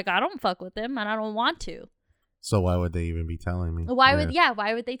she's like, I don't fuck with them and I don't want to. So why would they even be telling me? Why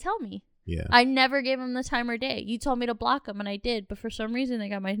would they tell me? Yeah. I never gave them the time or day. You told me to block them and I did, but for some reason they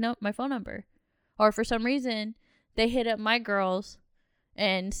got my phone number, or for some reason they hit up my girls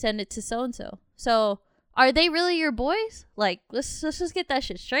and send it to so and so. So are they really your boys? Like, let's just get that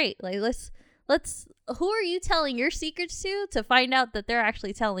shit straight. Like, let's who are you telling your secrets to find out that they're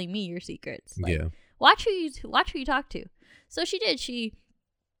actually telling me your secrets? Like, yeah. Watch who you talk to. So she did. She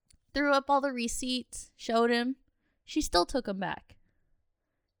threw up all the receipts, showed him. She still took him back.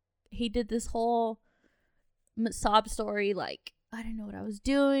 He did this whole sob story like, I didn't know what I was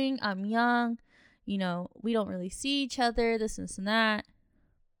doing. I'm young. You know, we don't really see each other, this and that.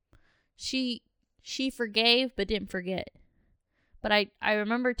 She forgave but didn't forget. But I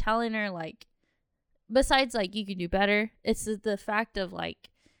remember telling her, like, besides, like, you can do better, it's the fact of, like,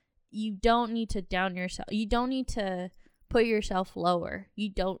 you don't need to down yourself. You don't need to put yourself lower. You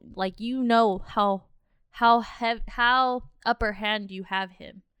don't, like, you know how upper hand you have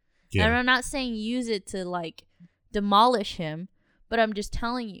him. Yeah. And I'm not saying use it to, like, demolish him, but I'm just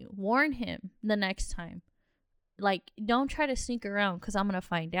telling you, warn him the next time. Like, don't try to sneak around because I'm going to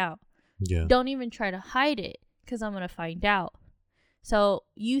find out. Yeah. Don't even try to hide it because I'm going to find out. So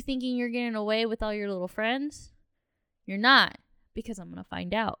you thinking you're getting away with all your little friends? You're not, because I'm going to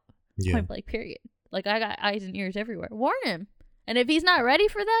find out. Yeah. Point blank, period. Like, I got eyes and ears everywhere. Warn him. And if he's not ready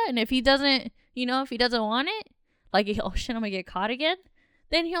for that, and if he doesn't, if he doesn't want it, like, oh shit, I'm going to get caught again,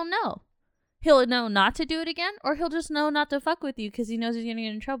 then he'll know. He'll know not to do it again, or he'll just know not to fuck with you because he knows he's going to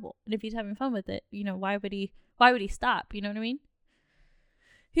get in trouble. And if he's having fun with it, why would he stop? You know what I mean?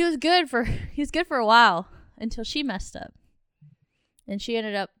 He was good for a while until she messed up. And she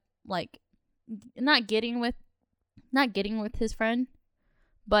ended up, like, not getting with his friend,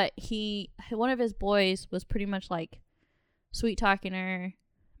 but one of his boys was pretty much like sweet talking her,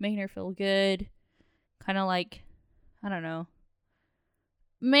 making her feel good, kind of like, I don't know,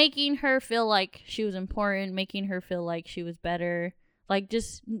 making her feel like she was important, making her feel like she was better, like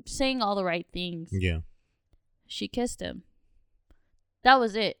just saying all the right things. Yeah. She kissed him. That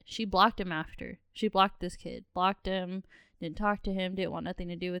was it. She blocked him after. She blocked this kid. Blocked him. Didn't talk to him. Didn't want nothing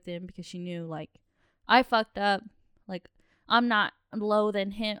to do with him because she knew, like, I fucked up. Like, I'm not low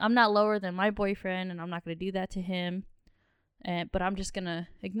than him. I'm not lower than my boyfriend, and I'm not going to do that to him. But I'm just going to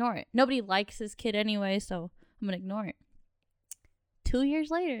ignore it. Nobody likes this kid anyway, so I'm going to ignore it. 2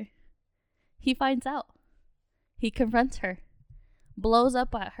 years later, he finds out. He confronts her. Blows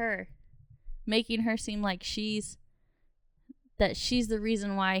up at her. Making her seem like she's the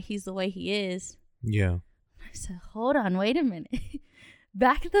reason why he's the way he is. Yeah. I said, hold on, wait a minute.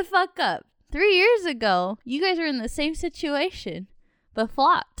 Back the fuck up. 3 years ago, you guys were in the same situation, but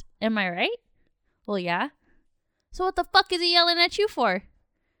flopped. Am I right? Well, yeah. So what the fuck is he yelling at you for?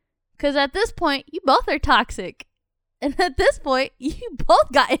 Because at this point, you both are toxic. And at this point, you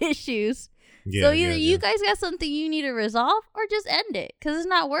both got issues. Yeah, so either you guys got something you need to resolve or just end it. Because it's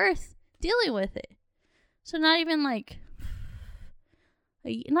not worth dealing with it. So not even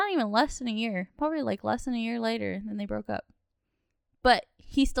less than a year. Probably like less than a year later, and then they broke up. But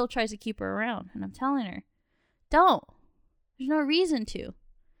he still tries to keep her around. And I'm telling her, don't. There's no reason to.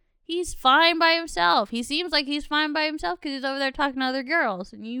 He's fine by himself. He seems like he's fine by himself because he's over there talking to other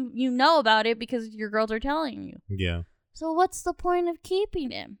girls. And you know about it because your girls are telling you. Yeah. So what's the point of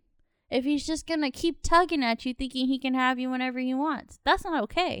keeping him? If he's just going to keep tugging at you thinking he can have you whenever he wants. That's not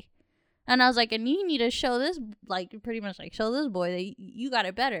okay. And I was like, and you need to show this, like, pretty much like show this boy that you got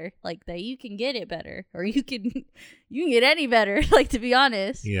it better. Like, that you can get it better. Or you can get any better, like, to be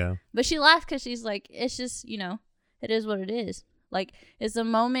honest. Yeah. But she laughed because she's like, it's just, it is what it is. Like, it's a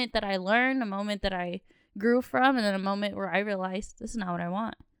moment that I learned, a moment that I grew from, and then a moment where I realized this is not what I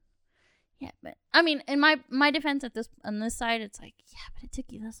want. Yeah, but I mean, in my defense on this side, it's like, yeah, but it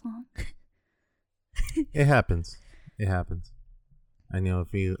took you this long. It happens. It happens. I know a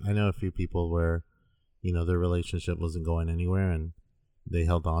few people where, their relationship wasn't going anywhere and they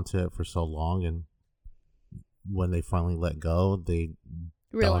held on to it for so long, and when they finally let go, they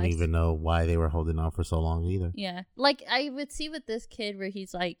don't even know why they were holding on for so long either. Yeah. Like, I would see with this kid where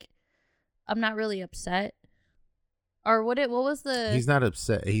he's like, I'm not really upset. Or what was the... He's not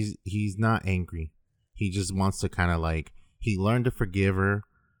upset. He's not angry. He just wants to kind of like... He learned to forgive her,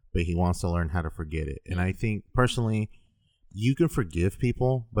 but he wants to learn how to forget it. And I think, personally, you can forgive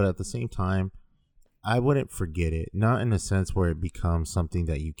people, but at the same time, I wouldn't forget it. Not in a sense where it becomes something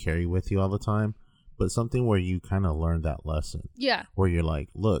that you carry with you all the time, but something where you kind of learn that lesson. Yeah. Where you're like,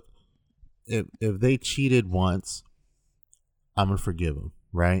 look, if they cheated once, I'm gonna forgive them,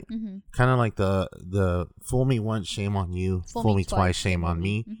 right? Mm-hmm. Kind of like the fool me once, shame on you. Fool me twice, shame on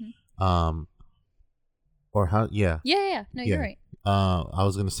me. Mm-hmm. Or how? Yeah. Yeah. No, Yeah. you're right. I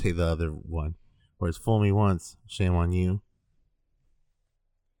was gonna say the other one, where it's fool me once, shame on you.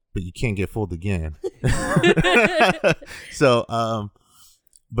 But you can't get fooled again. So,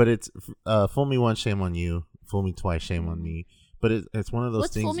 but it's fool me once, shame on you. Fool me twice, shame on me. But it's one of those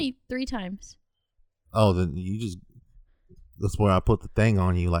Let's things. fool me 3 times. Oh, then that's where I put the thing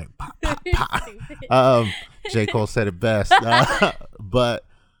on you, like pop, pop, pop. J. Cole said it best. But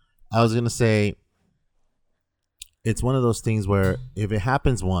I was gonna say, it's one of those things where if it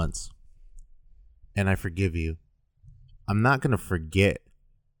happens once, and I forgive you, I'm not gonna forget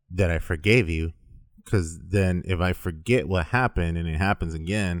that I forgave you, because then if I forget what happened and it happens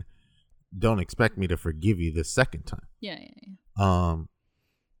again, don't expect me to forgive you the second time. Yeah.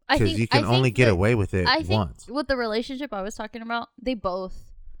 Because you can only get away with it once. With the relationship I was talking about, they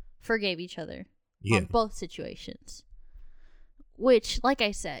both forgave each other on both situations. Which, like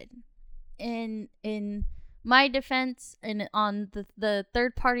I said, in my defense and on the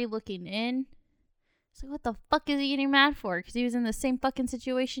third party looking in, it's like, what the fuck is he getting mad for? Because he was in the same fucking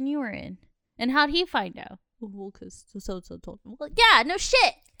situation you were in. And how'd he find out? Well, because so-and-so told him. Well, yeah, no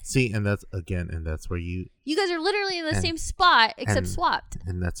shit. See, and that's where you guys are literally in the same spot, except swapped.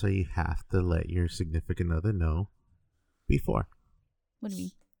 And that's why you have to let your significant other know before. What do you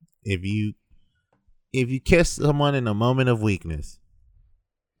If mean? you kiss someone in a moment of weakness,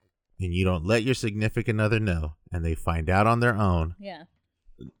 and you don't let your significant other know, and they find out on their own, yeah,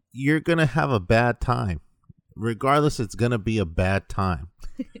 you're gonna have a bad time. Regardless, it's gonna be a bad time.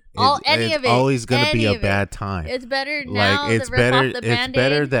 It's always gonna be a bad time. It's better now. Like, it's to rip better. off the It's Band-Aid.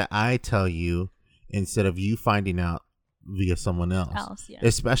 better that I tell you instead of you finding out via someone else. Yeah.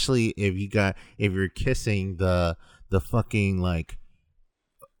 Especially if you're kissing the fucking like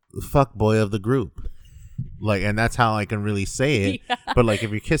fuck boy of the group. Like, and that's how I can really say it. Yeah. But like,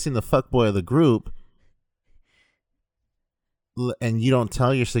 if you're kissing the fuck boy of the group, and you don't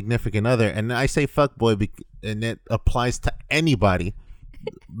tell your significant other, and I say fuck boy, and it applies to anybody,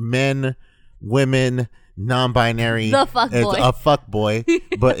 men, women, non-binary, the fuck boy, a fuck boy.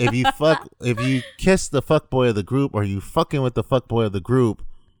 But if you kiss the fuck boy of the group, or you fucking with the fuck boy of the group,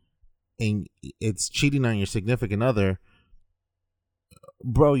 and it's cheating on your significant other,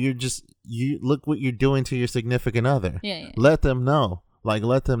 bro, you look what you're doing to your significant other. Yeah. Let them know,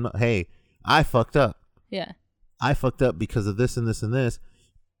 hey, I fucked up. Yeah. I fucked up because of this and this and this.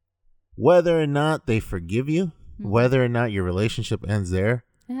 Whether or not they forgive you, whether or not your relationship ends there,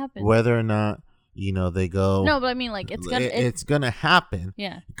 it happens. Whether or not they go. No, but I mean, like, it's gonna happen.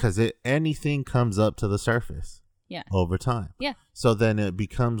 Yeah. Because anything comes up to the surface. Yeah. Over time. Yeah. So then it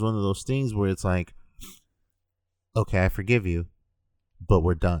becomes one of those things where it's like, okay, I forgive you, but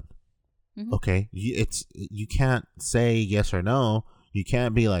we're done. Mm-hmm. Okay, you can't say yes or no. You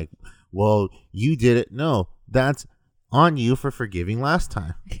can't be like, well, you did it. No, that's on you for forgiving last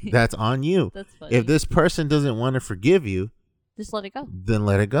time. That's on you. That's funny. If this person doesn't want to forgive you, just let it go. Then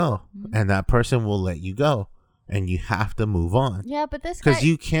let it go, and that person will let you go, and you have to move on. Yeah, but this guy,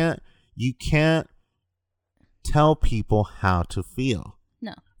 because you can't tell people how to feel.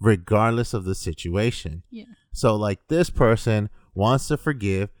 No. Regardless of the situation. Yeah. So like, this person wants to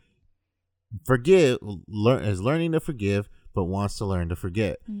forgive, is learning to forgive, but wants to learn to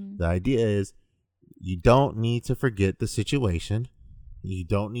forget. Mm-hmm. The idea is, you don't need to forget the situation. You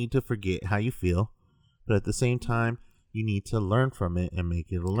don't need to forget how you feel, but at the same time, you need to learn from it and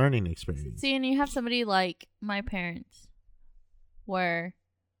make it a learning experience. See, and you have somebody like my parents, where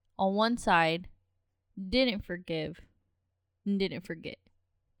on one side didn't forgive and didn't forget.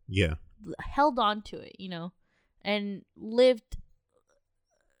 Yeah. Held on to it, and lived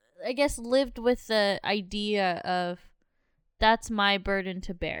with the idea of, that's my burden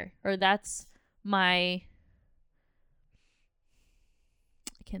to bear, or that's my,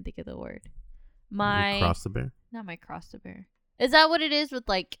 I can't think of the word. My cross to bear? Not my cross to bear. Is that what it is with,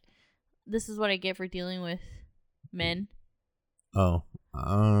 like, this is what I get for dealing with men? Oh.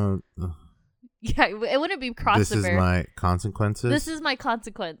 Yeah, it wouldn't be cross to bear. This is my consequences? This is my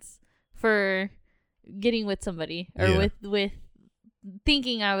consequence for getting with somebody, or with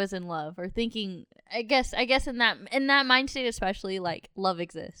thinking I was in love, or thinking, I guess in that mind state, especially, like, love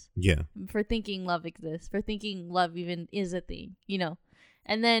exists. Yeah. For thinking love exists, for thinking love even is a thing,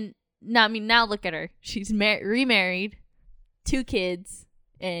 And then now look at her. She's remarried, 2 kids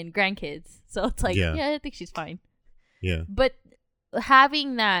and grandkids. So it's like, Yeah. yeah, I think she's fine. Yeah. But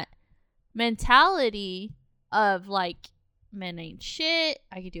having that mentality of like, men ain't shit,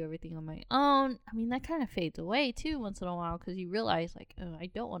 I could do everything on my own. I mean, that kind of fades away too once in a while because you realize like, oh, I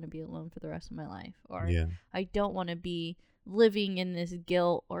don't want to be alone for the rest of my life, or Yeah. I don't want to be living in this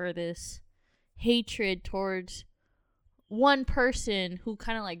guilt or this hatred towards one person who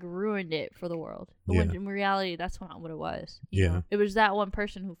kind of like ruined it for the world. But when Yeah. in reality, that's not what it was. You Yeah. know? It was that one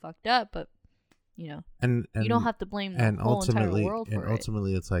person who fucked up, but you know, And you don't have to blame the whole entire world for it.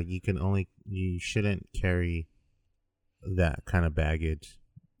 ultimately, it's like you shouldn't carry that kind of baggage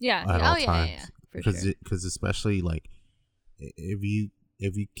Yeah. at all Yeah, times. for sure. Because especially like if you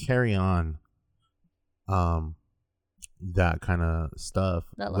carry on that kind of stuff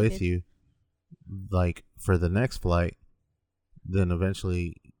That with luggage. you, like for the next flight, then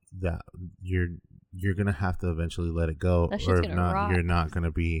eventually that you're gonna have to eventually let it go, That shit's or if gonna not, rot. you're not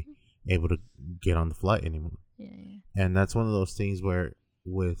gonna be able to get on the flight anymore. Yeah, yeah. And that's one of those things where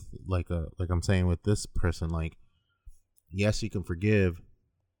with like I'm saying with this person, like, yes, you can forgive.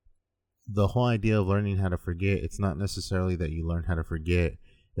 The whole idea of learning how to forget, it's not necessarily that you learn how to forget,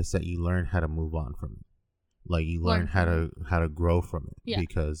 it's that you learn how to move on from it. Like you learn how to grow from it. Yeah.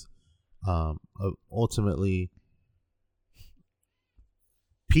 Because ultimately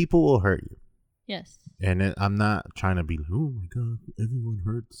people will hurt you. Yes. And I'm not trying to be, oh my god, everyone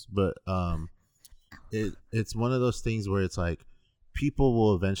hurts, but it's one of those things where it's like people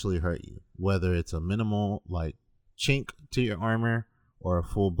will eventually hurt you, whether it's a minimal like chink to your armor or a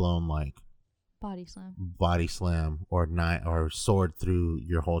full blown like Body slam or knife or sword through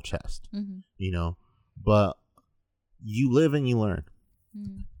your whole chest. Mm-hmm. You know, but you live and you learn.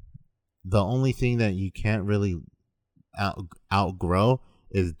 Mm. The only thing that you can't really outgrow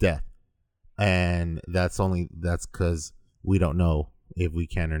is death. And that's because we don't know if we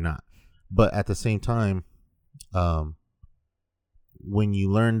can or not. But at the same time, when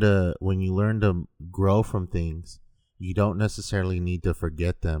you learn to grow from things, you don't necessarily need to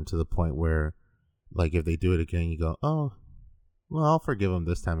forget them to the point where, like, if they do it again, you go, oh, well, I'll forgive them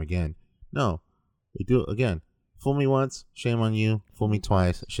this time again. No, they do it again. Fool me once, shame on you. Fool me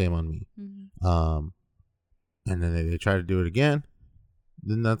twice, shame on me. Mm-hmm. And then they try to do it again.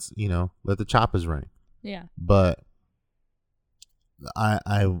 Then that's, let the choppers ring. Yeah. But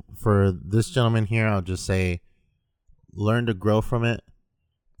I for this gentleman here, I'll just say, learn to grow from it.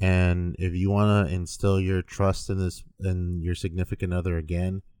 And if you want to instill your trust in your significant other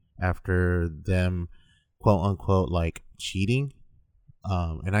again after them, quote unquote, like cheating,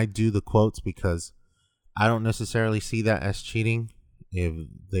 and I do the quotes because I don't necessarily see that as cheating if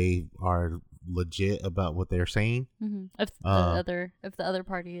they are legit about what they're saying. Mm-hmm. If the other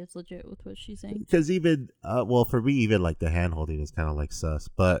party is legit with what she's saying. Because even for me, even like the hand holding is kind of like sus.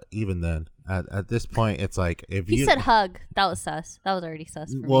 But even then, at this point, it's like if he said hug, that was sus. That was already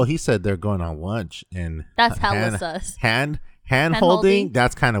sus. For me. He said they're going on lunch, and that's hella sus. Hand holding,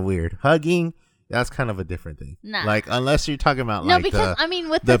 that's kind of weird. Hugging, that's kind of a different thing. Nah. Like unless you're talking about no, like because I mean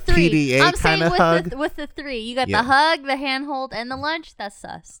with the three, PDA I'm saying kind of hug. with the three, you got the hug, the hand hold, and the lunch. That's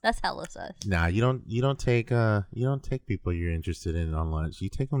sus. That's hella sus. Nah, you don't take people you're interested in on lunch. You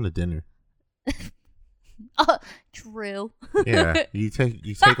take them to dinner. Oh, true. Yeah, you take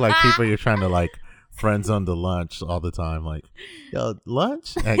like people you're trying to like friends on the lunch all the time. Like, yo,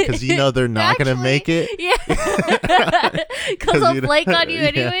 lunch, because they're not gonna make it. Yeah, because they'll flake on you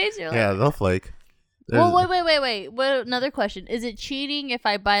anyways. Yeah, You're like, they'll flake. Well, wait. Well, another question: is it cheating if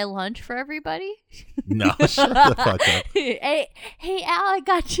I buy lunch for everybody? No, shut the fuck up. Hey, Al, I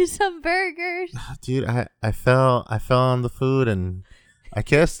got you some burgers. Dude, I fell on the food and I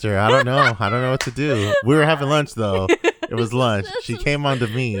kissed her. I don't know what to do. We were having lunch though. It was lunch. She came on to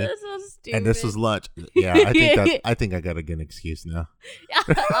me. That's so stupid. And this was lunch. Yeah, I think I gotta get an excuse now.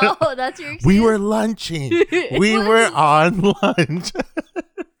 Oh, that's your excuse? We were lunching. We were on lunch.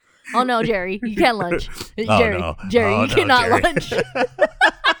 Oh no, Jerry, you can't lunch. Oh, Jerry, no. Jerry, Oh, you no, cannot Jerry. lunch.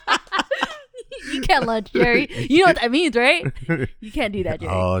 You can't lunch, Jerry. You know what that means, right? You can't do that,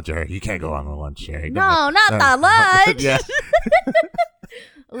 Jerry. Oh, Jerry, you can't go on the lunch, Jerry. No, not the lunch. Yeah.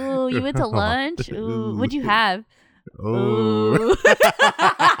 Ooh, you went to lunch? Ooh, what'd you have? Ooh.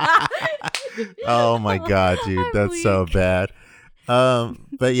 Oh my god, dude, I'm that's so weak. bad.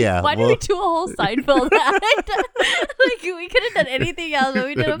 But yeah. Why did we do a whole Seinfeld act? Like we could have done anything else, but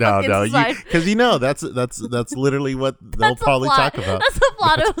we did a fucking Seinfeld. Because that's literally what they'll That's the probably plot. talk about. That's the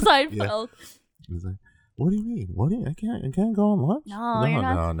plot of Seinfeld. He's like, what do you mean? I can't go on lunch? No,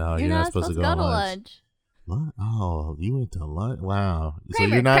 you're not supposed to go on lunch. What? Oh, you went to lunch? Wow. So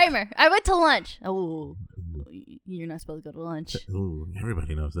Kramer, you're not. Kramer, I went to lunch. Oh, You're not supposed to go to lunch. Ooh,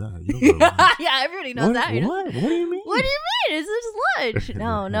 everybody knows that. You don't go to lunch. Yeah, everybody knows that. What? What do you mean? What do you mean? It's just lunch.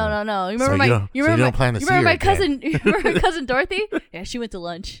 No. You So remember you my don't- you so you remember don't plan my, to you see remember her my cousin you remember my cousin Dorothy? Yeah, she went to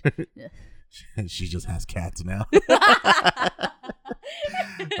lunch. Yeah. She just has cats now.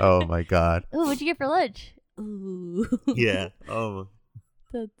 Oh my god. Ooh, what'd you get for lunch? Ooh. Yeah. Oh.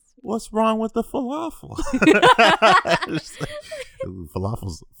 That's What's wrong with the falafel? Ooh,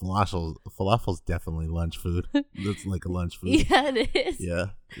 falafel's definitely lunch food. That's like a lunch food. yeah, it is. Yeah.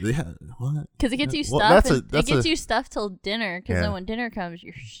 What? Because it gets you Well, stuff. that's It gets you stuff till dinner. Because Yeah. then when dinner comes,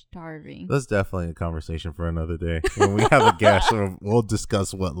 you're starving. That's definitely a conversation for another day. When we have a guest, we'll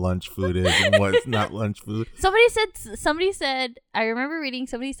discuss what lunch food is and what's not lunch food. Somebody said. I remember reading.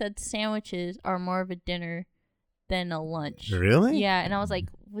 Somebody said sandwiches are more of a dinner than a lunch. Really? Yeah, and I was like,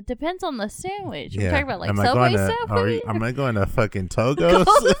 well, it depends on the sandwich. Yeah. We're talking about like Am I Subway going to, Subway. am I going to fucking Togo's?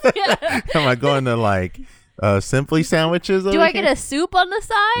 Yeah. Am I going to like Simply Sandwiches? Do I get a soup on the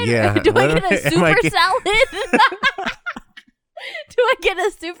side? Yeah. Do I get a Am I super get- salad? Do I get a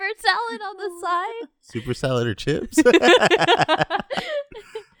super salad on the side? Super salad or chips?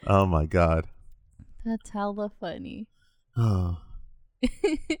 Oh my god. That's hella funny. Oh.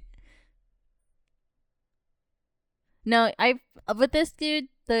 No, with this dude,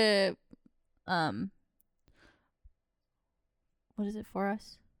 the what is it for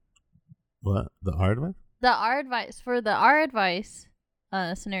us? What? The hard one? Our advice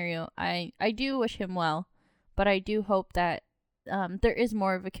scenario, I do wish him well, but I do hope that there is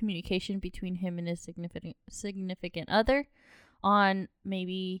more of a communication between him and his significant other on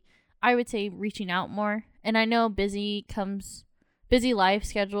maybe, I would say, reaching out more. And I know busy life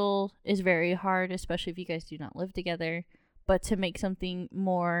schedule is very hard, especially if you guys do not live together, but to make something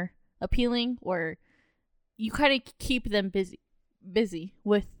more appealing where you kind of keep them busy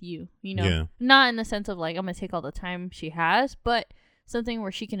with you, you know. Yeah. Not in the sense of like I'm gonna take all the time she has, but something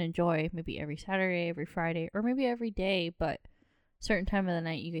where she can enjoy maybe every Saturday, every Friday, or maybe every day, but certain time of the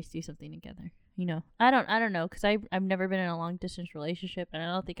night you guys do something together, you know. I don't know, because I've never been in a long distance relationship, and I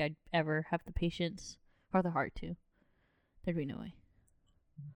don't think I'd ever have the patience or the heart to. There'd be no way.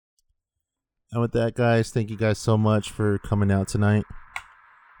 And with that, guys, thank you guys so much for coming out tonight.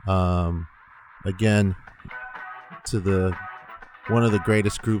 Again, to one of the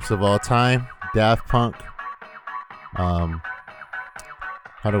greatest groups of all time, Daft Punk. How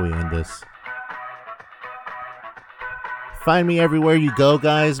do we end this? Find me everywhere you go,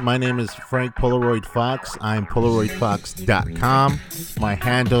 guys. My name is Frank Polaroid Fox. I'm PolaroidFox.com. My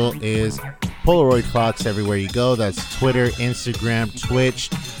handle is Polaroid Fox everywhere you go. That's Twitter, Instagram, Twitch,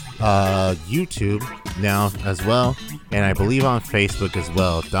 YouTube now as well, and I believe on Facebook as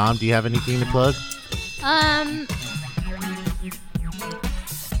well. Dom, do you have anything to plug?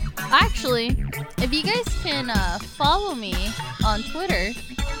 Actually, if you guys can follow me on Twitter,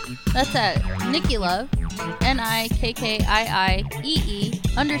 that's at NikkiLove,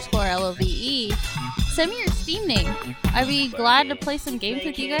 NIKKIIEE_LOVE. Send me your Steam name. I'd be glad to play some games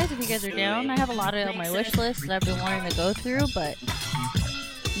with you guys if you guys are down. I have a lot on my wish list that I've been wanting to go through, but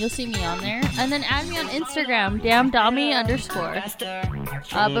you'll see me on there. And then add me on Instagram, damndommy_.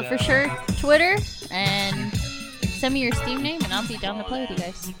 But for sure, Twitter, and send me your Steam name, and I'll be down to play with you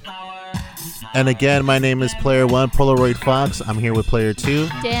guys. And again, my name is Player 1 Polaroid Fox. I'm here with Player 2.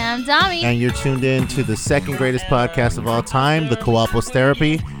 Damn Dommy. And you're tuned in to the second greatest podcast of all time, the Coapos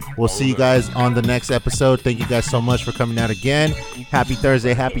Therapy. We'll see you guys on the next episode. Thank you guys so much for coming out again. Happy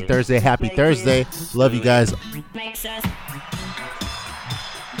Thursday, happy Thursday, happy Thursday. Love you guys. Makes us